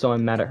it. I'm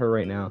mad at her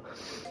right now.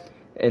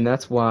 And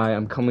that's why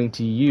I'm coming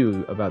to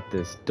you about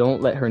this.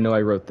 Don't let her know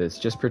I wrote this.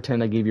 Just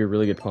pretend I gave you a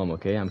really good poem,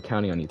 okay? I'm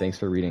counting on you. Thanks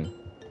for reading.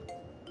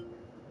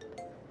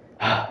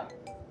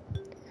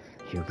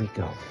 Here we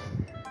go.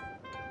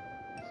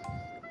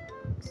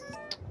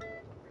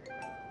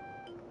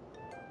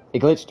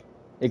 It glitched.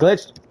 It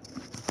glitched.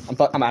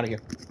 I'm out of here.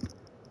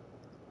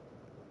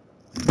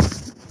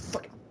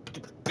 Fucking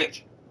stupid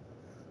bitch.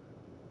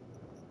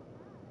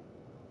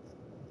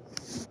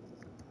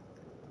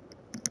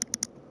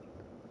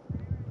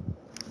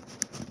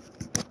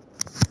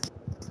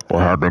 What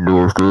happened to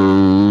us,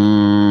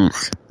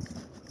 please?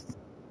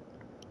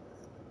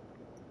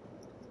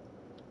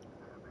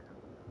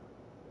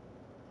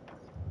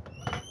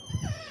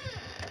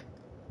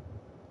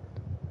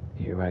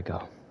 Here I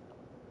go.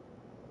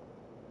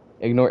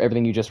 Ignore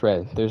everything you just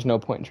read. There's no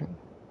point in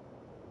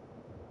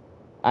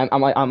trying.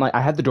 I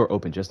had the door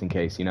open just in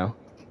case, you know?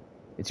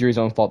 It's Yuri's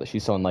own fault that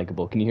she's so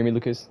unlikable. Can you hear me,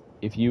 Lucas?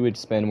 If you would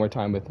spend more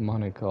time with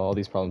Monica, all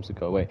these problems would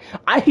go away.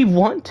 I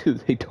want to.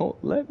 They don't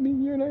let me.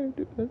 You're not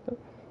do that.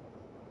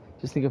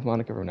 Just think of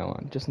Monica from now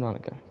on. Just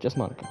Monica. Just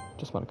Monica.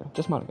 Just Monica.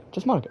 Just Monica.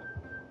 Just Monica.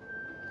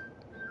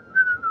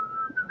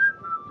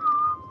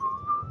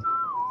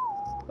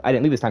 I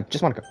didn't leave this time.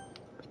 Just Monica.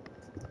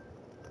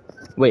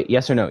 Wait,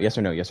 yes or no? Yes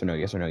or no? Yes or no?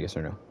 Yes or no? Yes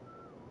or no?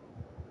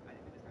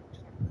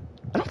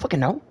 I don't fucking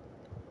know.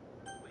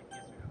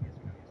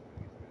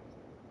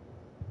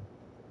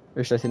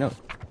 Or should I say no?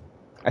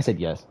 I said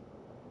yes.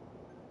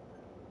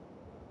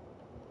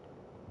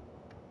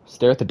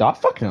 Stare at the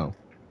dot? Fuck no.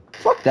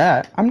 Fuck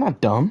that. I'm not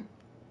dumb.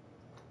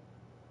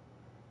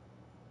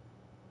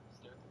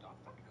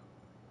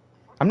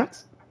 I'm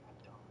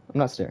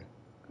not staring.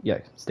 Yeah,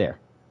 stare.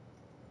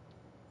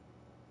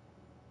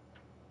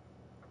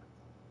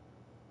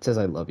 It says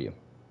I love you.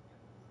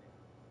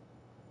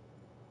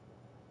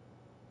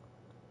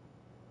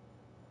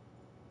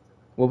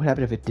 What would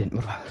happen if it didn't?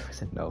 What if I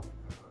said no?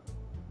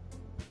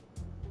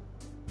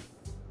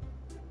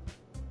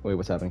 Wait,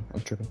 what's happening?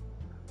 I'm tripping.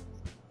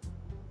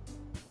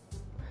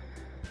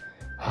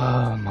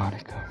 Oh,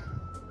 Monica.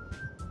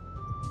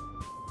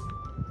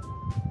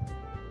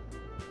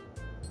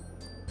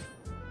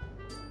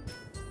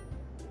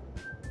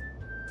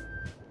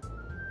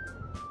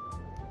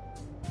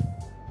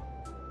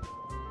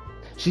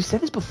 She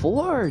said this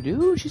before,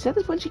 dude. She said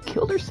this when she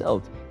killed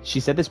herself. She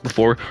said this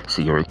before,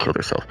 so Yuri killed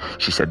herself.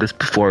 She said this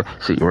before,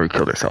 so Yuri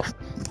killed herself.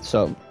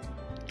 So,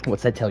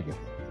 what's that tell you?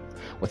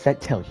 What's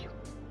that tell you?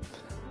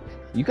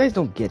 You guys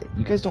don't get it.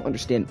 You guys don't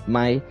understand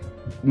my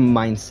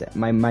mindset.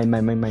 My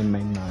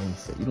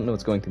mindset. You don't know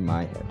what's going through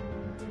my head.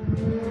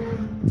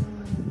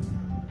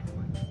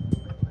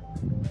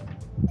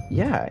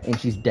 Yeah, and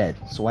she's dead.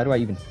 So why do I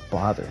even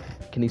bother?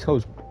 Can these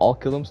hoes all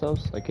kill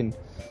themselves? I can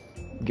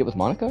get with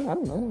Monica? I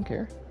don't know. I don't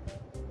care.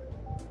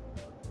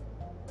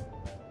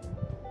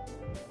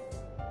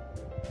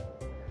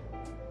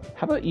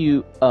 How about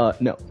you?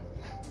 No.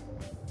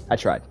 I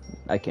tried.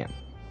 I can't.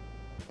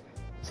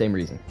 Same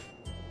reason.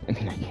 I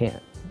mean, I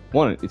can't.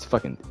 One, it's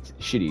fucking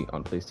shitty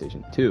on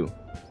PlayStation. Two,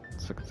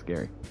 it's fucking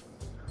scary.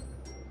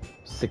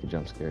 Sick of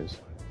jump scares.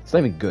 It's not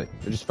even good.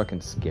 They're just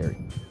fucking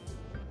scary.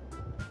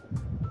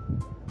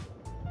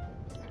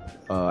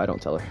 I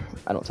don't tell her.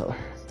 I don't tell her.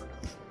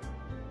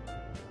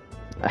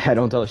 I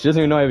don't tell her. She doesn't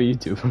even know I have a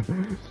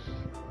YouTube.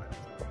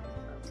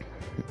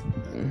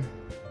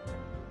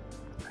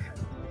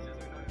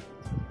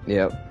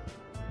 Yep.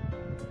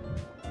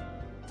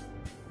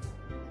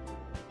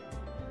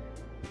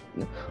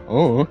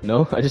 Oh,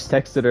 no. I just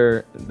texted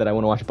her that I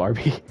want to watch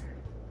Barbie.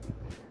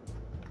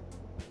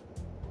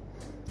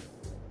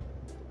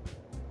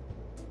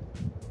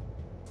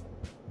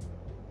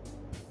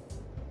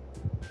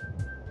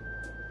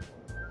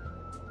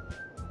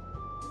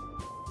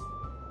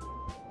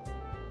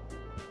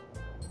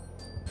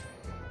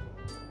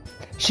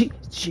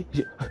 She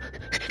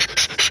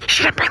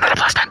didn't bring that up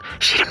last time.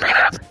 She didn't bring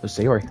that up. Oh,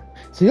 Sayori.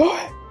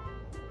 Sayori!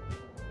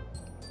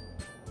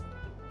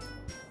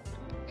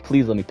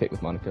 Please let me pick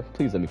with Monica.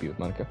 Please let me be with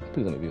Monica.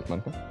 Please let me be with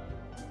Monica.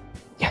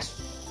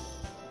 Yes!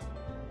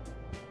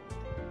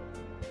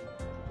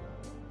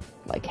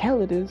 Like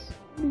hell it is.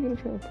 What are you gonna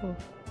try to pull?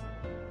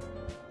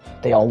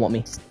 They all want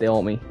me. They all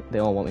want me. They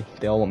all want me.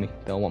 They all want me.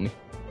 They all want me.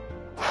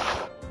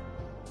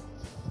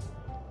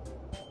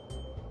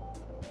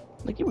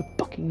 Like you would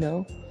fucking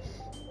know.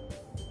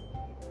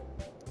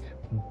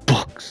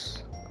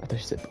 Books. I thought you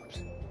said books.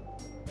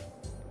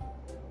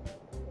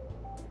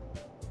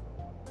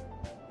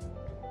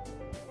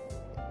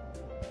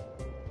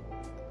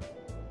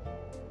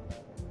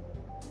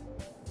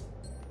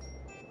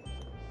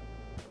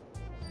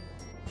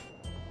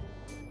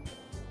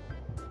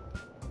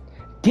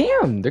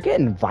 Damn, they're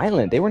getting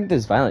violent. They weren't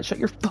this violent. Shut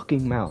your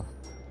fucking mouth.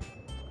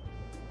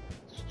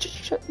 Just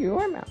shut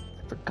your mouth.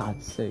 For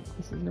God's sake.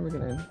 This is never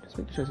gonna end. Just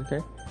make the choice, okay?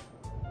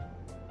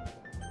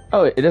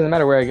 Oh, it doesn't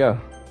matter where I go.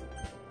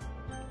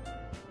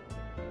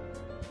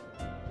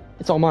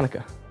 It's all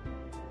Monica.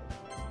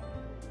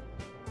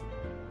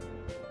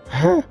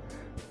 Huh?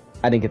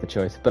 I didn't get the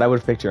choice, but I would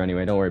have picked her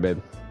anyway. Don't worry, babe.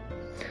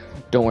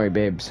 Don't worry,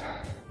 babes.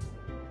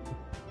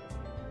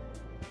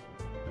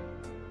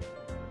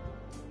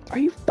 Are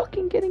you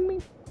fucking kidding me?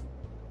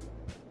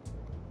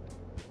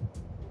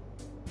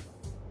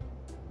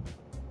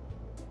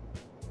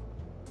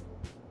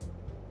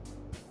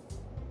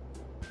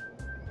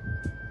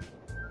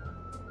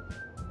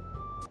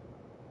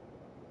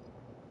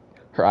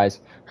 Her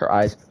eyes, her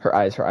eyes, her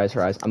eyes, her eyes,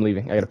 her eyes. I'm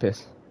leaving. I gotta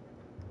piss.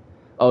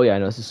 Oh yeah, I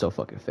know this is so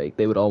fucking fake.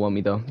 They would all want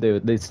me though.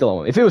 They'd still all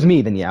want me. If it was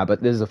me, then yeah.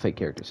 But this is a fake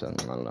character, so I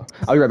don't know.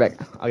 I'll be right back.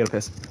 I gotta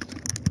piss.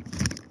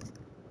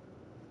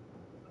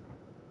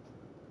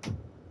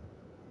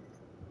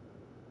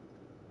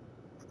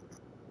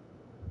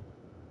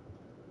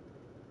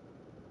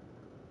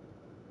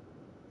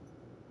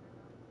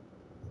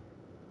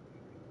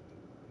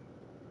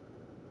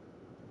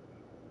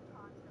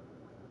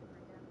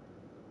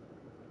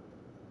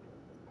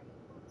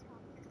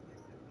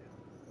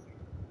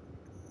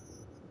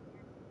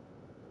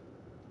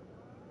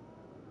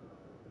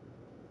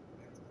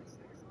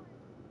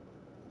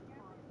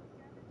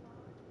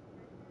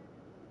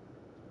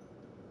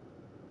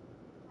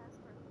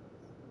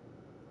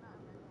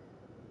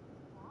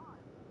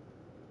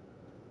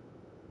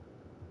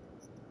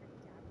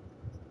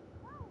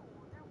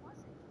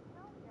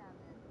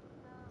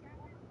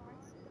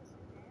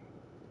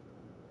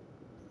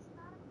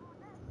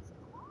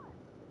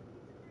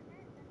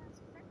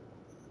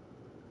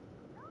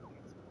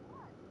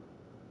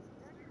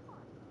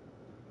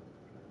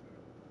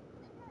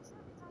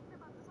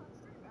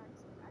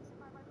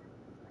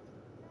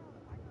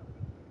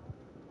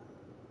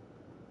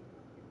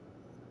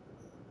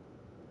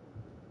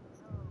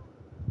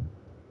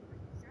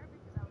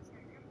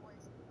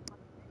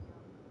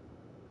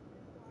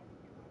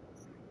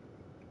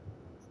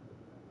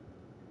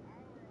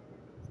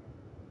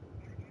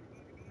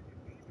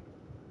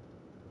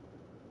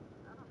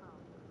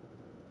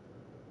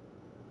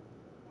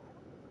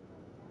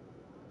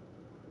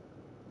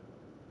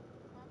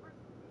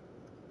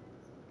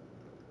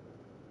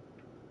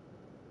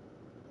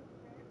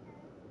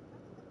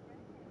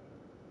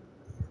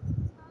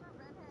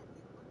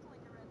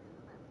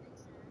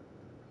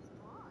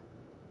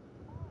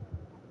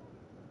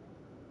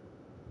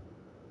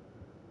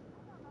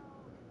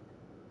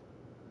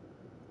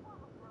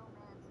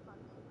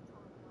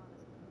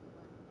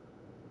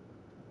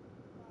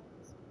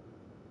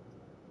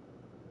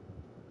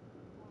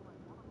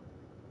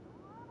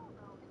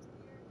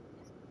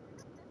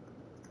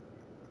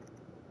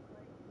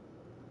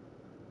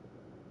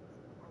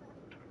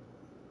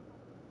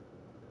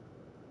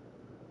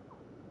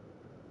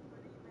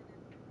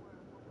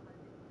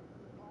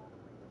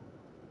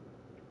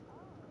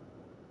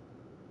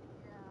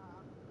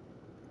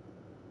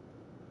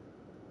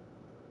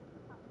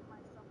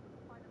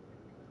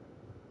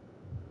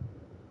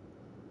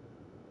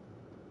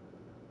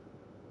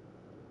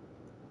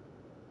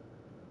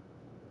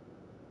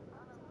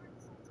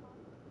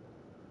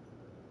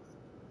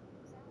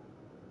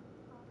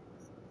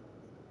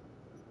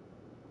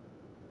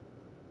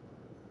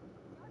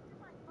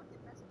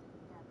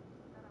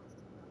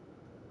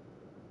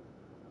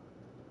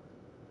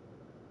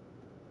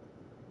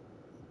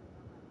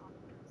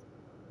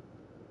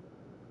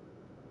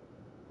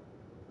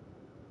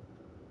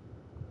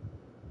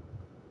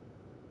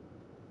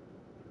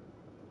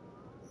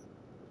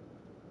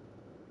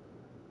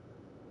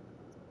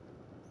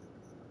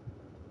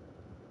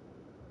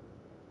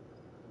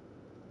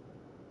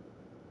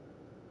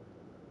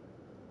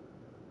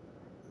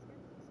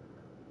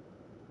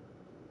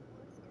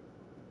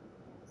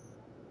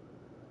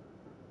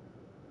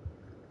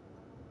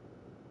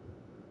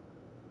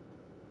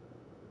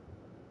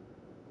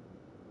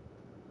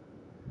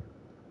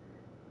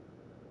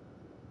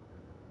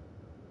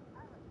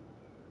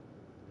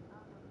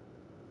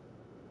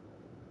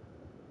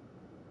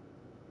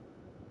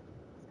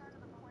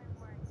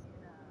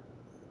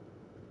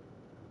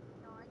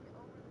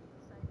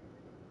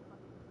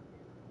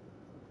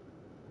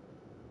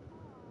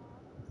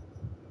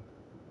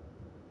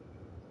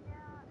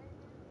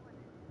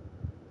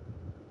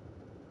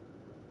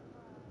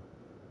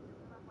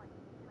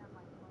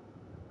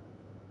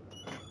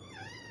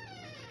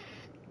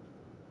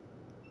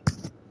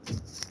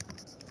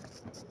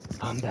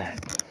 I'm back.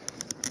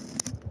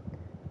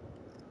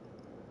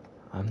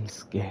 I'm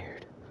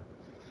scared.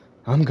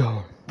 I'm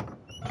going.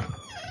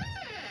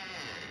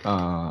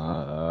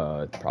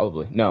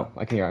 Probably. No,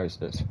 I can hear Iris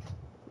does.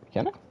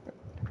 Can I?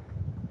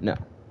 No.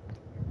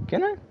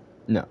 Can I?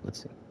 No,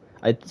 let's see.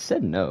 I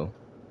said no.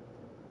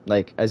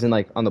 Like, as in,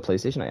 like, on the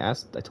PlayStation, I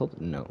told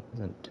it no. As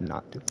in, to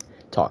not do.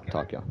 Talk,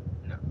 y'all.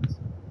 No.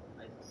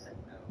 I said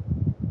no.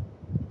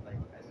 Like,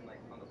 as in, like,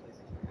 on the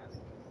PlayStation, I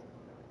asked.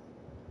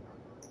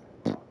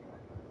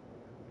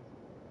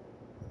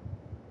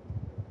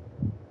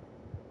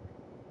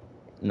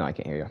 No, I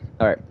can't hear you.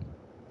 Alright.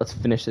 Let's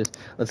finish this.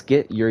 Let's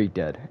get Yuri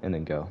dead, and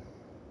then go.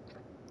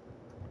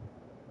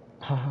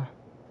 Haha.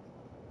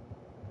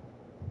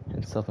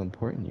 And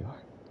self-important you are.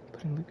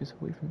 Putting Lucas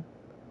away from...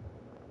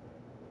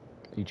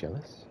 Are you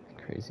jealous?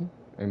 Crazy?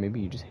 Or maybe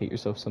you just hate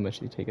yourself so much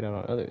that you take it out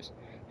on others.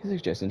 Here's a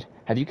suggestion.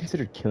 Have you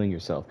considered killing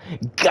yourself?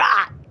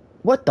 God!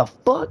 What the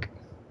fuck?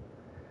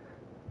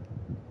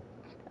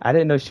 I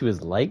didn't know she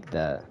was like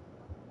that.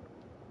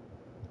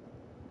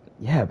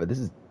 Yeah, but this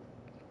is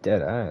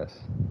dead ass.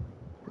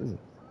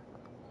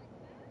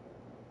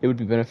 It would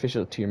be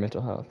beneficial to your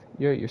mental health.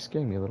 You're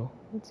scaring me a little.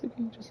 It's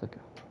okay, just let go.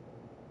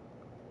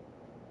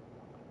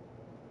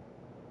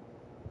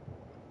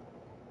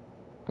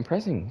 I'm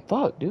pressing.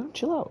 Fuck, dude,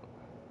 chill out.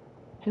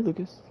 Hey,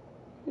 Lucas.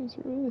 It's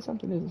really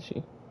something, isn't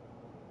she?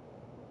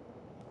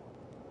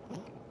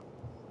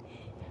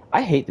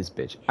 I hate this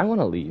bitch. I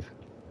want to leave.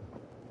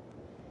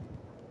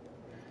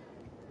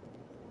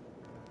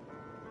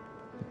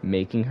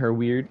 Making her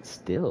weird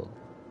still.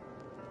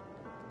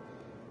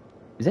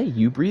 Is that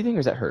you breathing or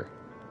is that her?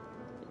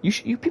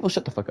 You people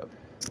shut the fuck up.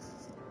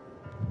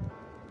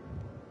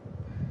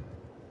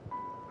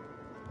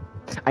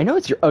 I know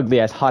it's your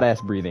ugly ass, hot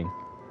ass breathing.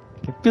 I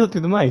can feel it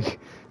through the mic.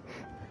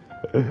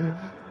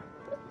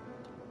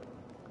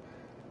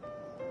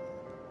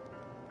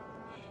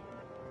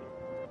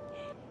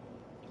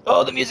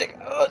 Oh, the music.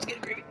 Oh, it's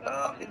getting creepy.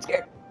 Oh, I'm getting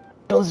scared.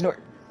 Don't listen to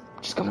her.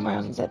 Just come to my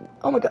house instead.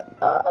 Oh my god.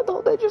 The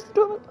whole day just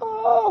doing it.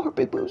 Oh, her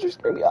big boobs are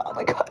scaring me. Oh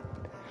my god.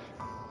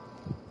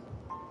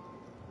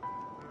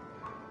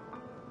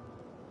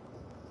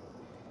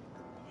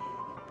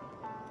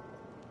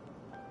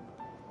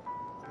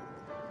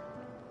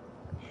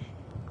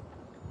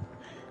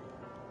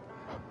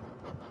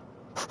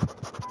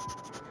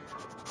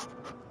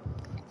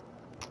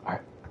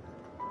 Alright.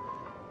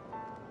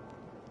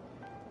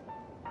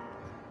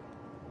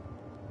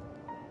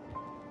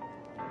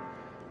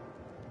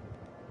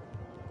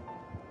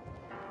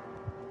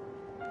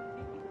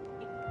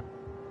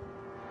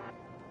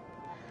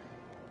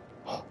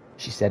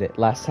 She said it.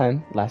 Last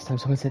time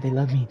someone said they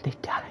loved me, they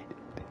died.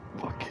 They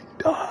fucking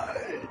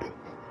died.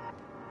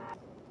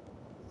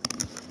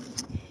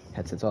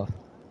 Headsets off.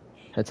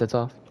 Headsets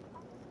off.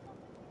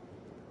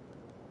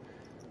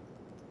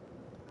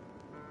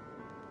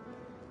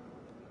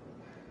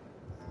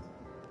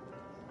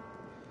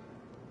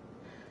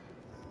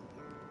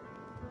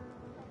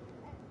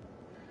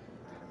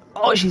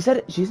 Oh, she said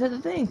it. She said the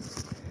thing.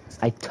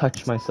 I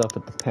touched myself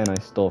with the pen I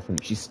stole from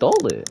you. She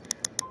stole it.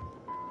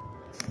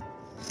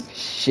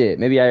 Shit,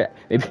 maybe I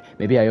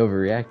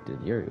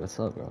overreacted. Yuri, what's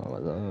up, bro?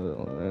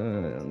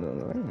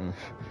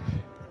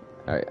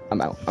 Alright,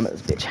 I'm out. I'm out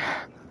of this bitch.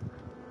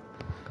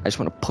 I just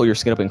want to pull your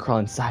skin up and crawl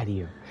inside of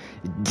you.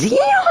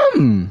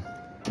 Damn!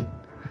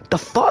 The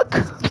fuck?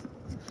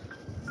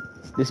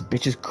 This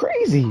bitch is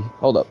crazy.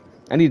 Hold up.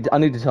 I need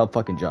to tell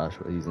fucking Josh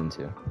what he's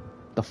into.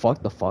 The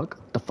fuck?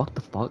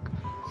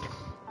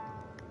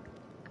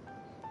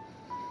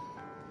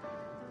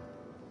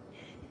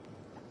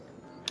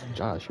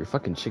 Josh, your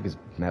fucking chick is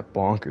mad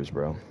bonkers,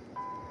 bro.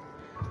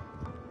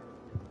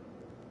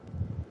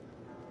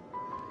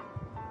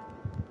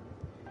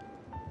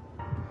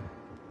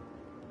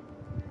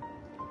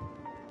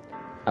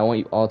 I want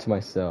you all to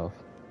myself,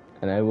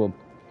 and I want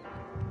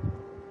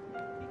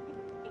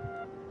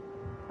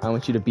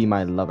you to be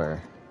my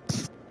lover.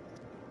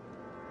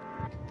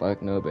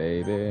 Fuck no,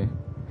 baby.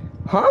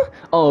 Huh?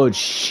 Oh,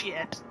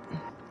 shit.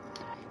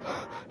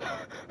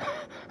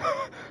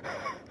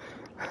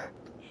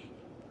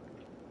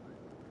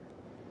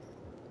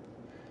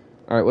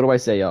 Alright, what do I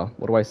say, y'all?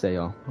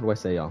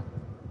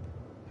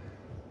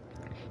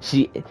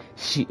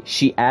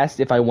 She asked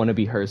if I want to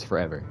be hers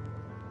forever.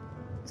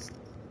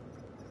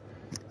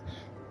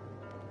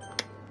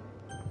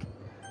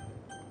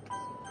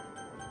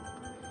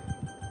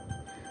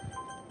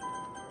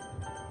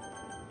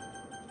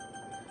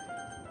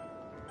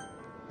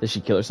 Does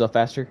she kill herself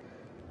faster?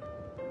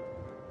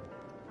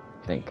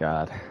 Thank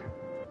God.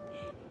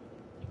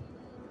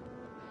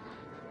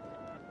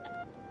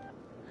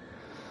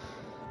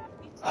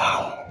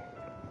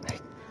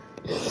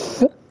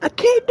 I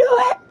can't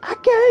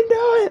do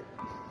it!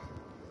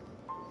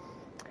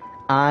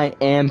 I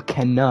am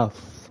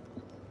Knuff.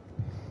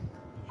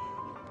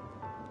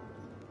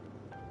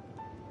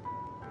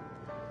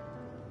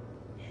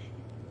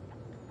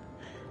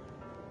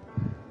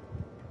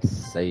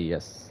 Say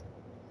yes.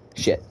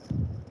 Shit.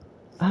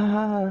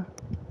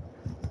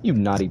 You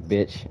naughty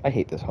bitch. I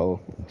hate this hoe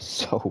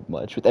so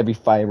much. With every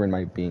fiber in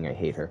my being, I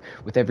hate her.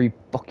 With every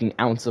fucking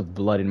ounce of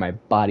blood in my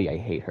body, I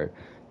hate her.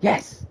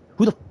 Yes!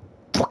 Who the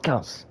fuck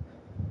else?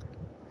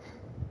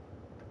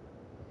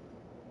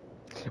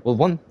 Well,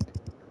 one...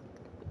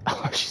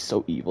 Oh, she's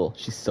so evil.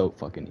 She's so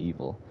fucking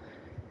evil.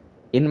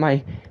 In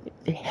my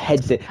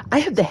headset, I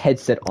have the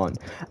headset on.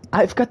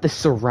 I've got the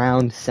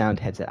surround sound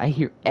headset. I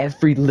hear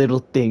every little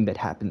thing that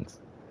happens.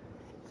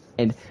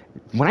 And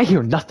when I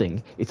hear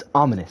nothing, it's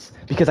ominous.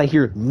 Because I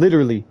hear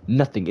literally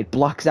nothing. It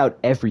blocks out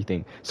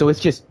everything. So it's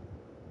just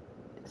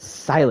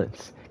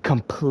silence.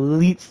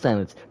 Complete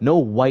silence. No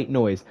white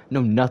noise.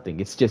 No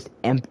nothing. It's just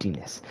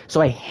emptiness.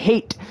 So I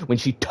hate when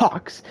she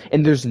talks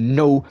and there's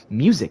no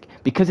music.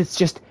 Because it's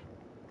just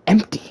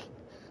empty.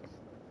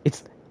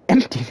 It's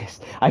emptiness.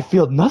 I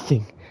feel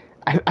nothing.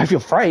 I feel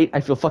fright.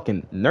 I feel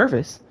fucking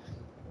nervous.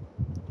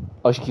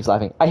 Oh, she keeps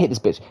laughing. I hate this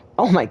bitch.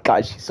 Oh my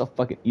god, she's so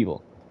fucking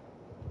evil.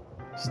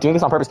 She's doing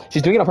this on purpose.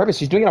 She's doing it on purpose.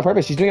 She's doing it on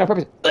purpose. She's doing it on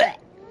purpose. Ugh.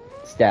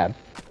 Stab.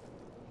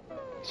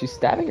 She's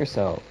stabbing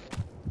herself.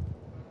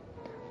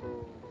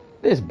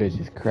 This bitch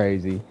is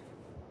crazy.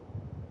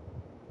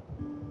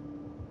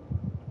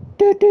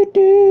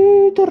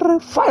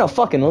 Final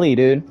fucking lead,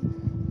 dude.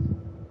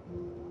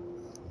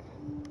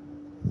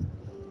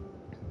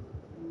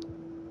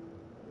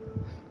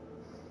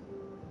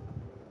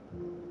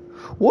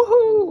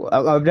 Woohoo!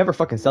 I've never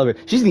fucking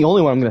celebrated. She's the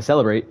only one I'm gonna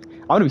celebrate.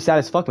 I'm gonna be sad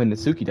as fuck when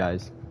Natsuki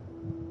dies.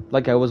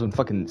 Like I was when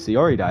fucking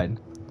Sayori died.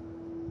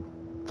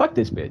 Fuck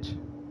this bitch.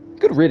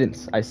 Good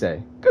riddance, I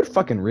say. Good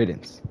fucking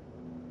riddance.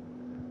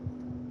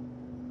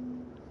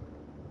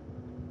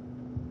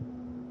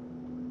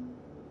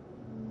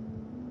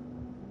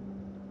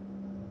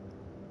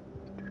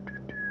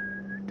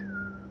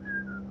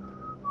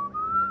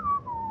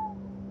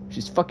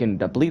 She's fucking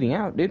bleeding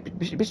out, dude.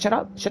 Bitch, shut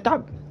up. Shut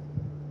up.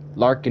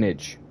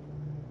 Larkinage.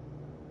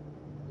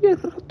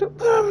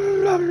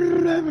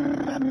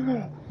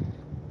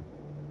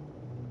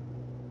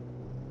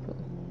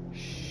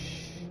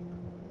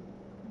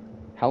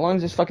 How long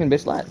does this fucking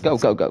bitch last? Go,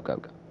 go, go, go,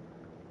 go.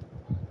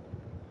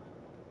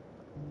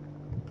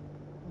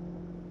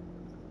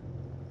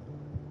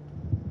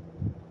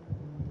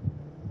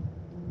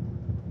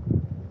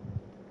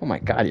 Oh my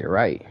god, you're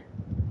right.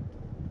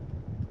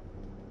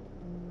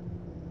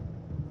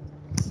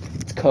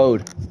 It's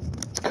code.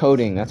 It's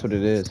coding, that's what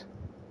it is.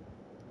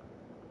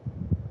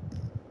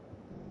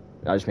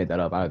 I just made that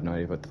up. I have no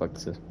idea what the fuck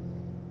this is.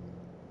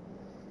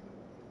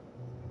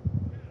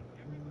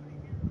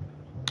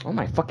 Oh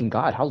my fucking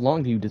god, how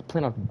long do you just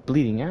plan on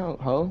bleeding out,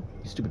 ho?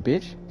 You stupid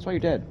bitch. That's why you're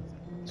dead.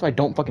 That's why I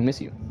don't fucking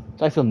miss you.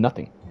 That's why I feel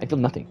nothing. I feel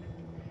nothing.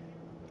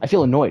 I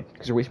feel annoyed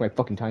because you're wasting my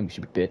fucking time, you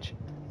stupid bitch.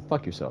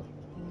 Fuck yourself.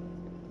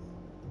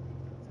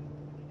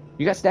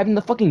 You got stabbed in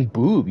the fucking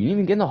boob. You didn't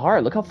even get in the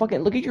heart. Look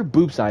at your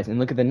boob size and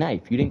look at the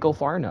knife. You didn't go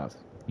far enough.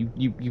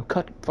 You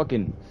cut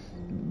fucking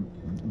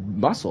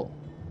muscle.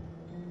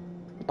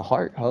 With the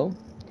heart, ho.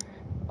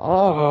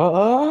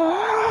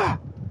 Oh.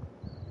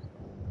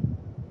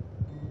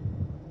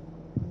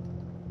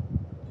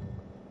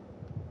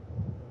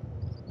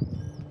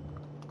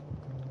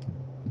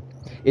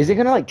 Is it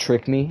gonna like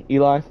trick me,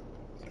 Eli?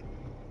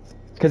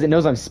 Because it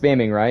knows I'm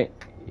spamming, right?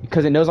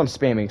 Because it knows I'm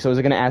spamming. So is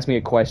it gonna ask me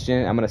a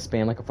question? I'm gonna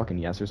spam like a fucking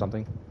yes or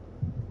something.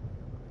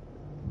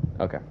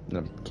 Okay,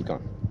 no, keep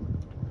going.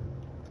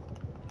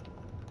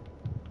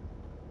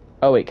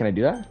 Oh wait, can I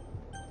do that?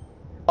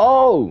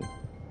 Oh!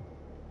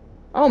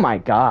 Oh my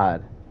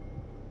god.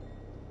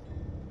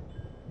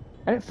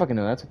 I didn't fucking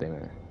know that's what they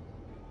meant.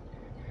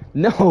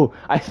 No,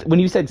 when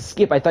you said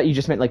skip, I thought you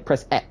just meant like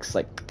press X,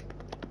 like.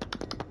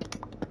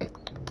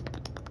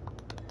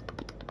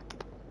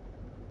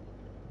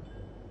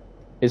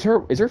 Is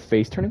her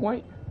face turning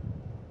white?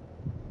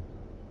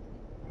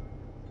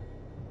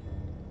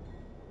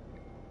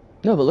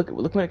 No, but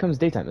look when it comes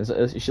daytime.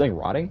 Is she like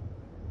rotting?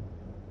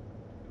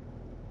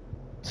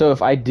 So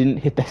if I didn't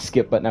hit that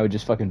skip button, I would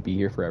just fucking be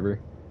here forever.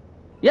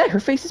 Yeah, her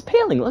face is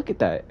paling. Look at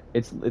that.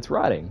 It's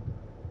rotting.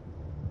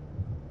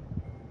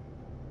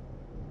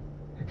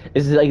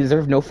 Is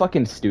there no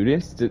fucking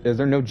students? Is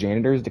there no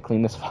janitors to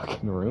clean this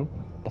fucking room?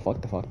 The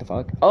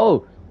fuck?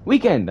 Oh,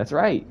 weekend. That's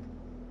right.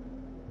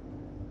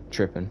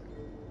 Tripping.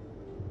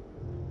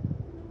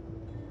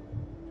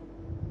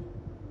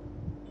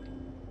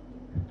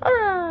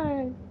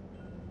 Alright.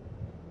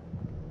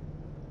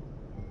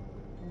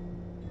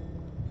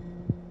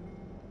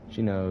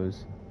 She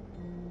knows.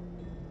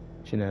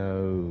 She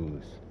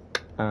knows.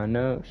 I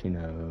know she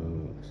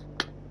knows.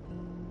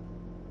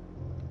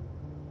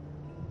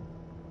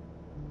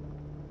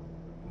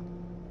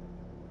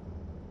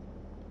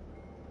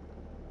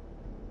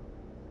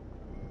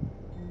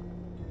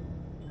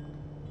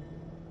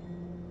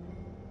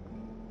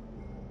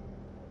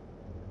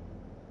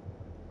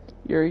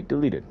 Yuri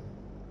deleted.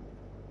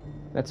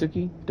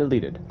 Natsuki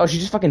deleted. Oh, she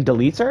just fucking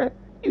deletes her?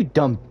 You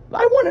dumb.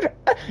 I wanted her.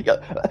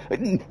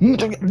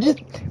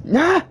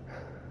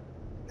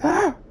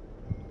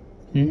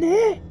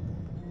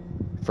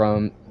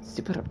 From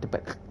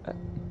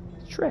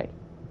Trey.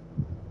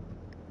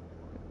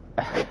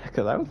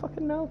 Because I don't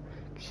fucking know.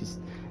 She's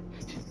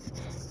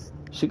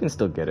she can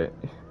still get it.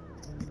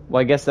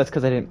 Well, I guess that's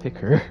because I didn't pick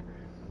her.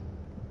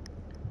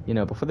 You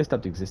know, before they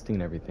stopped existing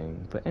and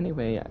everything. But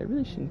anyway, I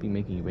really shouldn't be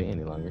making you wait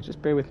any longer.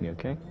 Just bear with me,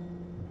 okay?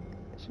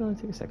 It should only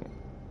take a second.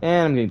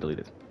 And I'm getting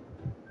deleted.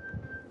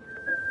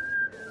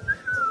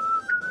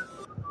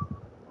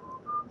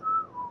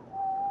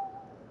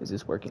 Is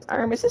this working?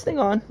 Arm, is this thing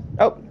on?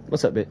 Oh,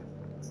 what's up, bit?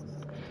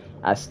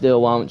 I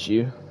still want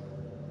you.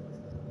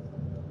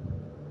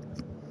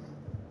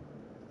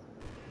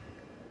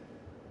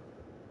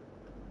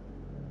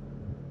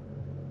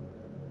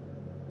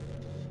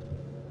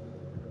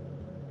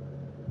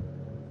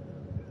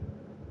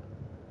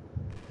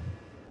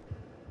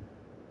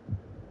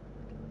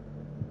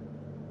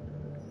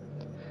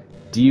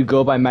 Do you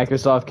go by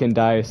Microsoft Can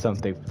Die or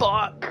something?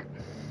 Fuck!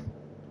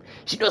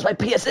 She knows my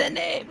PSN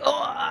name!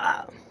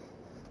 Oh!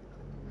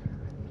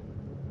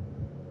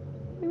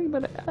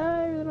 But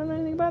I really don't know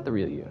anything about the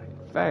real you.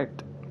 In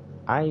fact,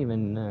 I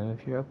even know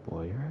if you're a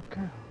boy or a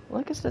girl. Well,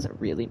 I guess it doesn't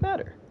really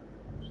matter.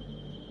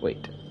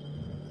 Wait,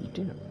 you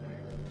do know.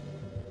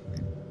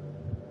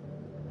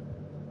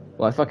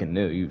 Well, I fucking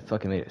knew. You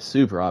fucking made it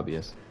super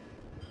obvious.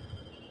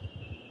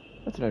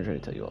 That's what I was trying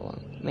to tell you all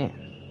along.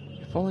 Man,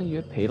 if only you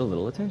had paid a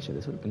little attention,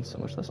 this would have been so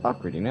much less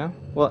awkward, you know?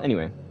 Well,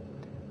 anyway,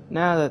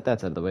 now that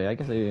that's out of the way, I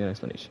guess I need an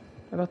explanation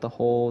about the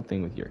whole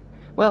thing with Yuri.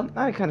 Well,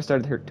 I kind of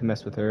started to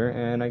mess with her,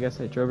 and I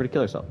guess I drove her to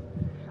kill herself.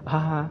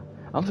 Haha,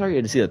 I'm sorry you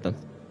had to see that, though.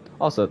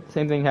 Also, the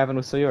same thing happened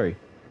with Sayori.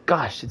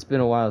 Gosh, it's been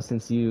a while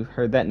since you've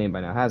heard that name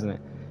by now, hasn't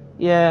it?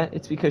 Yeah,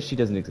 it's because she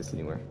doesn't exist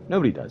anymore.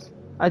 Nobody does.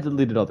 I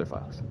deleted all their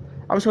files.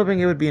 I was hoping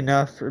it would be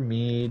enough for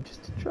me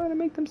just to try to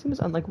make them seem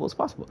as unlikable as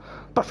possible.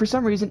 But for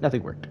some reason,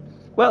 nothing worked.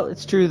 Well,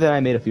 it's true that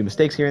I made a few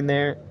mistakes here and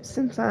there,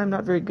 since I'm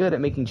not very good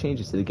at making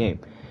changes to the game.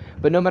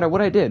 But no matter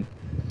what I did,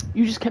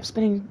 you just kept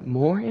spending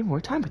more and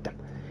more time with them.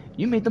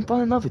 You made them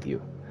fall in love with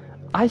you.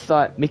 I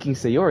thought making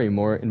Sayori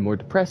more and more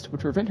depressed would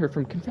prevent her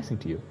from confessing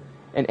to you,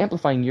 and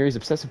amplifying Yuri's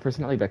obsessive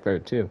personality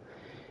backfired too.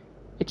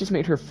 It just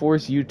made her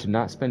force you to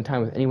not spend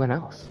time with anyone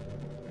else.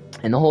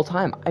 And the whole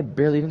time, I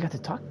barely even got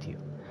to talk to you.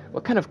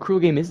 What kind of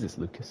cruel game is this,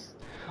 Lucas?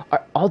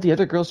 Are all the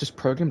other girls just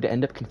programmed to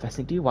end up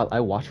confessing to you while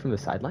I watch from the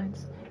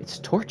sidelines? It's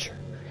torture.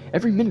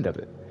 Every minute of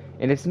it.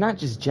 And it's not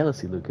just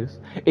jealousy, Lucas.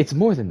 It's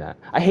more than that.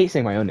 I hate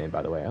saying my own name,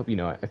 by the way. I hope you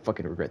know I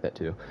fucking regret that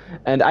too.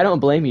 And I don't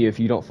blame you if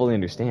you don't fully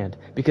understand.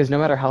 Because no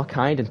matter how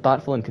kind and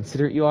thoughtful and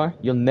considerate you are,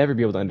 you'll never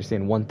be able to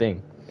understand one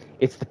thing.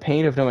 It's the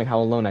pain of knowing how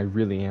alone I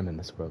really am in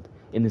this world.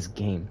 In this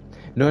game.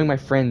 Knowing my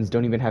friends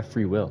don't even have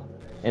free will.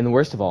 And the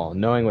worst of all,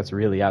 knowing what's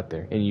really out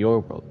there, in your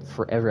world,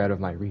 forever out of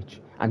my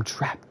reach. I'm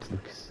trapped,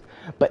 Lucas.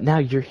 But now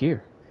you're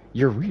here.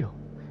 You're real.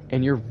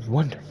 And you're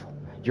wonderful.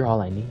 You're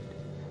all I need.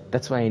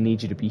 That's why I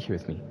need you to be here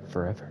with me,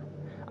 forever.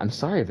 I'm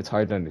sorry if it's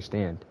hard to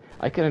understand.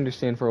 I couldn't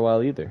understand for a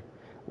while either.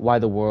 Why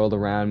the world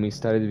around me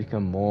started to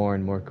become more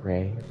and more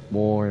gray,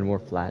 more and more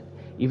flat.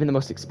 Even the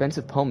most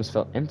expensive poems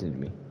felt empty to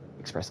me.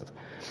 Expressive.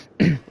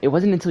 It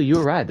wasn't until you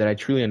arrived that I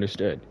truly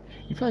understood.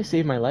 You probably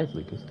saved my life,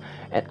 Lucas.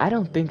 And I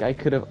don't think I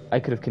could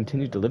have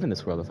continued to live in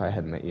this world if I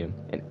hadn't met you.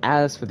 And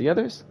as for the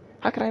others,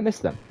 how could I miss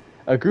them?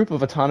 A group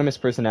of autonomous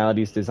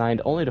personalities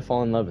designed only to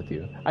fall in love with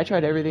you. I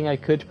tried everything I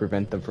could to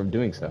prevent them from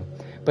doing so.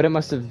 But it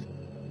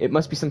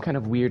must be some kind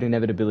of weird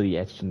inevitability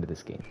etched into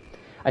this game.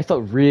 I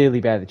felt really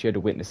bad that you had to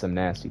witness some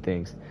nasty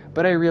things,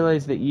 but I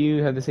realized that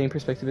you have the same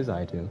perspective as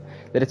I do,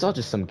 that it's all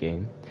just some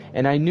game,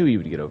 and I knew you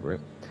would get over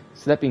it.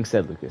 So that being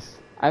said, Lucas,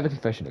 I have a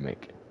confession to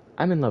make.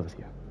 I'm in love with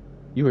you.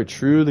 You are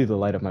truly the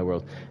light of my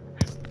world.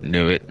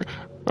 Knew it.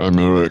 I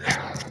knew it.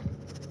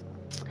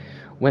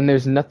 When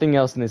there's nothing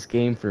else in this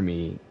game for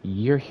me,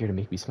 you're here to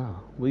make me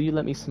smile. Will you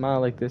let me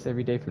smile like this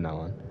every day from now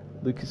on?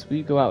 Lucas, will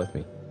you go out with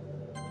me?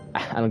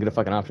 I don't get a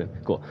fucking option.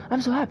 Cool.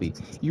 I'm so happy.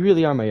 You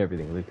really are my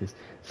everything, Lucas.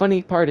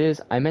 Funny part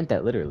is, I meant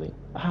that literally.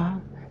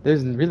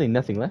 There's really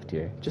nothing left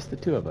here. Just the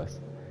two of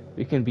us.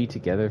 We can be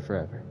together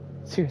forever.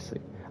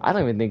 Seriously. I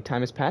don't even think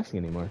time is passing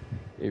anymore.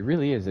 It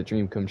really is a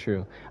dream come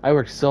true. I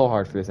worked so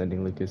hard for this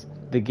ending, Lucas.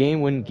 The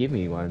game wouldn't give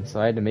me one, so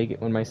I had to make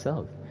it one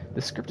myself.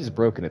 The script is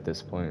broken at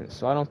this point,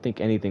 so I don't think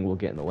anything will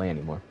get in the way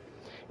anymore.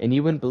 And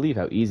you wouldn't believe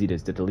how easy it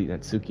is to delete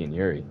Natsuki and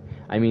Yuri.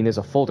 I mean, there's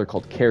a folder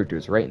called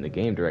Characters right in the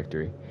game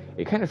directory.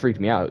 It kind of freaked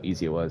me out how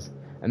easy it was.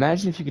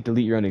 Imagine if you could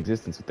delete your own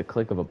existence with the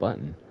click of a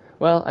button.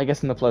 Well, I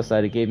guess on the plus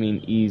side, it gave me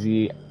an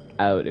easy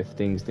out if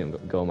things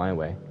didn't go my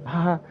way.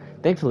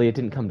 Thankfully it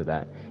didn't come to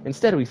that.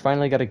 Instead, we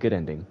finally got a good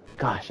ending.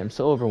 Gosh, I'm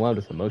so overwhelmed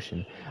with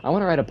emotion. I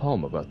want to write a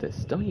poem about this,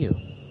 don't you?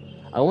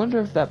 I wonder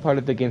if that part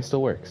of the game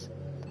still works.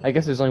 I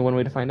guess there's only one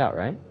way to find out,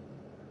 right?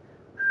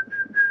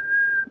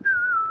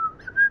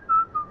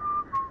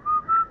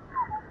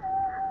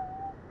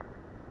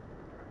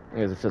 I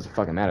guess it doesn't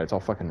fucking matter, it's all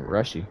fucking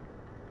rushy.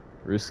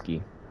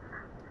 Ruski.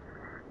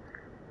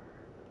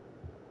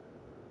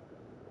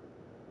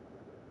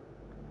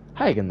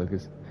 Hi again,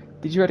 Lucas.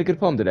 Did you write a good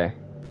poem today?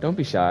 Don't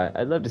be shy,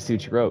 I'd love to see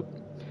what you wrote.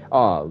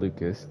 Aw,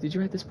 Lucas, did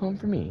you write this poem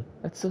for me?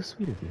 That's so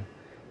sweet of you.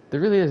 There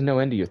really is no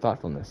end to your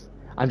thoughtfulness.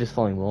 I'm just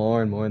falling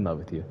more and more in love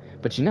with you.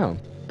 But you know,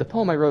 the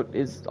poem I wrote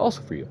is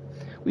also for you.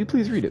 Will you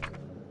please read it?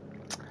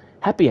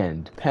 Happy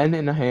end. Pen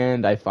in a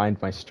hand, I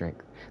find my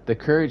strength. The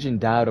courage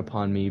endowed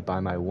upon me by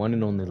my one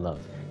and only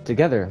love.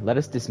 Together, let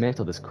us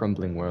dismantle this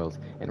crumbling world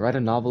and write a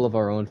novel of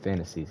our own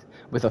fantasies.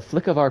 With a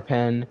flick of our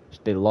pen,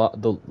 the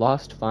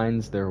lost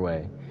finds their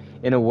way.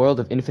 In a world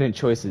of infinite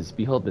choices,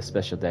 behold this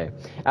special day.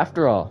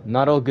 After all,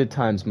 not all good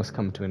times must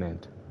come to an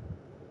end.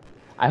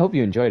 I hope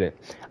you enjoyed it.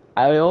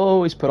 I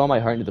always put all my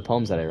heart into the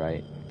poems that I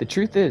write. The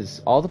truth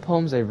is, all the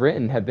poems I've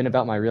written have been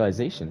about my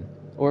realization,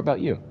 or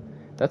about you.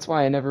 That's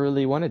why I never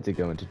really wanted to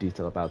go into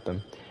detail about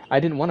them. I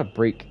didn't want to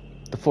break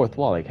the fourth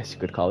wall, I guess you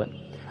could call it.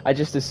 I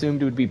just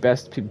assumed it would be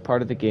best to be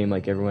part of the game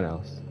like everyone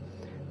else.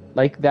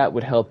 Like that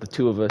would help the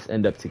two of us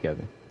end up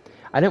together.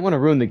 I didn't want to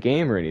ruin the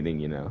game or anything,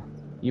 you know.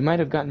 You might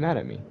have gotten mad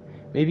at me.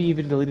 Maybe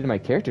even deleted my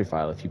character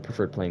file if you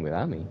preferred playing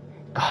without me.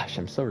 Gosh,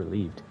 I'm so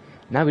relieved.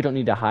 Now we don't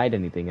need to hide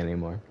anything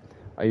anymore.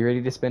 Are you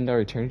ready to spend our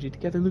eternity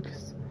together,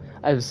 Lucas?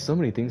 I have so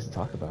many things to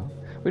talk about.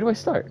 Where do I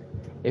start?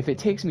 If it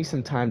takes me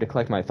some time to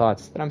collect my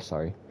thoughts, then I'm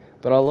sorry.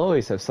 But I'll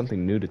always have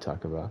something new to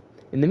talk about.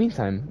 In the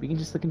meantime, we can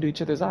just look into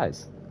each other's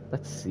eyes.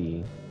 Let's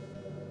see.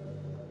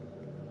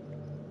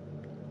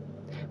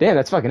 Damn,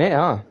 that's fucking it,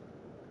 huh?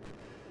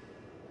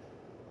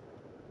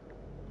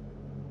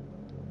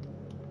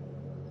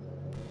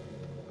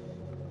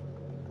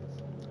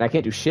 And I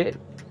can't do shit.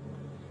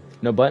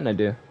 No button I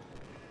do.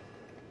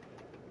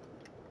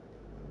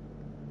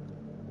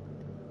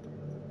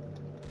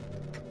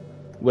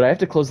 Would I have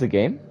to close the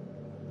game?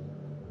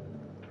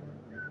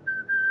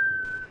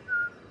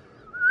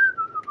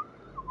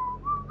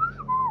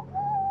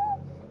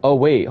 Oh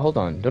wait, hold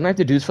on. Don't I have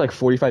to do this for like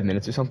 45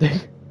 minutes or something?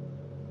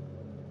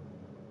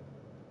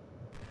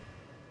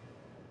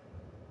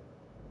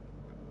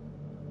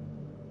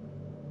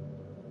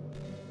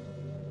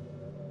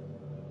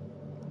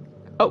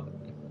 Oh!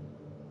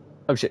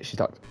 Oh shit, she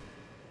talked.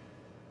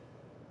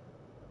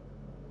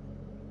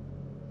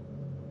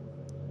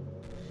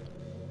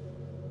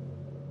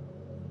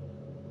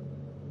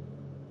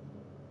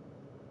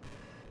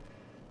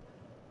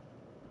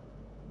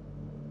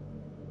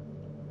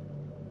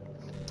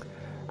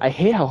 I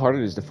hate how hard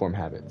it is to form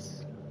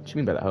habits. What you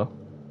mean by that, ho?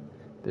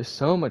 There's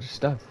so much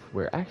stuff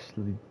where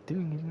actually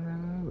doing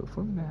it, but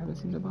forming a habit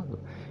seems impossible.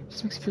 It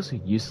just makes you feel so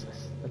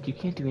useless. Like you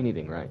can't do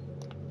anything right.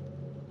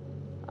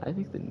 I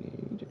think the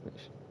new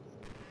generation.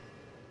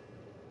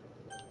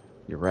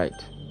 You're right.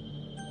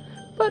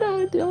 But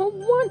I don't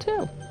want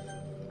to.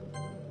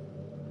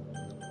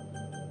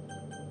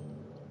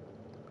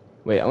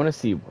 Wait, I want to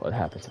see what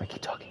happens if I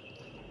keep talking.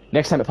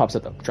 Next time it pops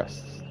up though,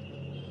 trust.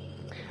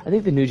 I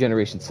think the new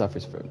generation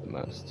suffers from it the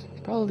most.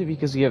 Probably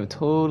because we have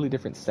totally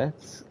different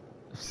sets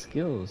of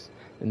skills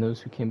than those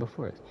who came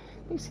before us.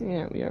 You see,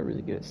 yeah, we are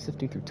really good at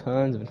sifting through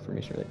tons of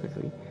information really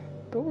quickly,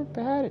 but we're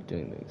bad at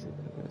doing things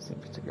in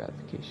instant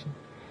gratification.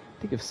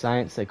 I think if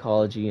science,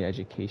 psychology, and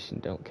education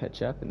don't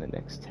catch up in the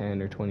next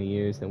 10 or 20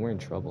 years, then we're in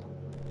trouble.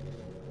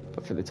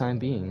 But for the time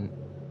being,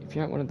 if you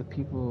aren't one of the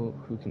people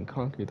who can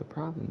conquer the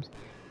problems,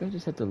 you might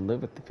just have to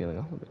live with the feeling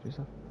all of it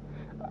yourself.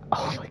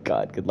 Oh my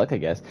god, good luck, I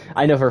guess.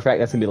 I know for a fact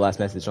that's gonna be the last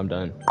message, so I'm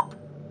done.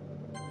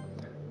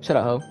 Shut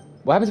up, ho.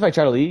 What happens if I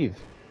try to leave?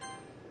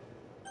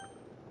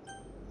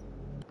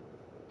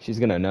 She's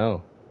gonna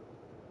know.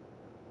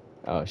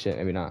 Oh shit,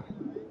 maybe not.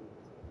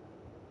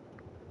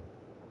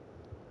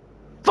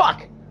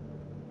 Fuck!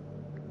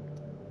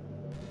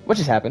 What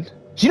just happened?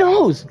 She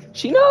knows!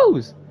 She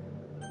knows!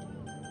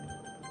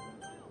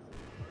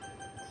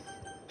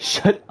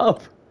 Shut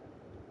up!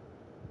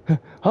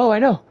 Oh, I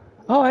know!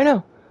 Oh, I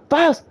know!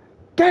 Files!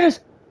 Characters!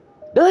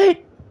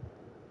 Delete!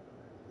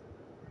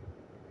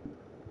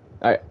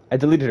 Alright, I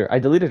deleted her. I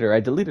deleted her.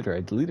 I deleted her.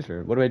 I deleted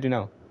her. What do I do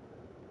now?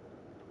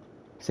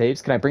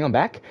 Saves? Can I bring them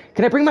back?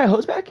 Can I bring my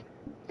hose back?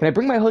 Can I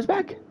bring my hose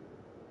back?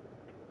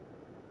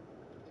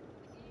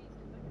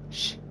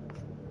 Shh.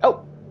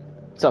 Oh!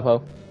 What's up,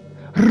 ho?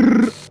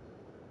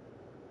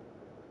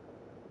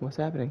 What's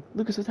happening?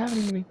 Lucas, what's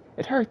happening to me?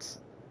 It hurts.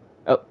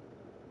 Oh.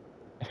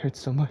 It hurts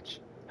so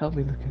much. Help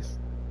me, Lucas.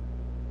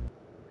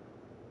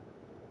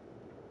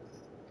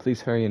 Please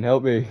hurry and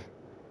help me.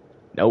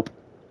 Nope.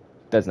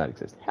 Does not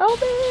exist. Help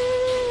me!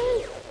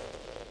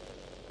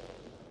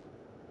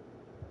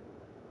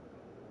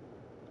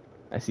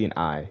 I see an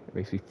eye. It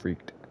makes me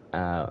freaked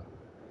out.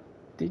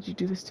 Did you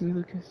do this to me,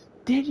 Lucas?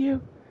 Did you?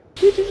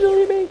 Did you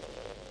delete me?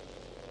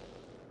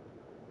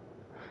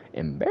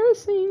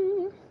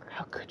 Embarrassing.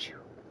 How could you?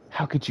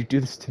 How could you do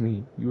this to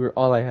me? You were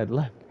all I had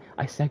left.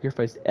 I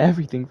sacrificed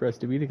everything for us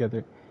to be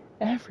together.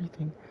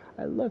 Everything.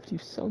 I loved you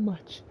so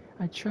much.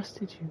 I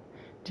trusted you.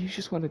 Do you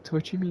just want to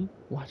torture me?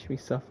 Watch me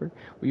suffer?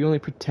 Were you only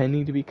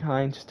pretending to be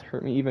kind just to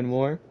hurt me even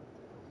more?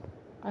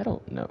 I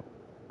don't know.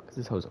 Because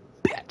this hoe's a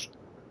bitch.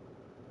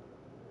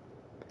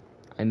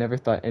 I never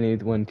thought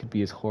anyone could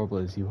be as horrible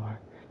as you are.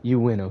 You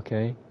win,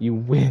 okay? You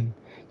win.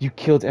 You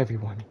killed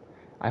everyone.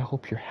 I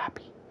hope you're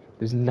happy.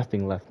 There's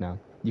nothing left now.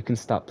 You can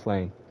stop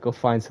playing. Go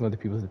find some other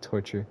people to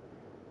torture.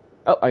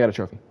 Oh, I got a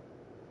trophy.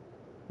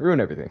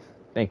 Ruin everything.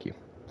 Thank you,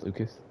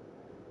 Lucas.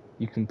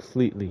 You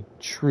completely,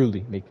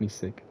 truly make me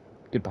sick.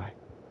 Goodbye.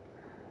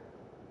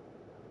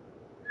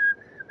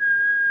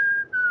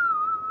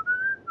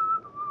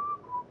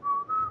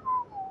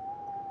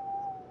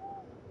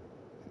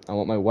 I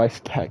want my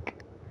wife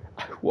back.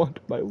 I want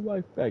my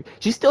wife back.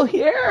 She's still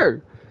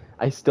here!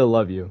 I still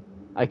love you.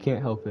 I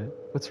can't help it.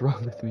 What's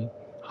wrong with me?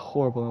 How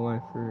horrible am I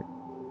for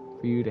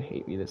you to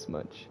hate me this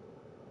much?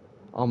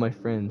 All my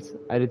friends,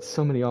 I did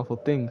so many awful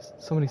things.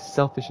 So many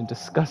selfish and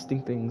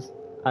disgusting things.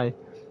 I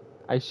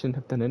shouldn't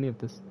have done any of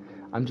this.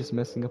 I'm just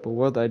messing up a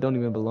world that I don't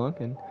even belong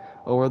in.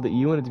 A world that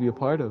you wanted to be a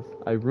part of.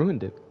 I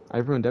ruined it. I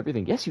ruined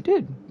everything. Yes, you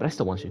did. But I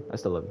still want you. I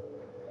still love you.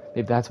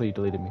 Maybe that's why you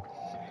deleted me.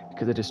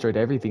 Because I destroyed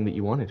everything that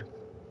you wanted.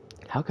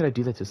 How could I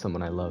do that to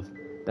someone I love?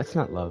 That's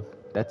not love.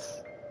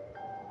 That's...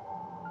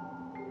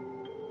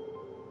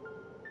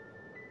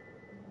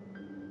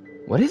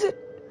 What is it?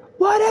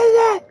 What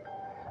is it?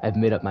 I've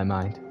made up my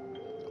mind.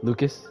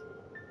 Lucas,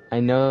 I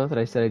know that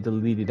I said I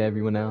deleted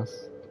everyone else,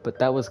 but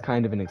that was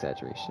kind of an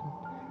exaggeration.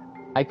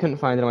 I couldn't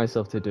find it in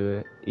myself to do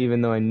it,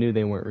 even though I knew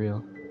they weren't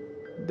real.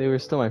 They were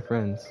still my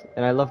friends,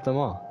 and I loved them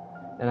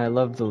all. And I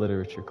loved the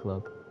literature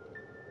club.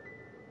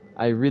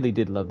 I really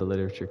did love the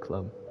literature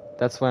club.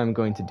 That's why I'm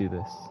going to do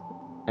this.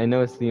 I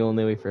know it's the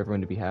only way for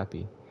everyone to be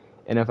happy.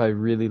 And if I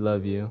really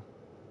love you...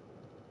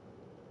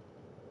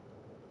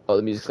 Oh,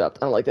 the music stopped.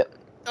 I don't like that.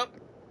 Oh.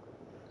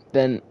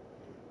 Then...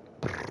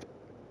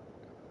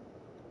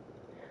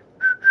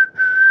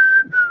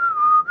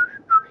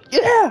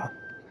 Yeah!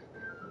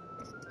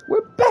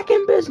 We're back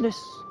in business!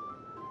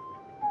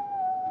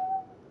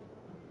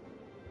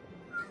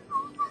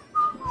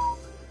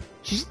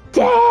 She's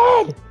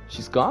dead!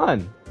 She's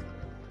gone.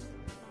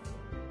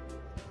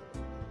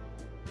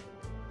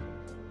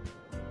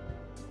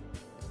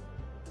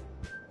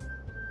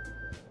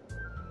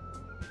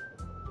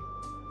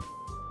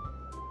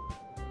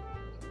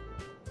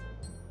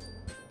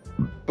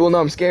 Well, no,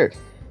 I'm scared.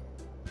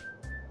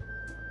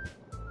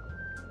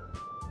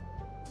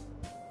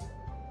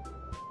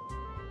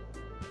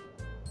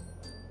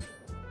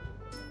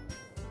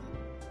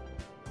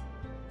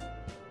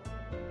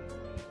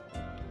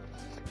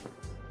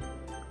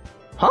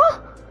 Huh?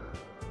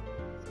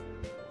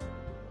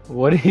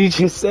 What did he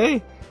just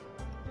say?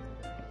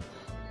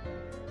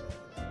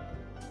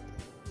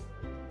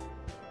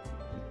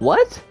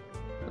 What?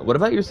 What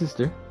about your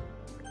sister?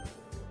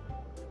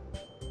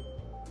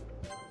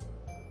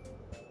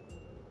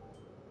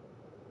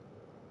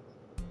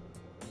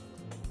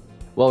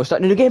 Well, we're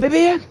starting a new game,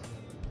 baby!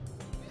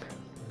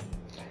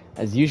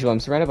 As usual, I'm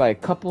surrounded by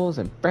couples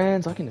and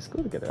friends walking to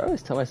school together. I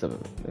always tell myself,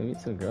 I meet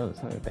some girls,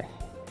 how like that.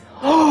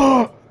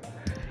 Oh!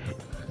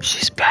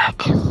 She's back.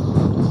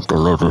 The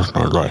love of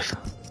my life.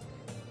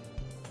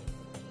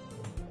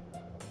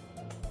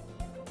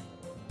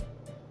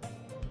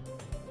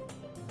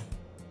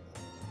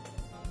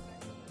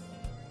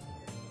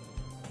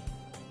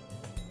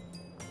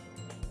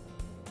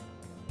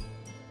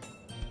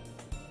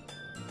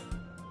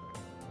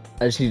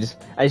 I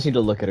just need to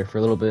look at her for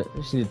a little bit. I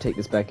just need to take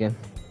this back in.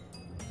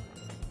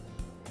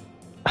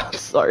 I'm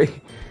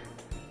sorry.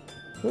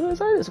 Who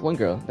was I? This one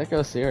girl. That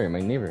girl's Sayori, my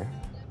neighbor.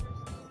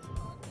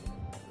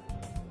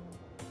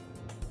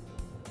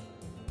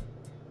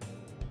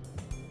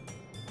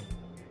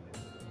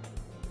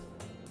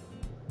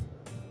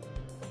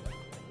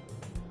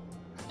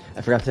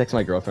 I forgot to text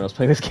my girlfriend. I was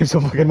playing this game so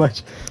fucking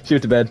much. She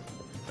went to bed.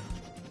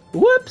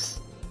 Whoops!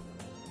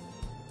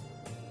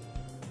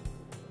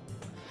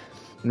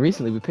 And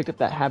recently, we picked up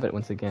that habit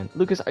once again.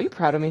 Lucas, are you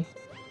proud of me?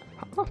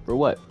 Huh? For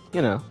what?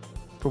 You know,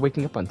 for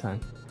waking up on time.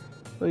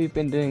 Well, you've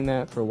been doing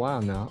that for a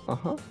while now.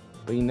 Uh-huh.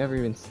 But you never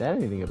even said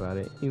anything about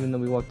it, even though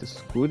we walk to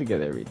school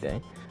together every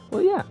day.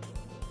 Well, yeah.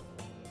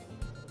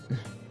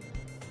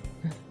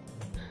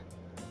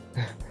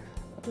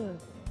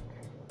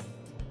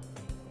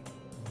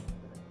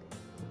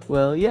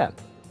 Well, yeah.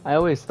 I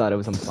always thought it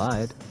was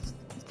implied.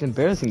 It's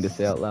embarrassing to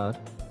say out loud.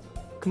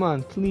 Come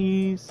on,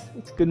 please.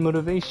 It's good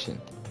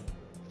motivation.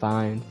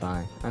 Fine,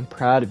 fine. I'm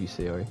proud of you,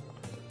 Sayori.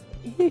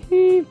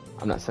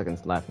 I'm not stuck in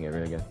laughing at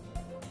her again.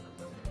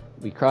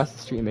 We cross the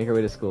street and make our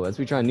way to school. As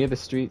we draw near the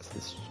streets,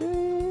 the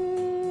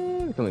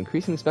streets become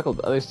increasingly speckled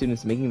with other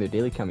students making their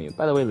daily commute.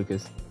 By the way,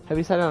 Lucas, have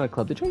you decided on a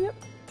club to join yet?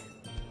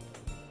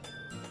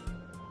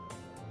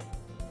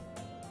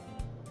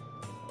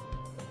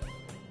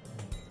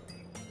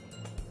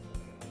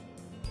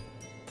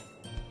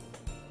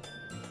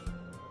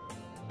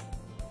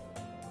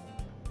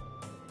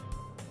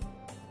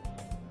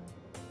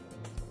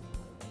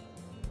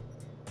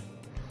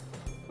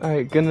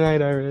 Alright, good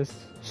night, Iris.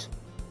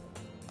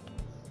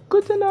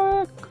 Good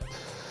night.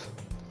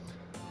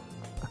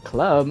 A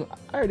club?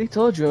 I already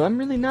told you, I'm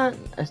really not,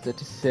 I start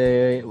to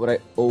say what I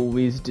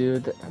always do,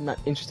 that I'm not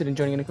interested in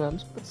joining any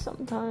clubs, but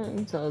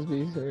sometimes I'll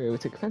be sorry, I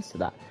would take offense to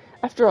that.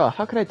 After all,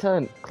 how could I tell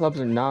her clubs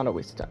are not a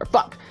waste of time? Or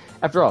fuck!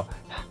 After all,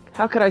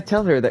 how could I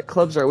tell her that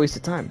clubs are a waste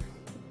of time?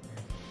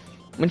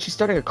 When she's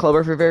starting a club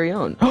of her very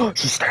own. Oh,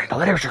 she's starting a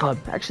literature club!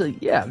 Actually,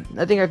 yeah,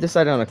 I think I've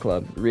decided on a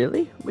club.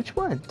 Really? Which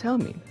one? Tell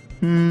me.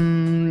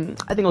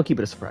 I think I'll keep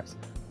it a surprise.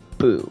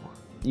 Boo.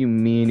 You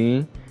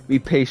meanie. Be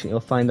patient, you'll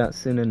find out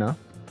soon enough.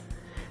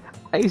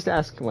 I used to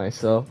ask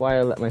myself why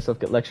I let myself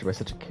get lectured by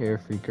such a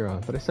carefree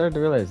girl, but I started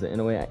to realize that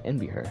in a way I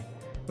envy her.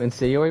 When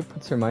Sayori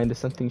puts her mind to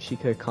something, she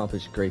can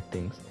accomplish great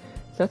things.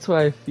 That's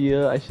why I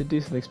feel I should do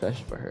something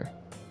special for her.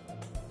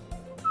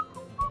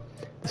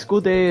 The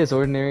school day is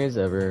ordinary as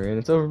ever, and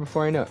it's over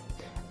before I know it.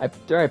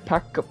 After I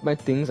pack up my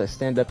things, I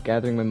stand up,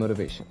 gathering my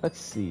motivation. Let's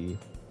see.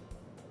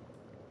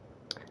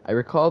 I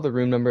recall the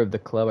room number of the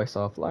club I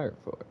saw a flyer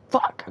for.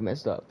 Fuck! I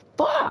messed up.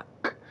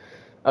 Fuck!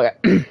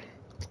 Okay.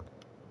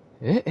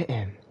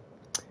 I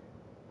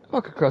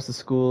walk across the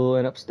school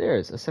and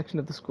upstairs, a section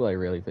of the school I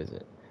rarely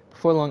visit.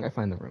 Before long, I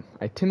find the room.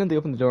 I timidly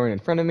open the door, and in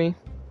front of me...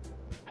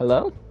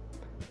 Hello?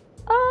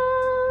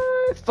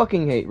 I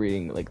fucking hate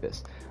reading like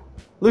this.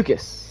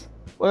 Lucas,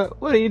 what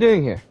are you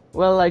doing here?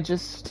 Well, I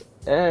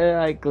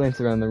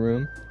glance around the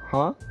room.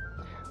 Huh?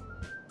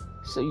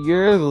 So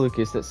you're the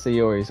Lucas that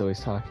Sayori's always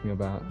talking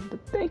about.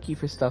 But thank you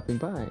for stopping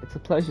by. It's a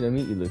pleasure to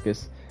meet you,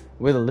 Lucas.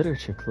 We're the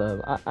literature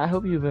club. I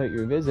hope you enjoyed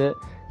your visit.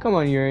 Come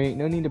on, Yuri.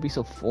 No need to be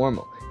so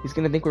formal. He's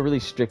gonna think we're really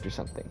strict or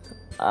something.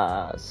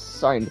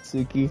 Sorry,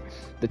 Natsuki.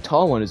 The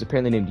tall one, who's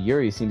apparently named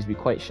Yuri, seems to be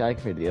quite shy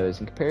compared to the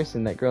others. In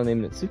comparison, that girl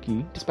named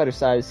Natsuki, despite her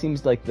size,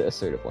 seems like the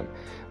assertive one.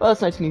 Well,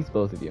 it's nice to meet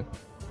both of you.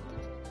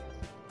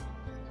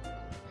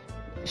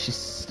 She's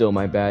still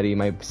my baddie,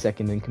 my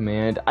second in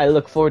command. I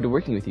look forward to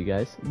working with you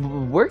guys.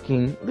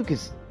 Working?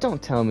 Lucas, don't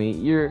tell me.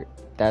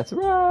 That's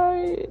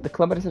right. The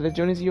club I decided to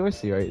join is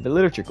yours, Sayori. The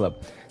literature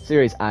club.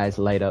 Sayori's eyes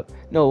light up.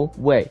 No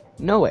way.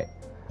 No way.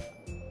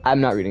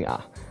 I'm not reading.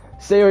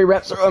 Sayori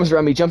wraps her arms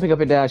around me, jumping up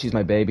and down. She's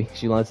my baby.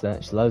 She loves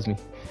that. She loves me.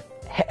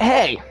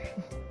 Hey!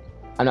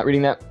 I'm not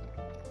reading that.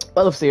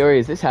 Well, if Sayori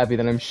is this happy,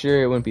 then I'm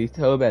sure it wouldn't be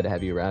so bad to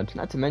have you around.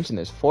 Not to mention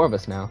there's 4 of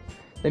us now.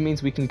 That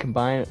means we can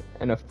combine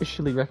an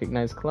officially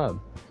recognized club.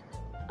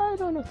 I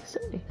don't know what to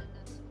say.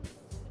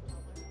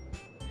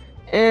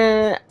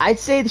 I'd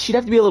say that she'd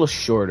have to be a little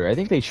shorter. I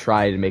think they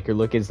tried to make her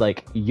look as,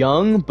 like,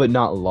 young, but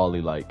not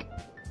lolly-like.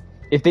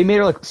 If they made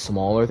her, like,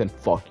 smaller, then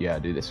fuck yeah,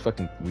 dude. It's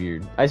fucking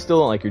weird. I still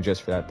don't like her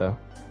just for that, though.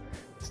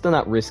 Still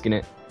not risking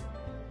it.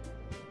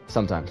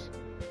 Sometimes.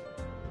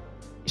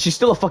 She's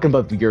still a fucking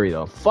above Yuri,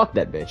 though. Fuck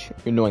that bitch.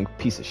 You annoying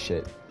piece of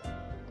shit.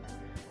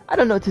 I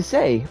don't know what to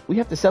say. We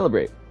have to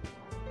celebrate.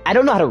 I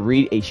don't know how to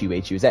read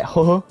H-U-H-U. Is that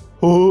huh?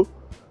 Huh?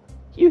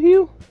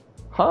 Hugh?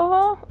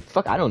 Huh?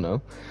 Fuck, I don't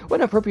know. What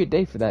an appropriate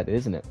day for that,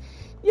 isn't it?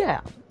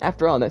 Yeah.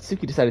 After all,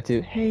 Natsuki decided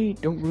to, hey,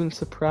 don't ruin the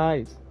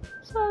surprise.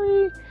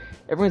 Sorry.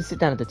 Everyone sit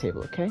down at the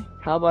table, okay?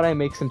 How about I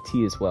make some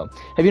tea as well?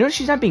 Have you noticed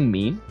she's not being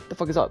mean? The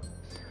fuck is up?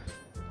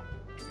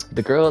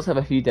 The girls have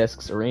a few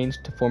desks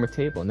arranged to form a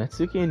table.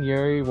 Natsuki and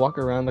Yuri walk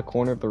around the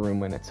corner of the room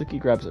when Natsuki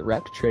grabs a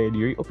wrapped tray and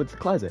Yuri opens the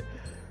closet.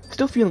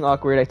 Still feeling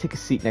awkward, I take a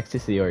seat next to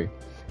Sayori.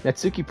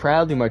 Natsuki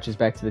proudly marches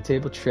back to the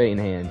table, tray in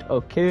hand.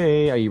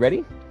 Okay, are you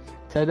ready?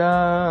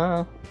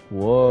 Ta-da!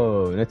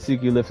 Whoa,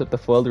 Natsuki lifts up the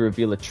foil to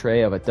reveal a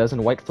tray of a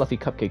dozen white fluffy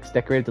cupcakes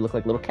decorated to look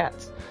like little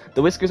cats.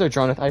 The whiskers are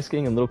drawn with ice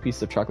cream and little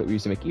pieces of chocolate we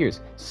used to make ears.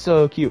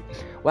 So cute.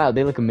 Wow,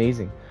 they look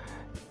amazing.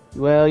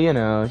 Well, you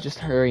know, just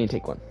hurry and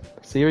take one.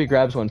 Sayori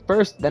grabs one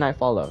first, then I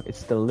follow.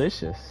 It's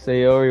delicious.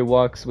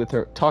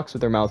 Sayori talks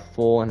with her mouth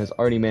full and has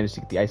already managed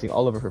to get the icing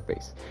all over her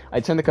face.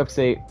 I turn the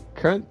cupcake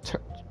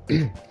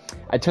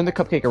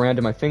around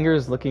in my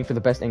fingers, looking for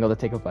the best angle to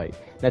take a bite.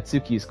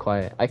 Natsuki is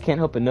quiet. I can't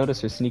help but notice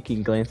her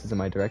sneaking glances in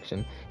my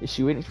direction. Is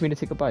she waiting for me to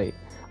take a bite?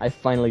 I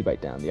finally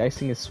bite down. The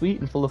icing is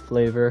sweet and full of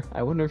flavor.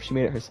 I wonder if she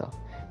made it herself.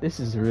 This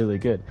is really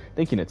good.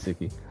 Thank you,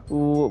 Natsuki.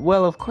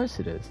 Well, of course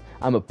it is.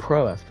 I'm a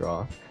pro, after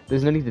all.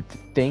 There's no need to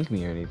thank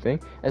me or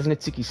anything. As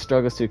Natsuki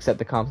struggles to accept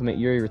the compliment,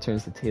 Yuri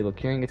returns to the table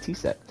carrying a tea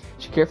set.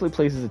 She carefully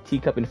places a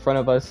teacup in front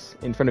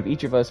of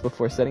each of us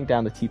before setting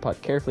down the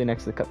teapot carefully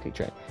next to the cupcake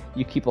tray.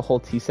 You keep a whole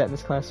tea set in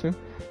this classroom?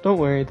 Don't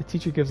worry, the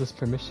teacher gives us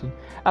permission.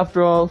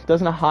 After all,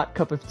 doesn't a hot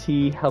cup of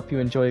tea help you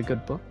enjoy a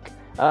good book?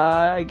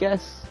 I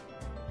guess.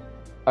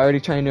 Already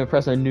trying to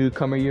impress our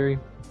newcomer, Yuri?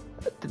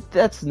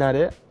 That's not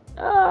it.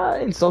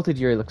 Insulted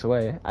Yuri looks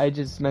away. I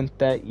just meant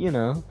that, you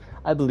know,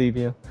 I believe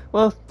you.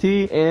 Well,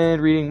 tea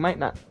and reading might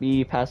not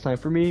be pastime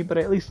for me, but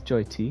I at least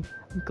enjoy tea.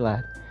 I'm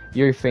glad.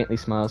 Yuri faintly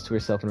smiles to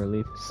herself in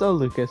relief. So,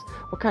 Lucas,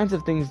 what kinds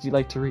of things do you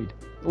like to read?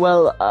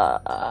 Well,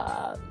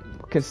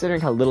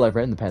 considering how little I've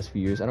read in the past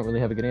few years, I don't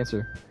really have a good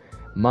answer.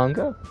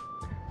 Manga?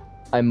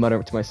 I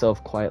mutter to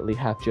myself quietly,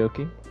 half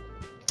joking.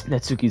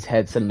 Natsuki's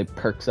head suddenly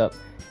perks up.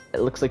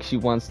 It looks like she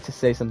wants to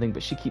say something,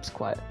 but she keeps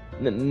quiet.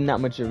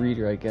 Not much a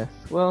reader, I guess.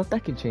 Well,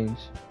 that can change.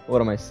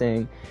 What am I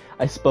saying?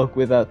 I spoke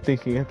without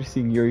thinking after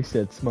seeing Yuri's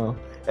sad smile.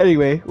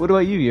 Anyway, what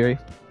about you, Yuri?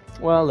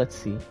 Well, let's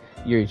see.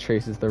 Yuri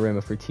traces the rim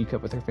of her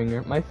teacup with her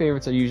finger. My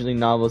favorites are usually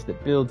novels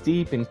that build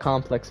deep and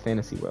complex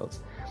fantasy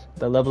worlds.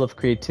 The level of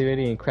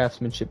creativity and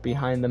craftsmanship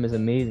behind them is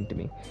amazing to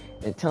me,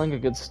 and telling a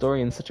good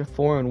story in such a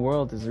foreign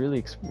world is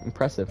really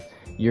impressive.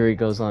 Yuri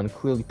goes on,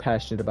 clearly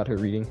passionate about her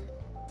reading.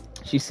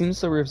 She seems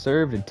so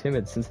reserved and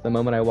timid since the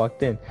moment I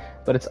walked in,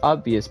 but it's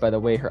obvious by the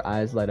way her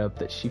eyes light up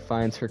that she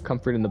finds her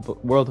comfort in the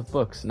world of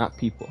books, not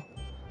people.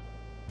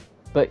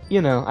 But,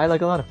 you know, I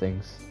like a lot of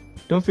things.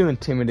 Don't feel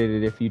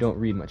intimidated if you don't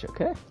read much,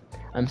 okay?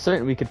 I'm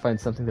certain we could find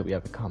something that we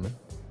have in common.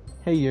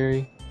 Hey,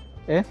 Yuri.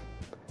 Eh?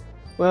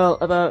 Well,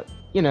 about,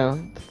 you know,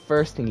 the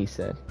first thing he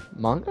said.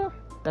 Manga?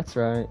 That's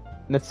right.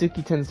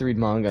 Natsuki tends to read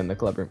manga in the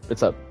club room.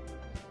 What's up?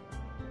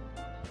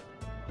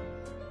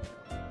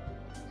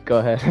 Go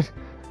ahead.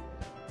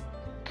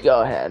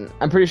 Go ahead.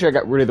 I'm pretty sure I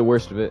got rid of the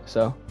worst of it,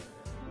 so.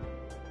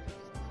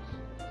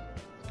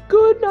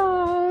 Good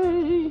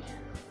night.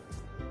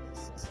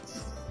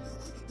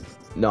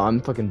 No,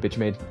 I'm fucking bitch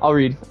made. I'll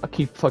read. I'll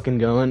keep fucking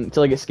going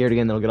until I get scared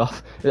again, then I'll get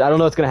off. I don't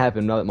know what's gonna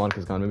happen now that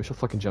Monica's gone. Maybe she'll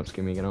fucking jump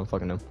scare me again. I don't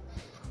fucking know.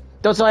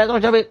 Don't say I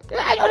don't jump it.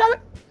 I don't jump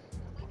it.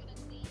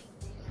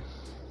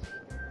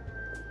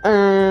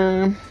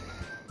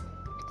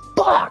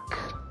 Fuck.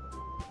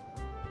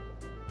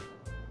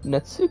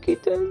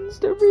 Natsuki tends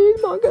to read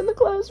manga in the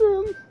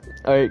classroom.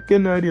 Alright,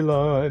 good night,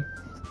 Eli.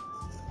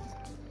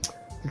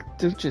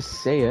 Don't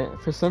just say it.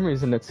 For some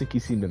reason,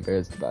 Natsuki seemed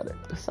embarrassed about it.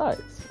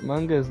 Besides,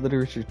 manga is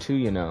literature too,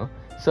 you know.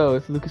 So,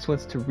 if Lucas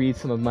wants to read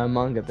some of my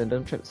manga, then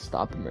don't try to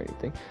stop him or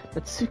anything.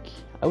 Natsuki,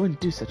 I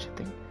wouldn't do such a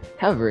thing.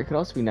 However, it could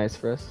also be nice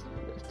for us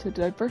to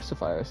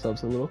diversify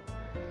ourselves a little.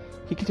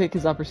 He could take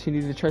his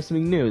opportunity to try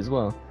something new as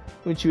well.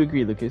 Wouldn't you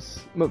agree, Lucas?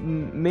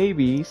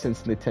 Maybe,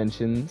 since the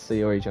tension,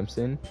 Sayori jumps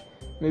in,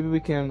 maybe we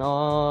can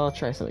all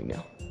try something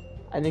new.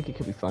 I think it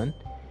could be fun.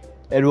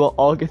 And we'll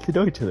all get to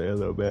know each other a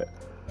little bit.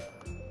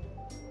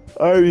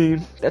 I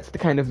mean, that's the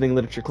kind of thing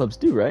literature clubs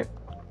do, right?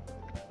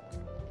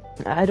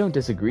 I don't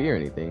disagree or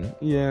anything.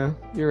 Yeah,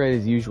 you're right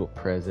as usual,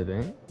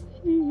 President.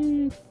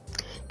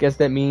 Guess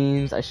that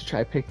means I should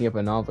try picking up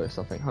a novel or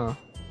something, huh?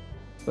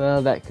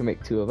 Well, that could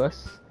make two of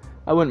us.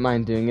 I wouldn't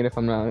mind doing it if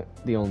I'm not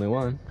the only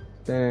one.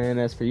 Then,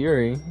 as for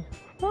Yuri,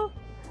 well,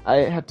 I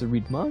have to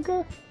read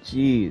manga?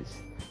 Jeez.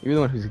 You're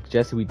the one who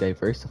suggested we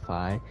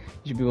diversify. You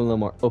should be a little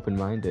more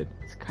open-minded.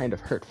 It's kind of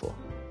hurtful.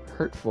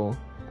 Hurtful?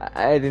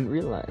 I didn't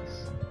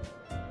realize.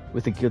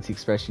 With a guilty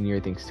expression,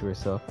 Yuri thinks to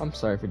herself, I'm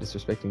sorry for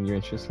disrespecting your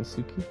interests,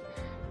 Natsuki.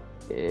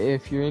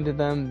 If you're into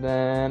them,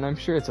 then I'm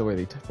sure it's a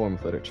worthy form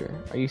of literature.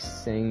 Are you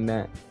saying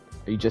that?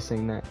 Are you just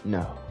saying that?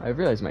 No, I've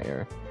realized my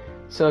error.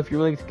 So if you're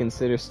willing to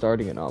consider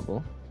starting a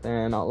novel,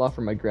 then I'll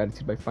offer my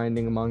gratitude by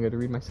finding a manga to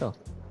read myself.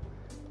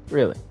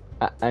 Really?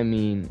 I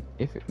mean,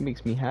 if it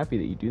makes me happy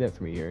that you do that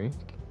for me, Yuri,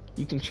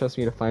 you can trust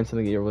me to find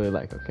something that you really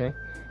like, okay?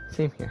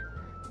 Same here.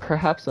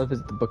 Perhaps I'll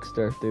visit the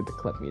bookstore after the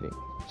club meeting.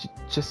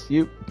 Just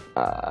you?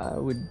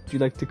 Would you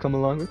like to come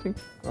along with me?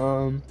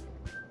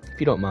 If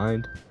you don't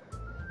mind.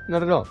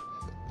 Not at all.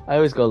 I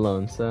always go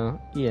alone, so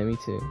yeah, me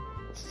too.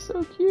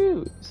 So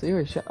cute.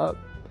 Sayori, shut up.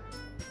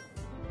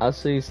 I'll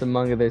show you some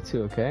manga there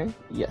too, okay?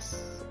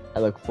 Yes. I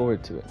look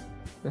forward to it.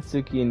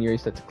 Natsuki and Yuri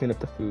start to clean up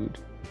the food.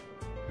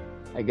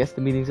 I guess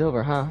the meeting's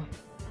over, huh?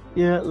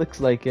 Yeah, it looks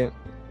like it.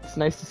 It's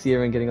nice to see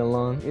everyone getting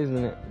along,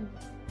 isn't it?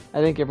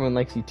 I think everyone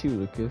likes you too,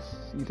 Lucas.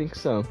 You think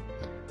so?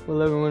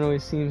 Well, everyone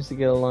always seems to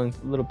get along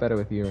a little better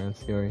with you around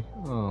Sayori.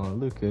 Oh,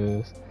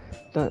 Lucas.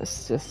 Don't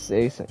just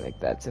say something like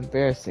that. It's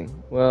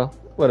embarrassing. Well,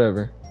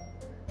 whatever.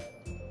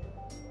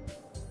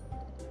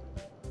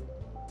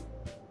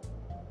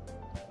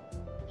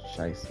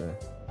 Scheisse.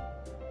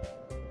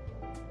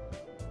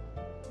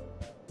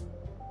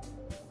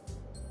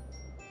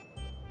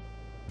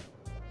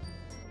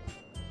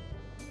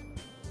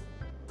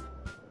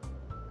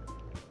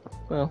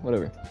 Well,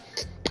 whatever.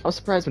 I was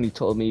surprised when you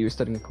told me you were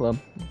starting a club,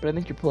 but I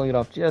think you're pulling it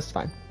off just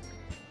fine.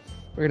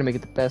 We're gonna make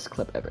it the best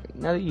club ever.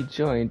 Now that you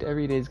joined,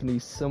 every day is gonna be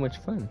so much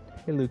fun.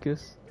 Hey,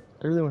 Lucas,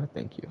 I really want to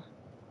thank you.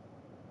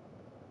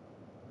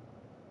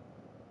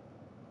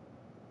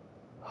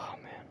 Oh,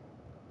 man.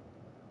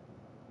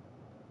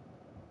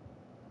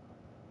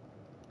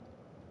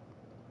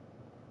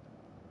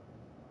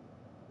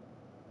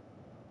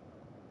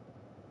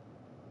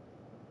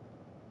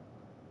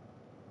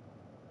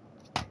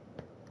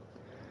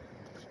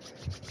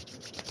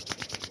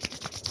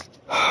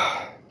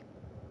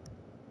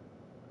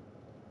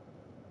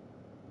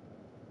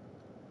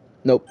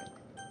 Nope.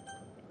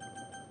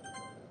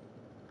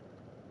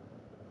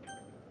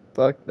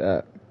 Fuck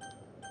that.